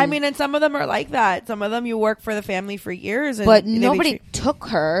 and some of them are like that. Some of them you work for the family for years, and but nobody took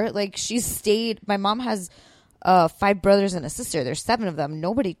her. Like, she stayed. My mom has 5 brothers and a sister. There's 7 of them.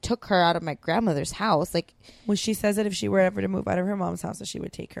 Nobody took her out of my grandmother's house. Like, well, she says that if she were ever to move out of her mom's house, that she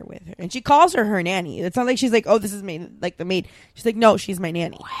would take her with her, and she calls her nanny. It's not like she's like, oh, this is me, like the maid. She's like, no, she's my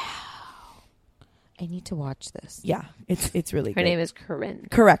nanny. Wow. I need to watch this. Yeah, it's really Her good. name is Corinne.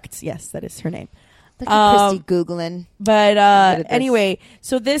 Correct. Yes, that is her name. Look at Christy Googling. But anyway,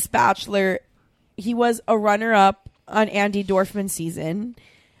 so this Bachelor, he was a runner-up on Andy Dorfman's season.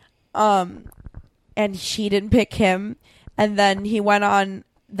 And she didn't pick him. And then he went on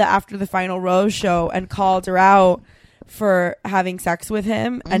the After the Final Rose show and called her out for having sex with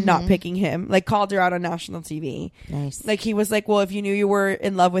him and not picking him. Like, called her out on national TV. Nice. Like, he was like, well, if you knew you were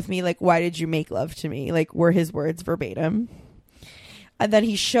in love with me, like, why did you make love to me? Like, were his words verbatim. And then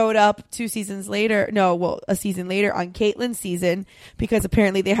he showed up a season later on Caitlyn's season, because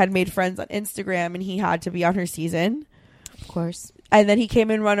apparently they had made friends on Instagram and he had to be on her season. Of course. And then he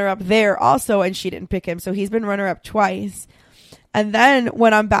came in runner-up there also, and she didn't pick him. So he's been runner-up twice. And then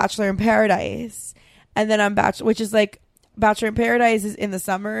went on Bachelor in Paradise. And then on which is like, Bachelor in Paradise is in the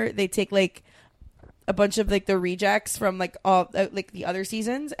summer. They take like a bunch of like the rejects from like all like the other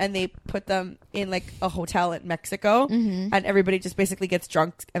seasons, and they put them in like a hotel in Mexico, and everybody just basically gets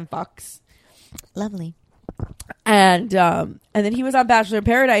drunk and fucks. Lovely. And then he was on Bachelor in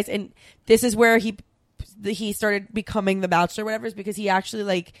Paradise, and this is where he started becoming the Bachelor, whatever, is because he actually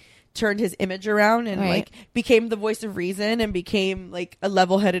like turned his image around and like became the voice of reason and became like a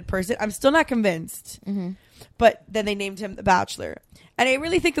level-headed person. I'm still not convinced, but then they named him the Bachelor, and I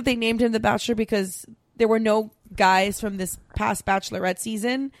really think that they named him the Bachelor because there were no guys from this past Bachelorette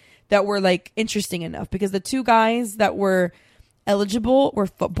season that were like interesting enough, because the 2 guys that were eligible were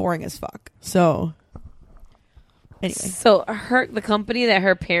boring as fuck. So anyway, so the company that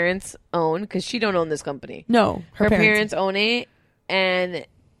her parents own, because she don't own this company. No, her parents own it, and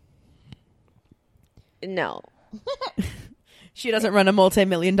no, she doesn't run a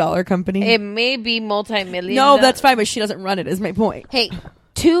multi-million-dollar company. It may be multi-million. No, that's fine, but she doesn't run it. Is my point. Hey,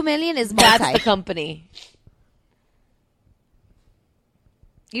 $2 million is multi. That's the company.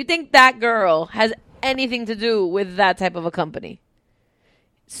 You think that girl has anything to do with that type of a company?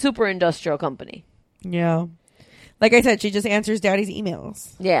 Super industrial company. Yeah. Like I said, she just answers daddy's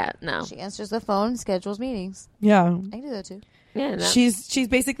emails. Yeah, no. She answers the phone, schedules meetings. Yeah. I can do that too. Yeah, no. She's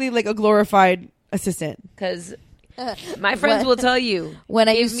basically like a glorified assistant. Because my friends will tell you. When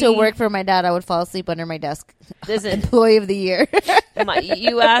I used to work for my dad, I would fall asleep under my desk. Listen. Employee of the year.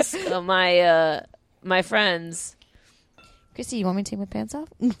 You ask my friends. Christy, you want me to take my pants off?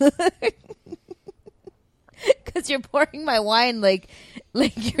 Because you're pouring my wine like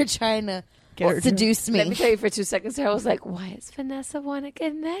you're trying to seduce me. Let me tell you for 2 seconds there, I was like, why does Vanessa want to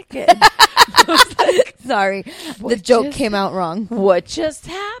get naked? Sorry. The joke came out wrong. What just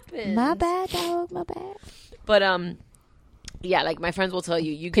happened? My bad, dog. My bad. But, yeah, like my friends will tell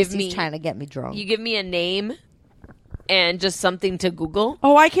you, Christy's trying to get me drunk. You give me a name and just something to Google.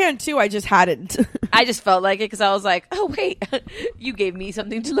 Oh, I can too. I just hadn't. I just felt like it because I was like, oh, wait, you gave me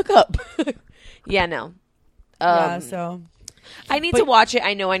something to look up. Yeah, no. So I need to watch it.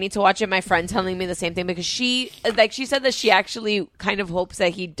 I know I need to watch it. My friend telling me the same thing, because she said that she actually kind of hopes that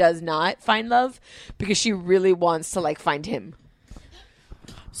he does not find love, because she really wants to like find him.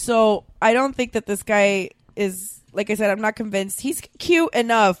 So I don't think that this guy is, like I said, I'm not convinced. He's cute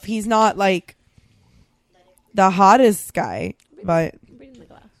enough. He's not like the hottest guy, but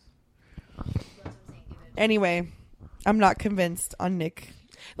anyway, I'm not convinced on Nick.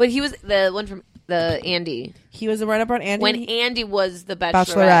 But he was the one from the Andy. He was the runner-up on Andy. When Andy was the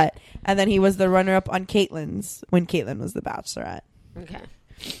Bachelorette. And then he was the runner-up on Caitlyn's when Caitlyn was the Bachelorette. Okay.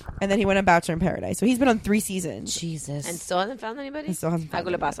 And then he went on Bachelor in Paradise. So he's been on 3 seasons. Jesus. And still hasn't found anybody? And still hasn't found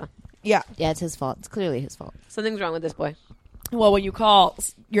Algo le pasa. Yeah. Yeah, it's his fault. It's clearly his fault. Something's wrong with this boy. Well, when you call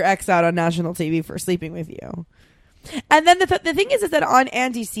your ex out on national TV for sleeping with you. And then the thing is that on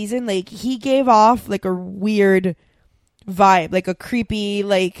Andy's season, like, he gave off like a weird vibe, like a creepy,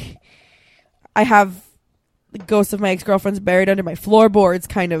 like, I have the ghosts of my ex-girlfriends buried under my floorboards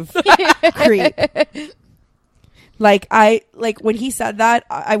kind of creep. Like, when he said that,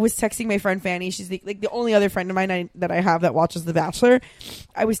 I was texting my friend Fanny. She's the only other friend of mine that I have that watches The Bachelor.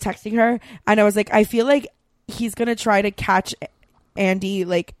 I was texting her and I was like, I feel like he's going to try to catch Andy,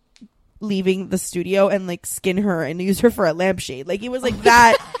 like, leaving the studio and like skin her and use her for a lampshade. Like, it was like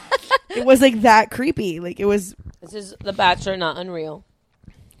that. It was like that creepy. Like, it was. This is The Bachelor, not Unreal.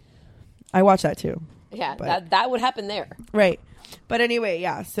 I watched that too. Yeah, but, that would happen there. Right. But anyway,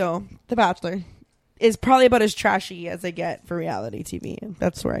 yeah. So The Bachelor is probably about as trashy as I get for reality TV, and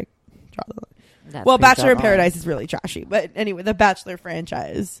that's where I draw the line. Well, Bachelor in Paradise is really trashy, but anyway, the Bachelor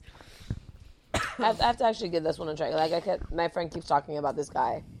franchise. I have to actually give this one a try. Like, my friend keeps talking about this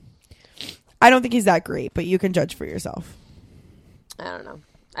guy. I don't think he's that great, but you can judge for yourself. I don't know.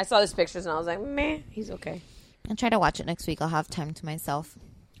 I saw his pictures and I was like, meh, he's okay. I'll try to watch it next week. I'll have time to myself.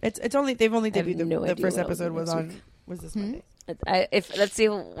 They've only debuted the first episode was this Monday. Let's see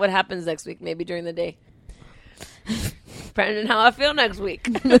what happens next week. Maybe during the day. Depending on how I feel next week.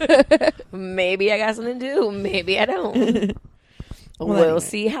 Maybe I got something to do. Maybe I don't. We'll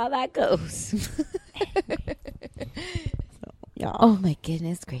see how that goes. Yeah. Oh my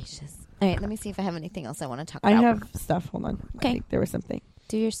goodness gracious. All right, let me see if I have anything else I want to talk about. I have stuff. Hold on. Okay. I think there was something.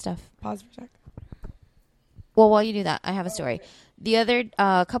 Do your stuff. Pause for a sec. Well, while you do that, I have a story. The other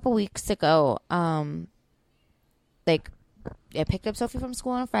couple weeks ago, like, I picked up Sophie from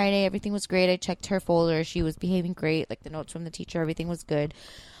school on Friday. Everything was great. I checked her folder. She was behaving great. Like, the notes from the teacher, everything was good.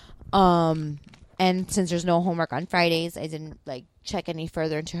 And since there's no homework on Fridays, I didn't, like, check any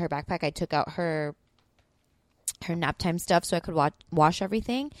further into her backpack. I took out her nap time stuff so I could wash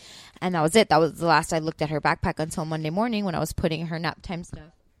everything. And that was it. That was the last I looked at her backpack until Monday morning when I was putting her nap time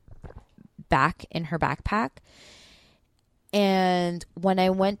stuff back in her backpack. And when I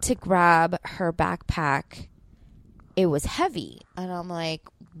went to grab her backpack, it was heavy. And I'm like,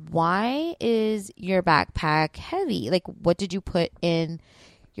 why is your backpack heavy? Like, what did you put in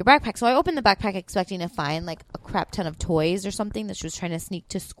your backpack? So I opened the backpack expecting to find like a crap ton of toys or something that she was trying to sneak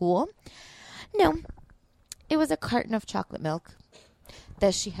to school. No, it was a carton of chocolate milk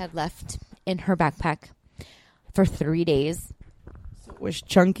that she had left in her backpack for 3 days. It was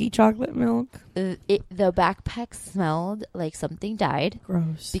chunky chocolate milk. The backpack smelled like something died.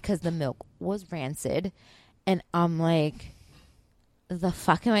 Gross. Because the milk was rancid. And I'm like, the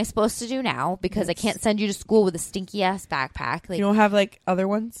fuck am I supposed to do now? Because I can't send you to school with a stinky ass backpack. Like, you don't have like other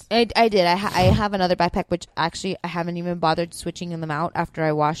ones? I did. I have another backpack, which actually I haven't even bothered switching them out after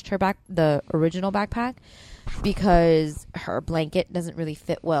I washed the original backpack, because her blanket doesn't really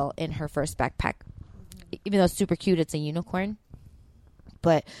fit well in her first backpack. Even though it's super cute, it's a unicorn.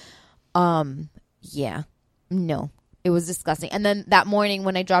 But, yeah, no. It was disgusting. And then that morning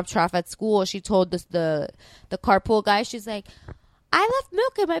when I dropped her off at school, she told the carpool guy, she's like, I left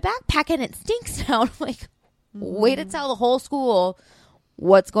milk in my backpack and it stinks now. I'm like, way to tell the whole school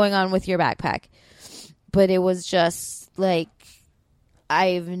what's going on with your backpack. But it was just like,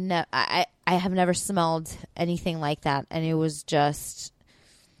 I have never smelled anything like that. And it was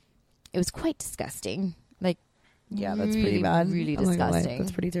quite disgusting. Like, yeah, that's pretty bad. Really disgusting.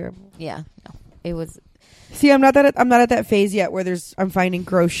 That's pretty terrible. Yeah, no, it was. See, I'm not at that phase yet where I'm finding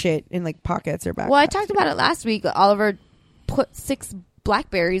gross shit in like pockets or backpacks. Well, I talked about it last week. Oliver put 6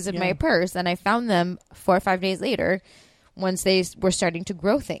 blackberries in my purse, and I found them 4 or 5 days later once they were starting to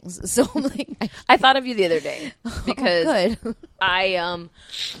grow things. So like, I thought of you the other day because good.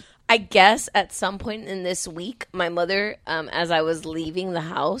 I guess at some point in this week, my mother, as I was leaving the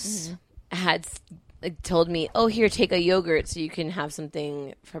house, had told me, "Oh, here, take a yogurt so you can have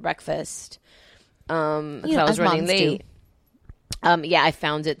something for breakfast." Because I was running late. Yeah, I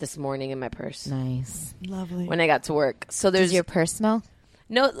found it this morning in my purse. Nice, lovely. When I got to work, so does your purse smell?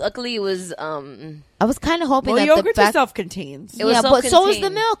 No, luckily it was. I was kind of hoping that yogurts the are self-contained. But so is the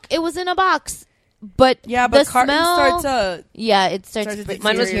milk. It was in a box. But the carton smell starts. It starts.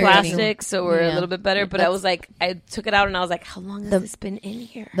 Mine was plastic, so we're a little bit better. But I was like, I took it out and I was like, how long has this been in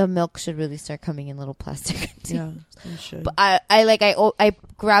here? The milk should really start coming in little plastic containers. Yeah, it should. But I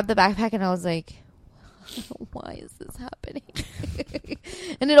grabbed the backpack and I was like, why is this happening?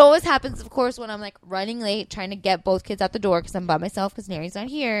 And it always happens, of course, when I'm like running late, trying to get both kids out the door because I'm by myself because Nary's not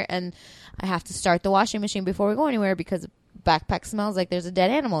here, and I have to start the washing machine before we go anywhere because the backpack smells like there's a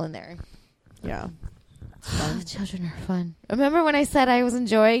dead animal in there. Yeah. The children are fun. Remember when I said I was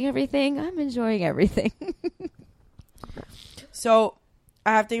enjoying everything? I'm enjoying everything. So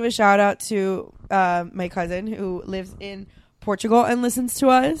I have to give a shout out to my cousin who lives in Portugal and listens to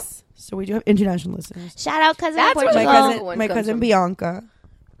us. So we do have international listeners. Shout out cousin That's where Portugal. My cousin Bianca.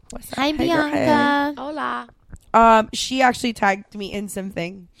 Hi, Bianca. Hola. She actually tagged me in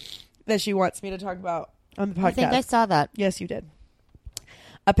something that she wants me to talk about on the podcast. I think I saw that. Yes, you did.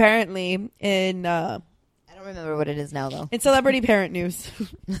 Apparently, in I don't remember what it is now, though. in celebrity parent news,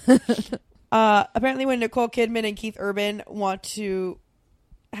 apparently when Nicole Kidman and Keith Urban want to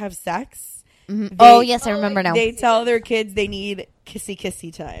have sex, Oh, yes, I remember now. they tell their kids they need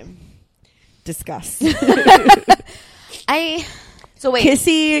kissy time. Discuss. So wait,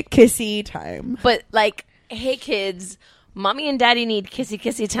 kissy time. but like, hey kids, mommy and daddy need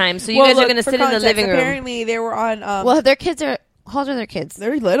kissy time. So you guys are going to sit in the living room. Apparently, they were on. Well, their kids are. How old are their kids?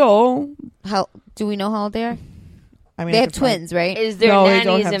 They're little. How do we know how old they are? I mean, They have twins, right? Is there No, they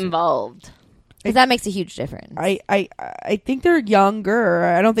don't nannies have to. involved? Because that makes a huge difference. I think they're younger.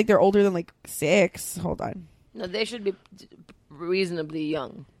 I don't think they're older than like 6. Hold on. No, they should be reasonably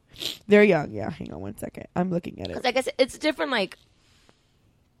young. They're young. Yeah. Hang on one second. I'm looking at it. Because like I said, it's different. Like,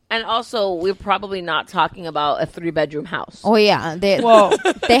 and also we're probably not talking about a 3-bedroom house. Oh yeah,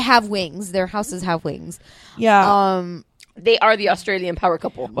 they have wings. Their houses have wings. Yeah. They are the Australian power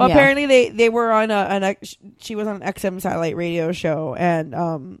couple. Well, apparently they were on she was on an XM satellite radio show,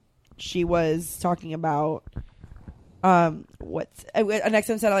 and she was talking about what's an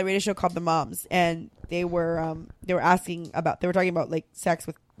XM satellite radio show called The Moms, and they were talking about like sex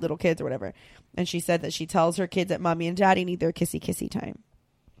with little kids or whatever, and she said that she tells her kids that mommy and daddy need their kissy time,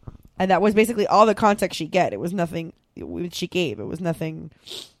 and that was basically all the context she get. It was nothing she gave. It was nothing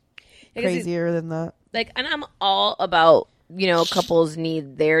crazier than that. Like, and I'm all about, couples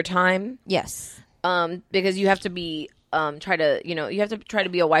need their time. Yes. Because you have to be try to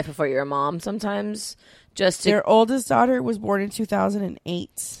be a wife before you're a mom sometimes. Just to, their oldest daughter was born in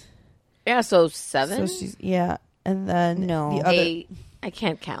 2008. Yeah, so 7. So she's and then No. the other 8. I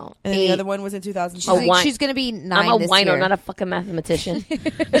can't count. and then the other one was in 2006. She's going to be 9 I'm a this wino, year. not a fucking mathematician.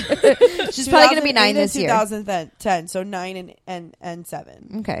 She's probably going to be 9 this year. 2010, so 9 and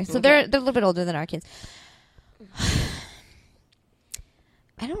 7. Okay, so they're a little bit older than our kids.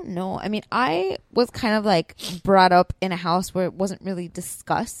 I don't know. I mean, I was kind of like brought up in a house where it wasn't really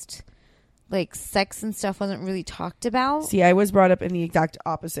discussed. Like sex and stuff wasn't really talked about. See, I was brought up in the exact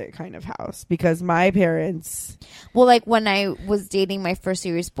opposite kind of house because my parents. Well, like when I was dating my first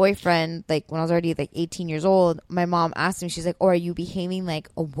serious boyfriend, like when I was already like 18 years old, my mom asked me, she's like, "Oh, are you behaving like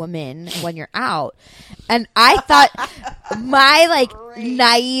a woman when you're out?" And I thought my like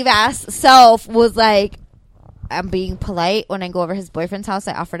naive ass self was like, I'm being polite when I go over his boyfriend's house.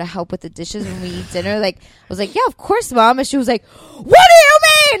 I offer to help with the dishes when we eat dinner. Like, I was like, yeah, of course, Mom. And she was like, what do you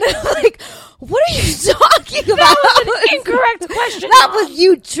mean? Like, what are you talking about? That was an incorrect question. That was,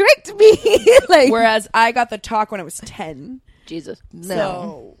 you tricked me. Like, Whereas I got the talk when I was 10. Jesus.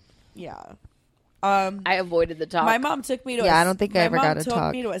 So, yeah. I avoided the talk. My mom took me to I don't think I ever got a talk. My mom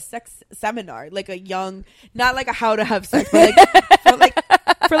took me to a sex seminar, like a young, not like a how to have sex, but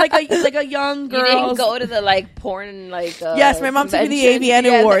for a young girl. You didn't go to the like porn yes, my mom took me to the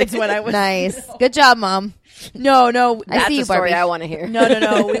AVN Awards when I was nice. Good job, Mom. No, that's see the you, story Barbie. I want to hear.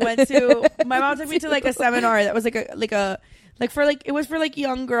 No. We went to. My mom took me to like a seminar that was it was for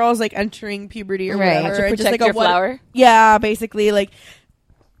young girls like entering puberty or Right. whatever. To and protect your flower. Yeah, basically like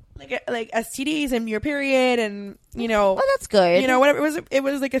STDs and your period and Oh, that's good. whatever it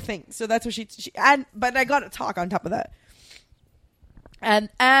was like a thing. So that's what she but I got a talk on top of that. And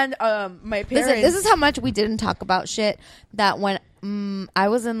my parents. Listen, this is how much we didn't talk about shit. That when I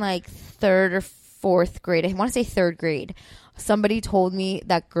was in like 3rd or 4th grade, I want to say 3rd grade, somebody told me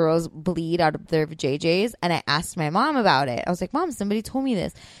that girls bleed out of their JJs, and I asked my mom about it. I was like, Mom, somebody told me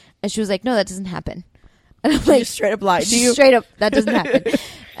this, and she was like, no, that doesn't happen. And I'm like, just straight up lied. Straight up, that doesn't happen.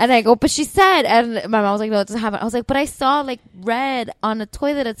 And I go, but she said, and my mom was like, no, it doesn't happen. I was like, but I saw like red on a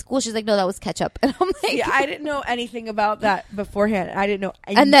toilet at school. She's like, no, that was ketchup. And I'm like, yeah, I didn't know anything about that beforehand. I didn't know.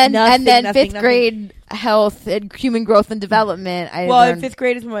 And then nothing. 5th grade health and human growth and development. In 5th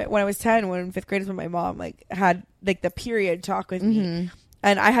grade is when I was 10. When 5th grade is when my mom like had like the period talk with me.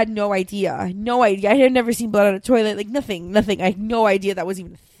 And I had no idea. I had never seen blood on a toilet. Like nothing. I had no idea that was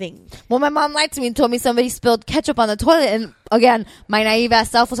even a thing. Well, my mom lied to me and told me somebody spilled ketchup on the toilet. And again, my naive ass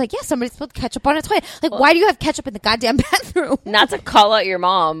self was like, yeah, somebody spilled ketchup on a toilet. Like, why do you have ketchup in the goddamn bathroom? Not to call out your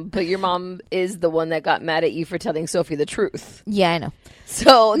mom, but your mom is the one that got mad at you for telling Sophie the truth. Yeah, I know.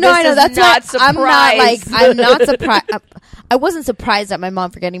 So no, I know. That's not why surprised. I'm not surprised. I wasn't surprised at my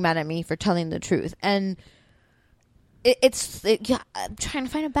mom for getting mad at me for telling the truth. And I'm trying to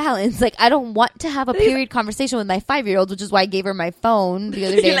find a balance. Like, I don't want to have a period conversation with my 5-year-old, which is why I gave her my phone the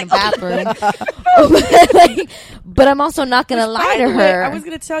other day in the bathroom. But I'm also not going to lie to her. I was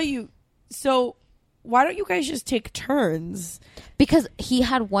going to tell you, so why don't you guys just take turns? Because he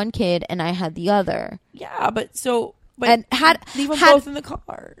had one kid and I had the other. Yeah, but leave them both in the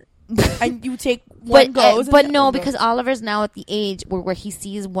car. And you take one goes. But no, because Oliver's now at the age where he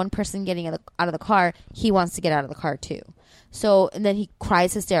sees one person getting out of the car, he wants to get out of the car too. So, and then he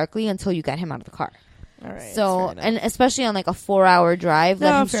cries hysterically until you get him out of the car. All right. So, and especially on like a 4-hour drive,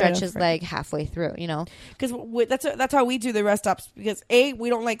 let him stretches like halfway through, you know? Because that's how we do the rest stops. Because we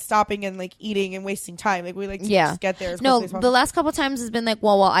don't like stopping and like eating and wasting time. Like we like to just get there. No, the last couple times has been like,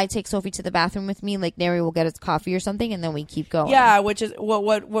 well, while I take Sophie to the bathroom with me, like Neri will get his coffee or something, and then we keep going. Yeah, which is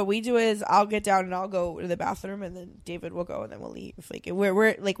what we do is I'll get down and I'll go to the bathroom, and then David will go, and then we'll leave. Like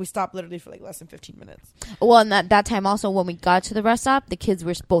we're like we stop literally for like less than 15 minutes. Well, and that time also when we got to the rest stop, the kids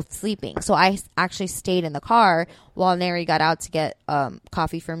were both sleeping, so I actually stayed in the car while Neri got out to get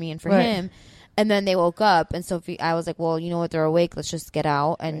coffee for me and for him, and then they woke up, and Sophie, I was like, well, you know what, they're awake, let's just get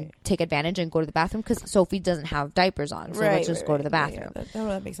out and take advantage and go to the bathroom, because Sophie doesn't have diapers on, so let's just go to the bathroom. Yeah,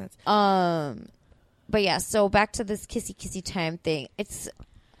 that makes sense. But yeah, so back to this kissy time thing.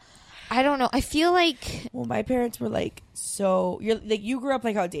 I don't know, I feel like, well, my parents were like, so you grew up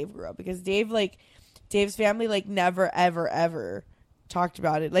like how Dave grew up, because Dave's family like never ever talked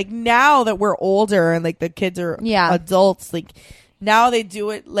about it. Like now that we're older and like the kids are adults, like now they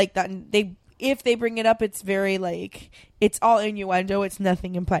do it like that. If they bring it up, it's very like it's all innuendo. It's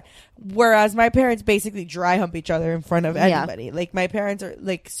nothing implied. Whereas my parents basically dry hump each other in front of anybody. Like my parents are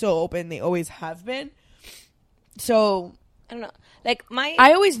like so open. They always have been. So I don't know. Like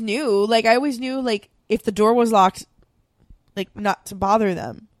I always knew like if the door was locked, like not to bother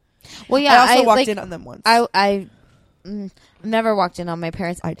them. Well, yeah, I also walked in on them once. I never walked in on my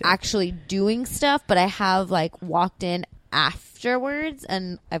parents actually doing stuff, but I have like walked in afterwards,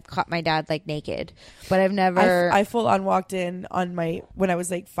 and I've caught my dad like naked, but I've never. I full on walked in on when I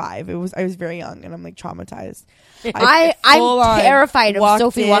was like 5. I was very young, and I'm like traumatized. I'm terrified of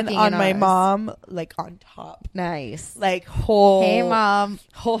Sophie walking in on my mom, like on top. Nice, like whole. Hey mom,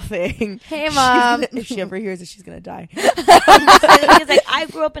 whole thing. Hey mom. If she ever hears it, she's gonna die. Like I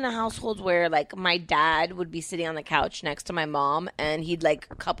grew up in a household where like my dad would be sitting on the couch next to my mom, and he'd like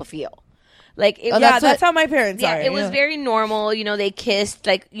cup a feel. Like that's how my parents are. It was very normal. You know, they kissed.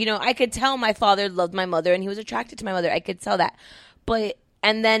 Like, you know, I could tell my father loved my mother and he was attracted to my mother. I could tell that.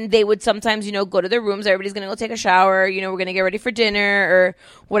 And then they would sometimes, you know, go to their rooms. Everybody's going to go take a shower. You know, we're going to get ready for dinner or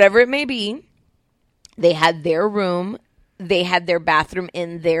whatever it may be. They had their room. They had their bathroom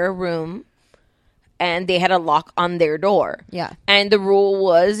in their room. And they had a lock on their door. Yeah. And the rule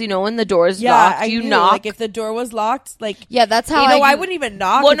was, you know, when the door is locked, you knock. Like if the door was locked, like that's how I wouldn't even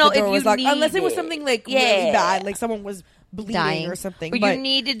knock if the door was locked. Unless it was something like really bad, like someone was bleeding or something. But you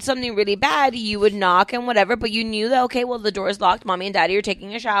needed something really bad, you would knock and whatever, but you knew that, okay, well, the door is locked. Mommy and daddy are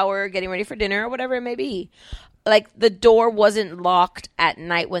taking a shower, getting ready for dinner, or whatever it may be. Like, the door wasn't locked at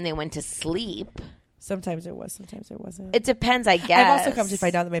night when they went to sleep. Sometimes it was, sometimes it wasn't. It depends, I guess. I've also come to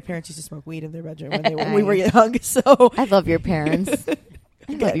find out that my parents used to smoke weed in their bedroom when we were young. So I love your parents.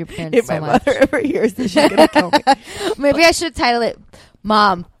 I love your parents if so my much. mother ever hears this, she's gonna kill me. Maybe I should title it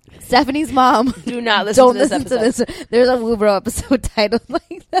 "Mom." Stephanie's mom. Do not listen Don't to this listen episode. to this. There's a Woobro episode titled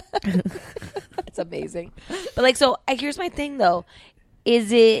like that. It's amazing. But like, so here's my thing though.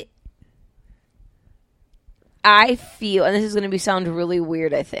 Is it? I feel, and this is going to sound really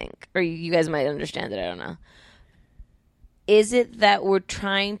weird, I think, or you guys might understand it. I don't know. Is it that we're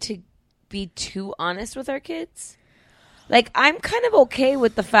trying to be too honest with our kids? Like, I'm kind of okay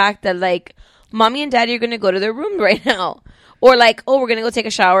with the fact that, like, mommy and daddy are going to go to their room right now. Or, like, oh, we're going to go take a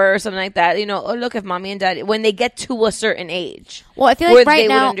shower or something like that. You know, oh, look, if mommy and daddy, when they get to a certain age. Well, I feel like right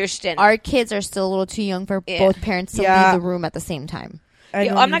now, understand. Our kids are still a little too young for both parents to leave the room at the same time.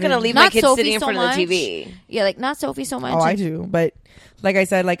 I'm not going to leave my kids sitting in front of the TV. Yeah, like, not Sophie so much. Oh, I do. But, like I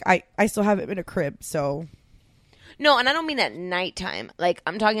said, like, I still have it in a crib, so. No, and I don't mean at nighttime. Like,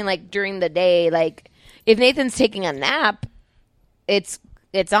 I'm talking, like, during the day. Like, if Nathan's taking a nap, it's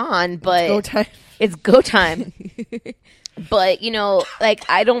on, but it's go time. But, you know, like,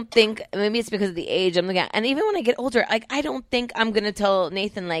 I don't think, maybe it's because of the age I'm looking at. And even when I get older, like, I don't think I'm going to tell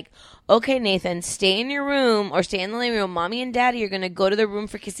Nathan, like, okay, Nathan, stay in your room or stay in the living room. Mommy and daddy are going to go to the room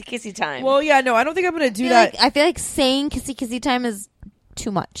for kissy time. Well, yeah, no, I don't think I'm going to do that. I feel like saying kissy time is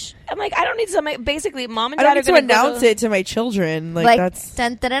too much. I'm like, I don't need to, basically, mom and dad I don't are need going to announce it to my children. Like that's.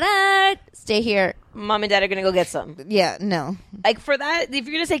 Dun, dun, dun, dun, stay here. Mom and dad are going to go get some. Yeah, no. Like, for that, if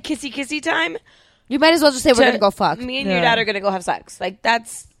you're going to say kissy time, You might as well just say we're gonna go fuck. Me and your dad are gonna go have sex. Like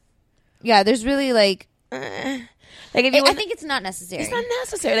that's. Yeah, there's really like. Like if you I think it's not necessary. It's not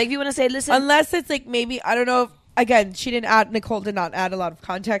necessary. Like if you want to say, listen, unless it's like maybe I don't know. Again, Nicole did not add a lot of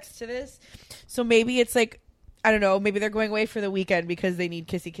context to this, so maybe it's like I don't know. Maybe they're going away for the weekend because they need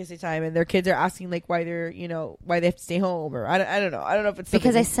kissy time, and their kids are asking like why they're why they have to stay home, or I don't know. I don't know if it's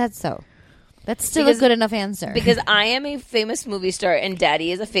because I said so. That's still a good enough answer. Because I am a famous movie star and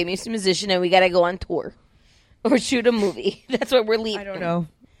Daddy is a famous musician, and we gotta go on tour or shoot a movie. That's what we're leaving. I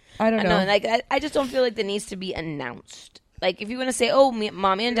don't know. Like I just don't feel like that needs to be announced. Like if you want to say, "Oh,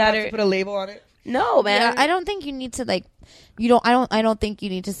 mommy and dad are," put a label on it. No, man. Yeah, I don't think you need to like. You don't. I don't think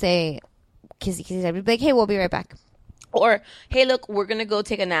you need to say kissy. I'd be like, hey, we'll be right back. Or hey, look, we're gonna go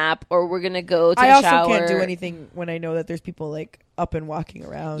take a nap, or we're gonna go take I a also shower. can't do anything when I know that there's people like up and walking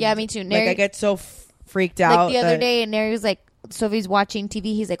around. Yeah, me too. Like I get so freaked out. Like the other day, and Neri was like, Sophie's watching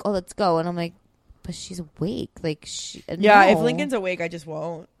TV. He's like, oh, let's go, and I'm like, but she's awake. Like yeah, no. if Lincoln's awake, I just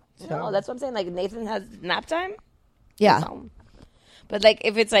won't. So. No, that's what I'm saying. Like Nathan has nap time. Yeah, but like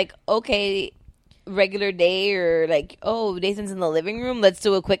if it's like okay. Regular day or like Nathan's in the living room, let's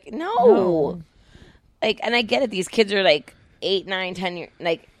do a quick no. Like, and I get it, these kids are like 8, 9, 10 years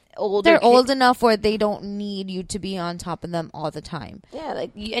like older. They're old enough where they don't need you to be on top of them all the time. Yeah, like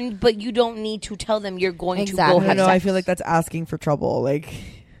but you don't need to tell them you're going to go have sex. I feel like that's asking for trouble. Like, you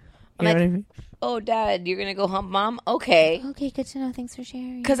know what I mean? Oh, Dad, you're gonna go hump Mom? Okay, good to know. Thanks for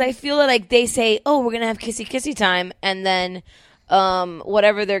sharing. Because I feel like they say, oh, we're gonna have kissy time, and then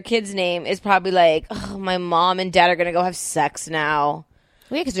whatever their kid's name is probably like, oh, my mom and dad are gonna go have sex now.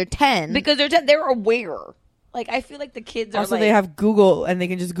 Well, yeah, because they're 10. Because they're 10. They're aware. Like I feel like the kids are also like, they have Google and they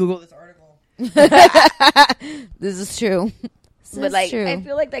can just Google this article. This is true. But like true. I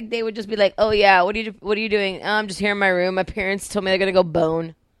feel like they would just be like, oh yeah, what are you doing? I'm just here in my room. My parents told me they're gonna go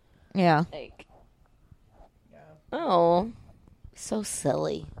bone. Yeah. Like, oh, so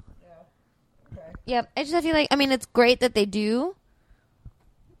silly. Yep. I feel like it's great that they do.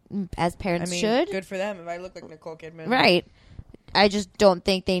 As parents should. Good for them. If I look like Nicole Kidman. Right. I just don't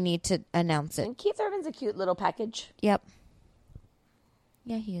think they need to announce it. And Keith Urban's a cute little package. Yep.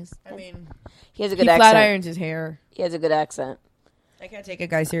 Yeah, he is. He has a good accent. Flat irons his hair. He has a good accent. I can't take a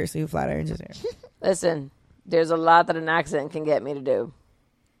guy seriously who flat irons his hair. Listen, there's a lot that an accent can get me to do.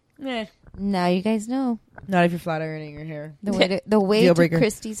 Now you guys know. Not if you're flat ironing your hair. The way to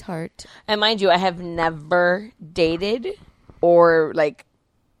Christy's heart. And mind you, I have never dated or like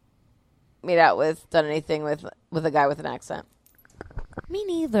made out with, done anything with a guy with an accent. Me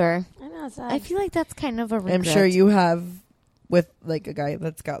neither. I know. I feel like that's kind of a regret. I'm sure you have with like a guy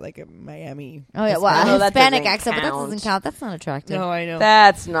that's got like a Miami. Oh yeah, well, a Hispanic accent, but that doesn't count. That's not attractive. No, I know.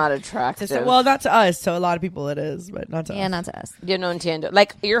 That's not attractive. Well, not to us. To a lot of people it is, but not to us. Yeah, not to us. You no entiendo.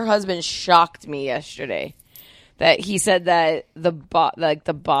 Like your husband shocked me yesterday. That he said that the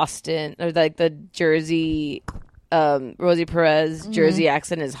Boston or like the Jersey, Rosie Perez Jersey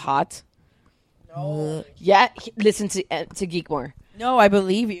accent is hot. No. Yeah, listen to Geekmore. No, I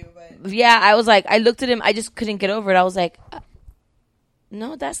believe you. But yeah, I was like, I looked at him. I just couldn't get over it. I was like,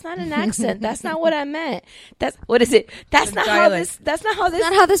 no, that's not an accent. That's not what I meant. That's what is it? That's not how this. That's not how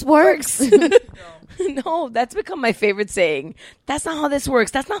this works. No, that's become my favorite saying. That's not how this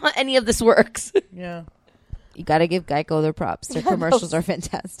works. That's not how any of this works. Yeah. You got to give Geico their props. Their commercials are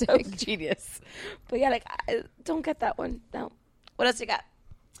fantastic. That was genius. But yeah, like I don't get that one. No. What else you got?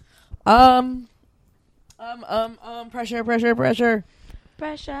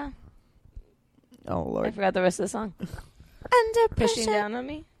 Pressure. Oh Lord, I forgot the rest of the song. Under pressure. Pushing down on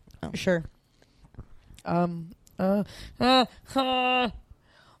me. Oh. Sure. There's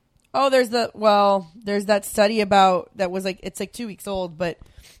that study about that was like it's like 2 weeks old, but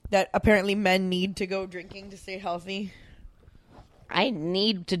that apparently men need to go drinking to stay healthy. I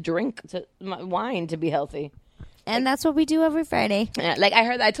need to drink wine to be healthy. And that's what we do every Friday. Yeah, like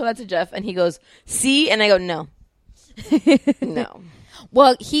I told that to Jeff and he goes, see? And I go, no. No.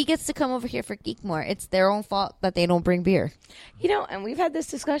 Well, he gets to come over here for Geekmore. It's their own fault that they don't bring beer. You know, and we've had this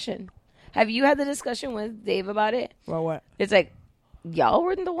discussion. Have you had the discussion with Dave about it? Well, what? It's like, y'all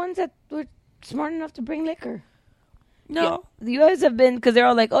weren't the ones that were smart enough to bring liquor. No. You guys have been, because they're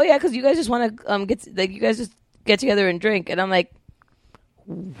all like, oh yeah, because you guys just want to you guys just get together and drink. And I'm like,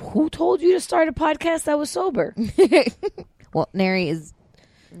 who told you to start a podcast that was sober? Well, Neri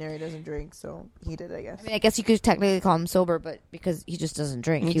doesn't drink, so he did, I guess. I mean, I guess you could technically call him sober, but because he just doesn't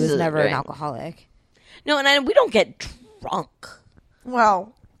drink. He was never an alcoholic. No, and we don't get drunk.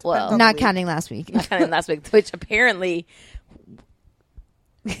 Well, not counting last week. Not counting last week, which apparently...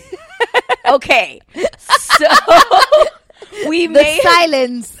 Okay. So...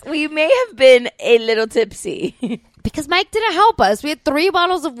 silence. We may have been a little tipsy. Because Mike didn't help us. We had 3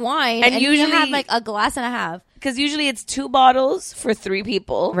 bottles of wine, and usually usually had like a glass and a half. Because usually it's 2 bottles for 3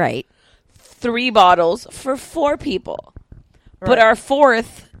 people. Right. 3 bottles for 4 people. Right. But our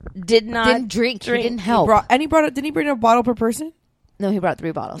 4th didn't drink. He didn't help. Didn't he bring a bottle per person? No, he brought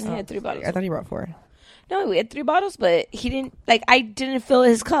 3 bottles. He had 3 bottles. I thought he brought 4. No, we had 3 bottles, but he didn't, like, I didn't fill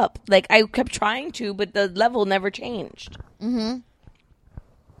his cup. Like, I kept trying to, but the level never changed. Mm-hmm.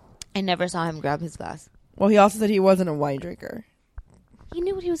 I never saw him grab his glass. Well, he also said he wasn't a wine drinker. He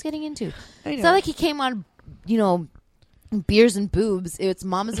knew what he was getting into. I know. It's not like he came on, beers and boobs. It's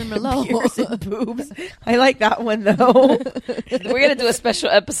Mamas and Merlot. Beers and boobs. I like that one, though. We're going to do a special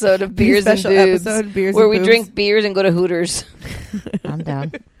episode of Beers and Boobs. Where we drink beers and go to Hooters. I'm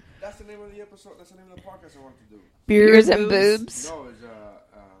down. That's the name of the episode. That's the name of the podcast I want to do. Beers and Boobs. No, it's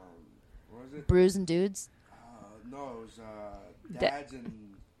what was it? Brews and Dudes. No, it was Dads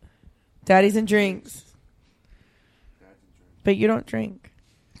and Daddies and drinks. But you don't drink.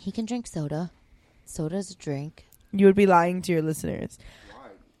 He can drink soda. Soda's a drink. You would be lying to your listeners. Why?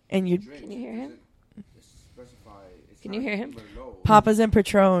 And you Can you hear him? Can you hear him? Papa's and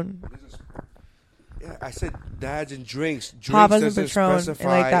Patron. Yeah, I said dads and drinks. Drinks Papa's and doesn't Patron. specify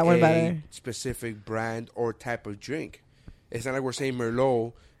I like that one a better. specific brand or type of drink. It's not like we're saying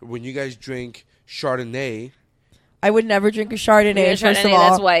Merlot. When you guys drink Chardonnay, I would never drink a Chardonnay. Yeah, first Chardonnay, of all,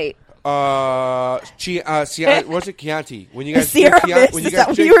 that's white. what's it, Chianti? When you guys Sierra drink Chianti, Mist, is that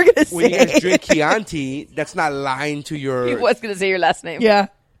what you were gonna when you say? guys drink Chianti, that's not lying to your. He was going to say your last name. Yeah.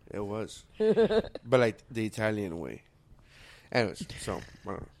 It was, but like the Italian way. Anyways, so I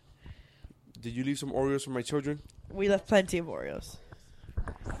don't know. Did you leave some Oreos for my children? We left plenty of Oreos.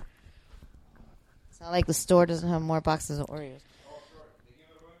 It's not like the store doesn't have more boxes of Oreos.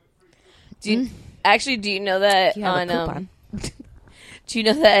 Do you know that You have a on coupon. do you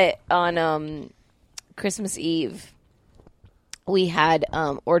know that on Christmas Eve we had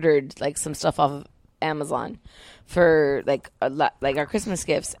ordered like some stuff off of Amazon for like our Christmas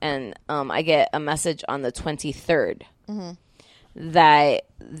gifts, and I get a message on the 23rd that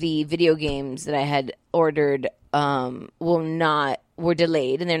the video games that I had ordered were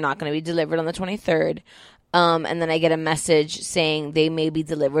delayed and they're not going to be delivered on the 23rd. And then I get a message saying they may be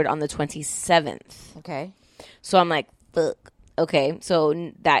delivered on the 27th. Okay. So I'm like, fuck. Okay,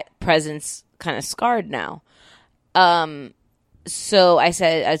 so that present's kind of scarred now. So I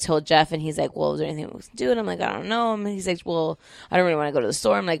told Jeff, and he's like, well, is there anything we can do? And I'm like, I don't know. And he's like, well, I don't really want to go to the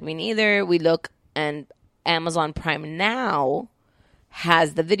store. I'm like, me neither. We look, and Amazon Prime Now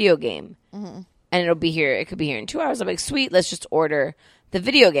has the video game. And it'll be here. It could be here in 2 hours. I'm like, sweet, let's just order the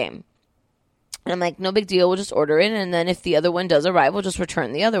video game. And I'm like, no big deal. We'll just order it. And then if the other one does arrive, we'll just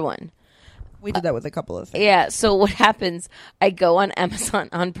return the other one. We did that with a couple of things. Yeah. So what happens, I go on Amazon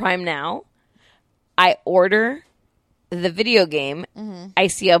on Prime Now. I order the video game. I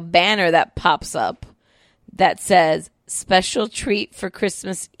see a banner that pops up that says, special treat for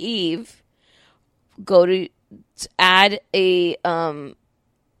Christmas Eve. Go to add a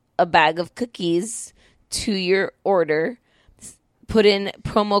bag of cookies to your order. Put in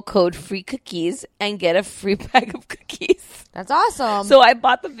promo code free cookies and get a free bag of cookies. That's awesome. So I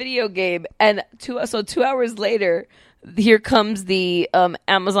bought the video game, and 2 hours later, here comes the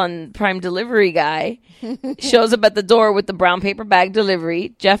Amazon Prime delivery guy. Shows up at the door with the brown paper bag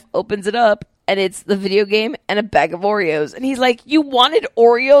delivery. Jeff opens it up, and it's the video game and a bag of Oreos. And he's like, you wanted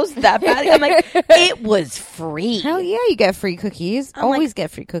Oreos that bad? I'm like, it was free. Hell yeah, you get free cookies. I'm Always like-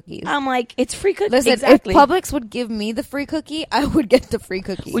 get free cookies. I'm like, it's free cookies. Listen, exactly. if Publix would give me the free cookie, I would get the free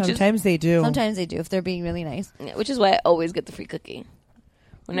cookie. Sometimes they do. Sometimes they do, if they're being really nice. Yeah, which is why I always get the free cookie.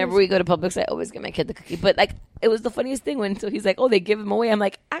 Whenever we go to Publix, I always get my kid the cookie. But like, it was the funniest thing when he's like, "Oh, they give them away." I'm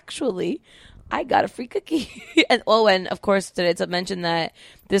like, "Actually, I got a free cookie." And of course, today to mention that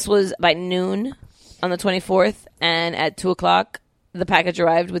this was by noon on the 24th, and at 2:00 the package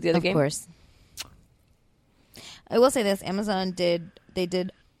arrived with the other game. Of course. I will say this: Amazon did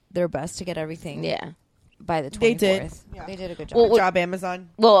their best to get everything. Yeah. By the 24th. They did. They did a good job. Good job, Amazon.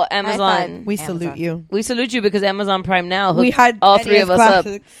 Well, Amazon, We salute you. We salute you because Amazon Prime Now hooked We had all three NES of us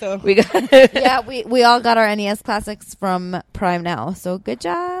Classics, up. so- We got Yeah, we all got our NES classics from Prime Now. So good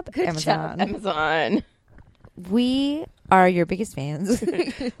job, Good Amazon. job, Amazon. We are your biggest fans.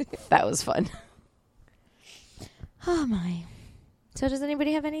 That was fun. Oh my. So does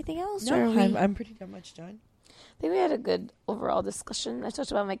anybody have anything else? No, or are we- I'm pretty much done. I think we had a good overall discussion. I talked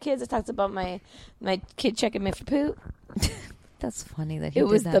about my kids. I talked about my kid checking me for poop. That's funny that he It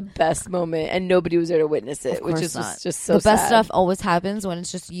did was that. the best moment, and nobody was there to witness it, Of which course is not. just so the best sad. stuff always happens when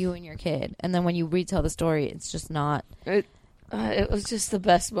it's just you and your kid, and then when you retell the story, it's just not. It was just the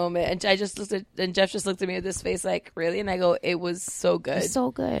best moment, and I just looked at, and Jeff just looked at me with this face like, really? And I go, it was so good,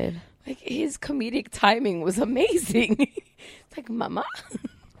 so good. Like his comedic timing was amazing. It's like, Mama,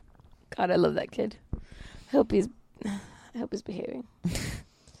 God, I love that kid. I hope he's behaving.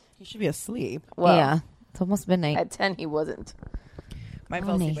 He should be asleep. Well, yeah, it's almost midnight. At 10, he wasn't. Mine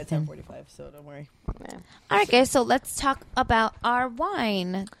fell asleep at 10:45, so don't worry. Yeah. All right, guys. So let's talk about our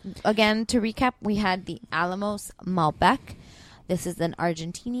wine again. To recap, we had the Alamos Malbec. This is an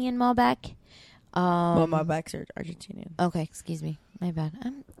Argentinian Malbec. Well, Malbecs are Argentinian. Okay, excuse me. My bad.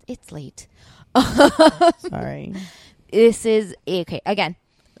 It's late. Sorry. This is okay. Again,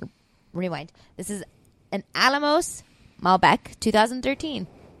 rewind. This is an Alamos Malbec 2013.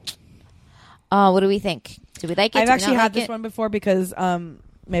 What do we think? Do we like it? I've Do we actually not had like this it? one before because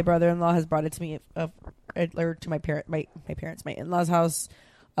my brother-in-law has brought it to me or to my in-laws' house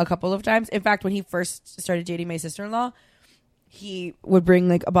a couple of times. In fact, when he first started dating my sister-in-law, he would bring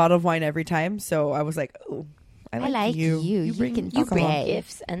like a bottle of wine every time. So I was like, "Oh, I like you. You bring alcohol."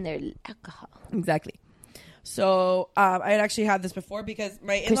 Gifts and their alcohol. Exactly. So I had actually had this before because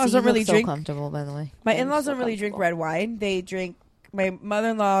my in-laws Chrissy, don't you really look so drink. comfortable, by the way. My in-laws don't really drink red wine. They drink. My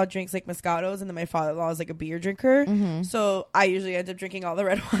mother-in-law drinks like Moscatos, and then my father-in-law is like a beer drinker. Mm-hmm. So I usually end up drinking all the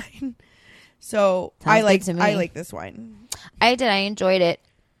red wine. So Sounds I like good to me. I like this wine. I did. I enjoyed it.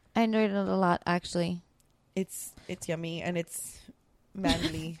 I enjoyed it a lot, actually. It's yummy and it's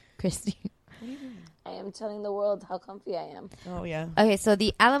manly. Christy. I am telling the world how comfy I am. Oh yeah. Okay, so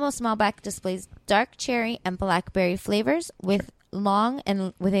the Alamos Malbec displays dark cherry and blackberry flavors with a long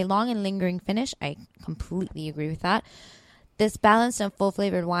and lingering finish. I completely agree with that. This balanced and full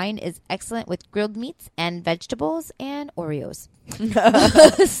flavored wine is excellent with grilled meats and vegetables and Oreos. And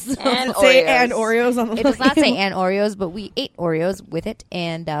and Oreos on the It does not say label. and Oreos, but we ate Oreos with it,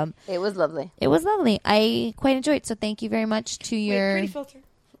 and it was lovely. It was lovely. I quite enjoyed it. So thank you very much to your Pretty filter.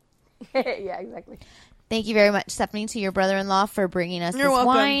 Yeah, exactly. Thank you very much, Stephanie, to your brother-in-law for bringing us You're this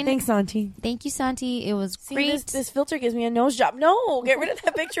welcome. wine. Thanks, Auntie. Thank you, Santi. It was great. This filter gives me a nose job. No, get rid of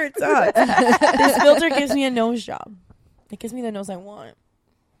that picture. It sucks. This filter gives me a nose job. It gives me the nose I want.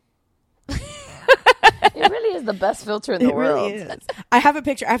 It really is the best filter in the world. Really is. I have a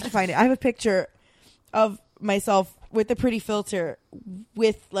picture. I have to find it. I have a picture of myself with a pretty filter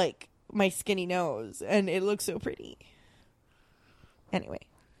with like my skinny nose, and it looks so pretty. Anyway.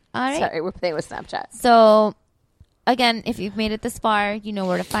 All right. Sorry, we're playing with Snapchat. So, again, if you've made it this far, you know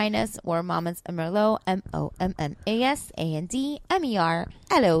where to find us. We're Mamas and Merlot,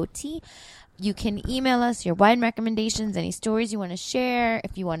 MOMMASANDMERLOT. You can email us your wine recommendations, any stories you want to share,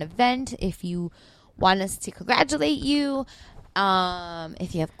 if you want to vent, if you want us to congratulate you,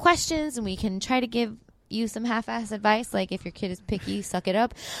 if you have questions, and we can try to give you some half-ass advice, like if your kid is picky, suck it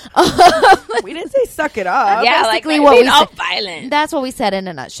up. We didn't say suck it up. Yeah, basically like what we all said. violent. That's what we said in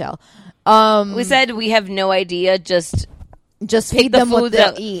a nutshell. We said we have no idea. Just feed them what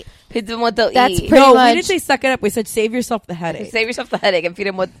they'll eat. Feed them what they'll That's eat. pretty No, much. we didn't say suck it up. We said save yourself the headache. Save yourself the headache and feed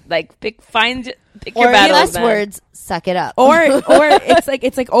them what pick Or your battles. less man. words, suck it up. Or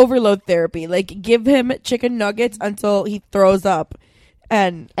it's like overload therapy. Like give him chicken nuggets until he throws up,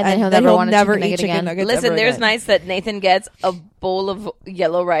 and then he'll then never want a never chicken eat nugget chicken again. nuggets. Listen, ever there's again. nights that Nathan gets a bowl of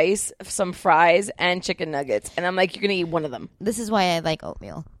yellow rice, some fries, and chicken nuggets, and I'm like, you're gonna eat one of them. This is why I like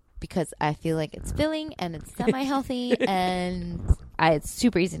oatmeal, because I feel like it's filling and it's semi-healthy and it's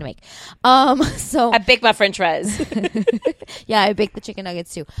super easy to make. So I bake my French fries. yeah, I bake the chicken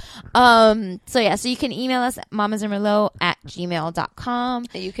nuggets too. So you can email us at mamasandmerlot@gmail.com.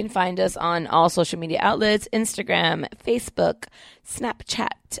 You can find us on all social media outlets: Instagram, Facebook,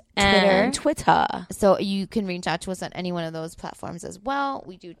 Snapchat, and Twitter. So you can reach out to us on any one of those platforms as well.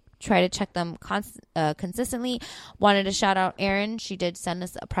 We do try to check them consistently. Wanted to shout out Erin. She did send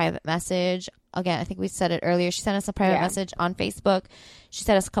us a private message. Again, I think we said it earlier. She sent us a private message on Facebook. She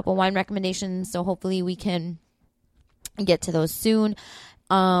sent us a couple wine recommendations, so hopefully we can get to those soon.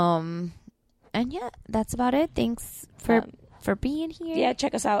 And yeah, that's about it. Thanks for being here. Yeah,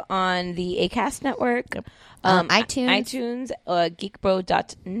 check us out on the Acast network, iTunes,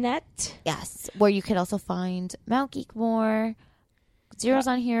 geekbro.net. Yes, where you can also find Mount Geekmore, Zeros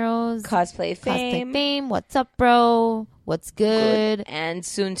on Heroes, Cosplay Fame, What's Up, Bro? What's good? And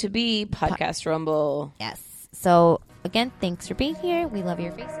soon to be Podcast Rumble. Yes. So again, thanks for being here. We love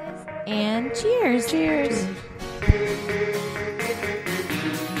your faces. And cheers. Cheers.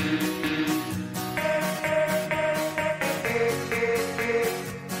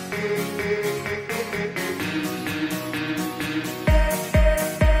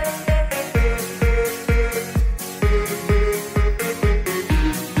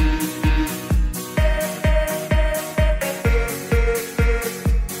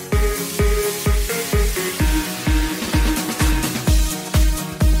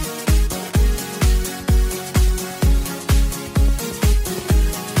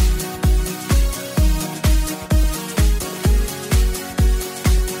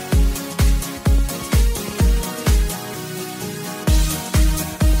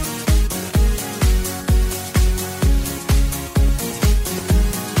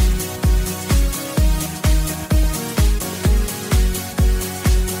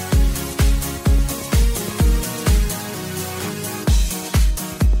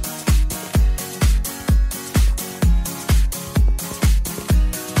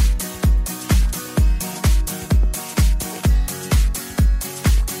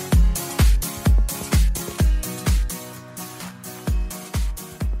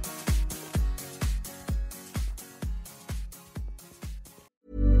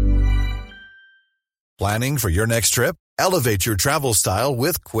 Planning for your next trip? Elevate your travel style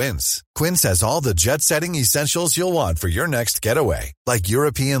with Quince. Quince has all the jet-setting essentials you'll want for your next getaway, like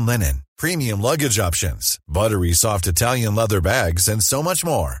European linen, premium luggage options, buttery soft Italian leather bags, and so much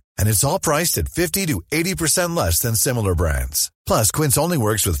more. And it's all priced at 50 to 80% less than similar brands. Plus, Quince only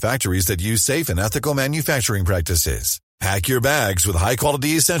works with factories that use safe and ethical manufacturing practices. Pack your bags with high-quality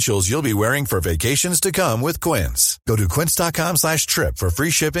essentials you'll be wearing for vacations to come with Quince. Go to quince.com/trip for free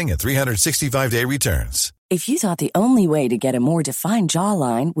shipping and 365-day returns. If you thought the only way to get a more defined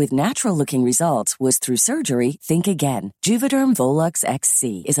jawline with natural-looking results was through surgery, think again. Juvederm Volux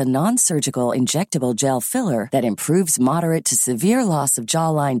XC is a non-surgical injectable gel filler that improves moderate to severe loss of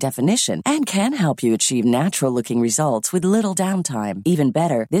jawline definition and can help you achieve natural-looking results with little downtime. Even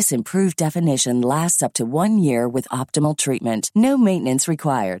better, this improved definition lasts up to 1 year with optimal treatment. No maintenance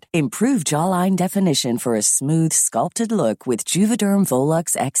required. Improve jawline definition for a smooth, sculpted look with Juvederm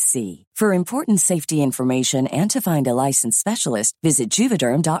Volux XC. For important safety information and to find a licensed specialist, visit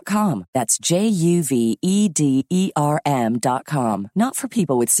Juvederm.com. That's JUVEDERM.com. Not for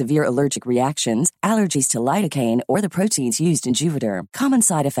people with severe allergic reactions, allergies to lidocaine, or the proteins used in Juvederm. Common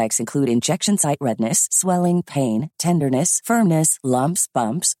side effects include injection site redness, swelling, pain, tenderness, firmness, lumps,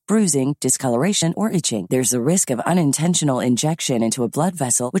 bumps, bruising, discoloration, or itching. There's a risk of unintentional injection into a blood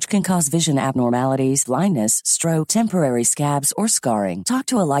vessel, which can cause vision abnormalities, blindness, stroke, temporary scabs, or scarring. Talk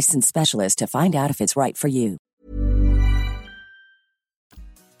to a licensed specialist to find out if it's right for you.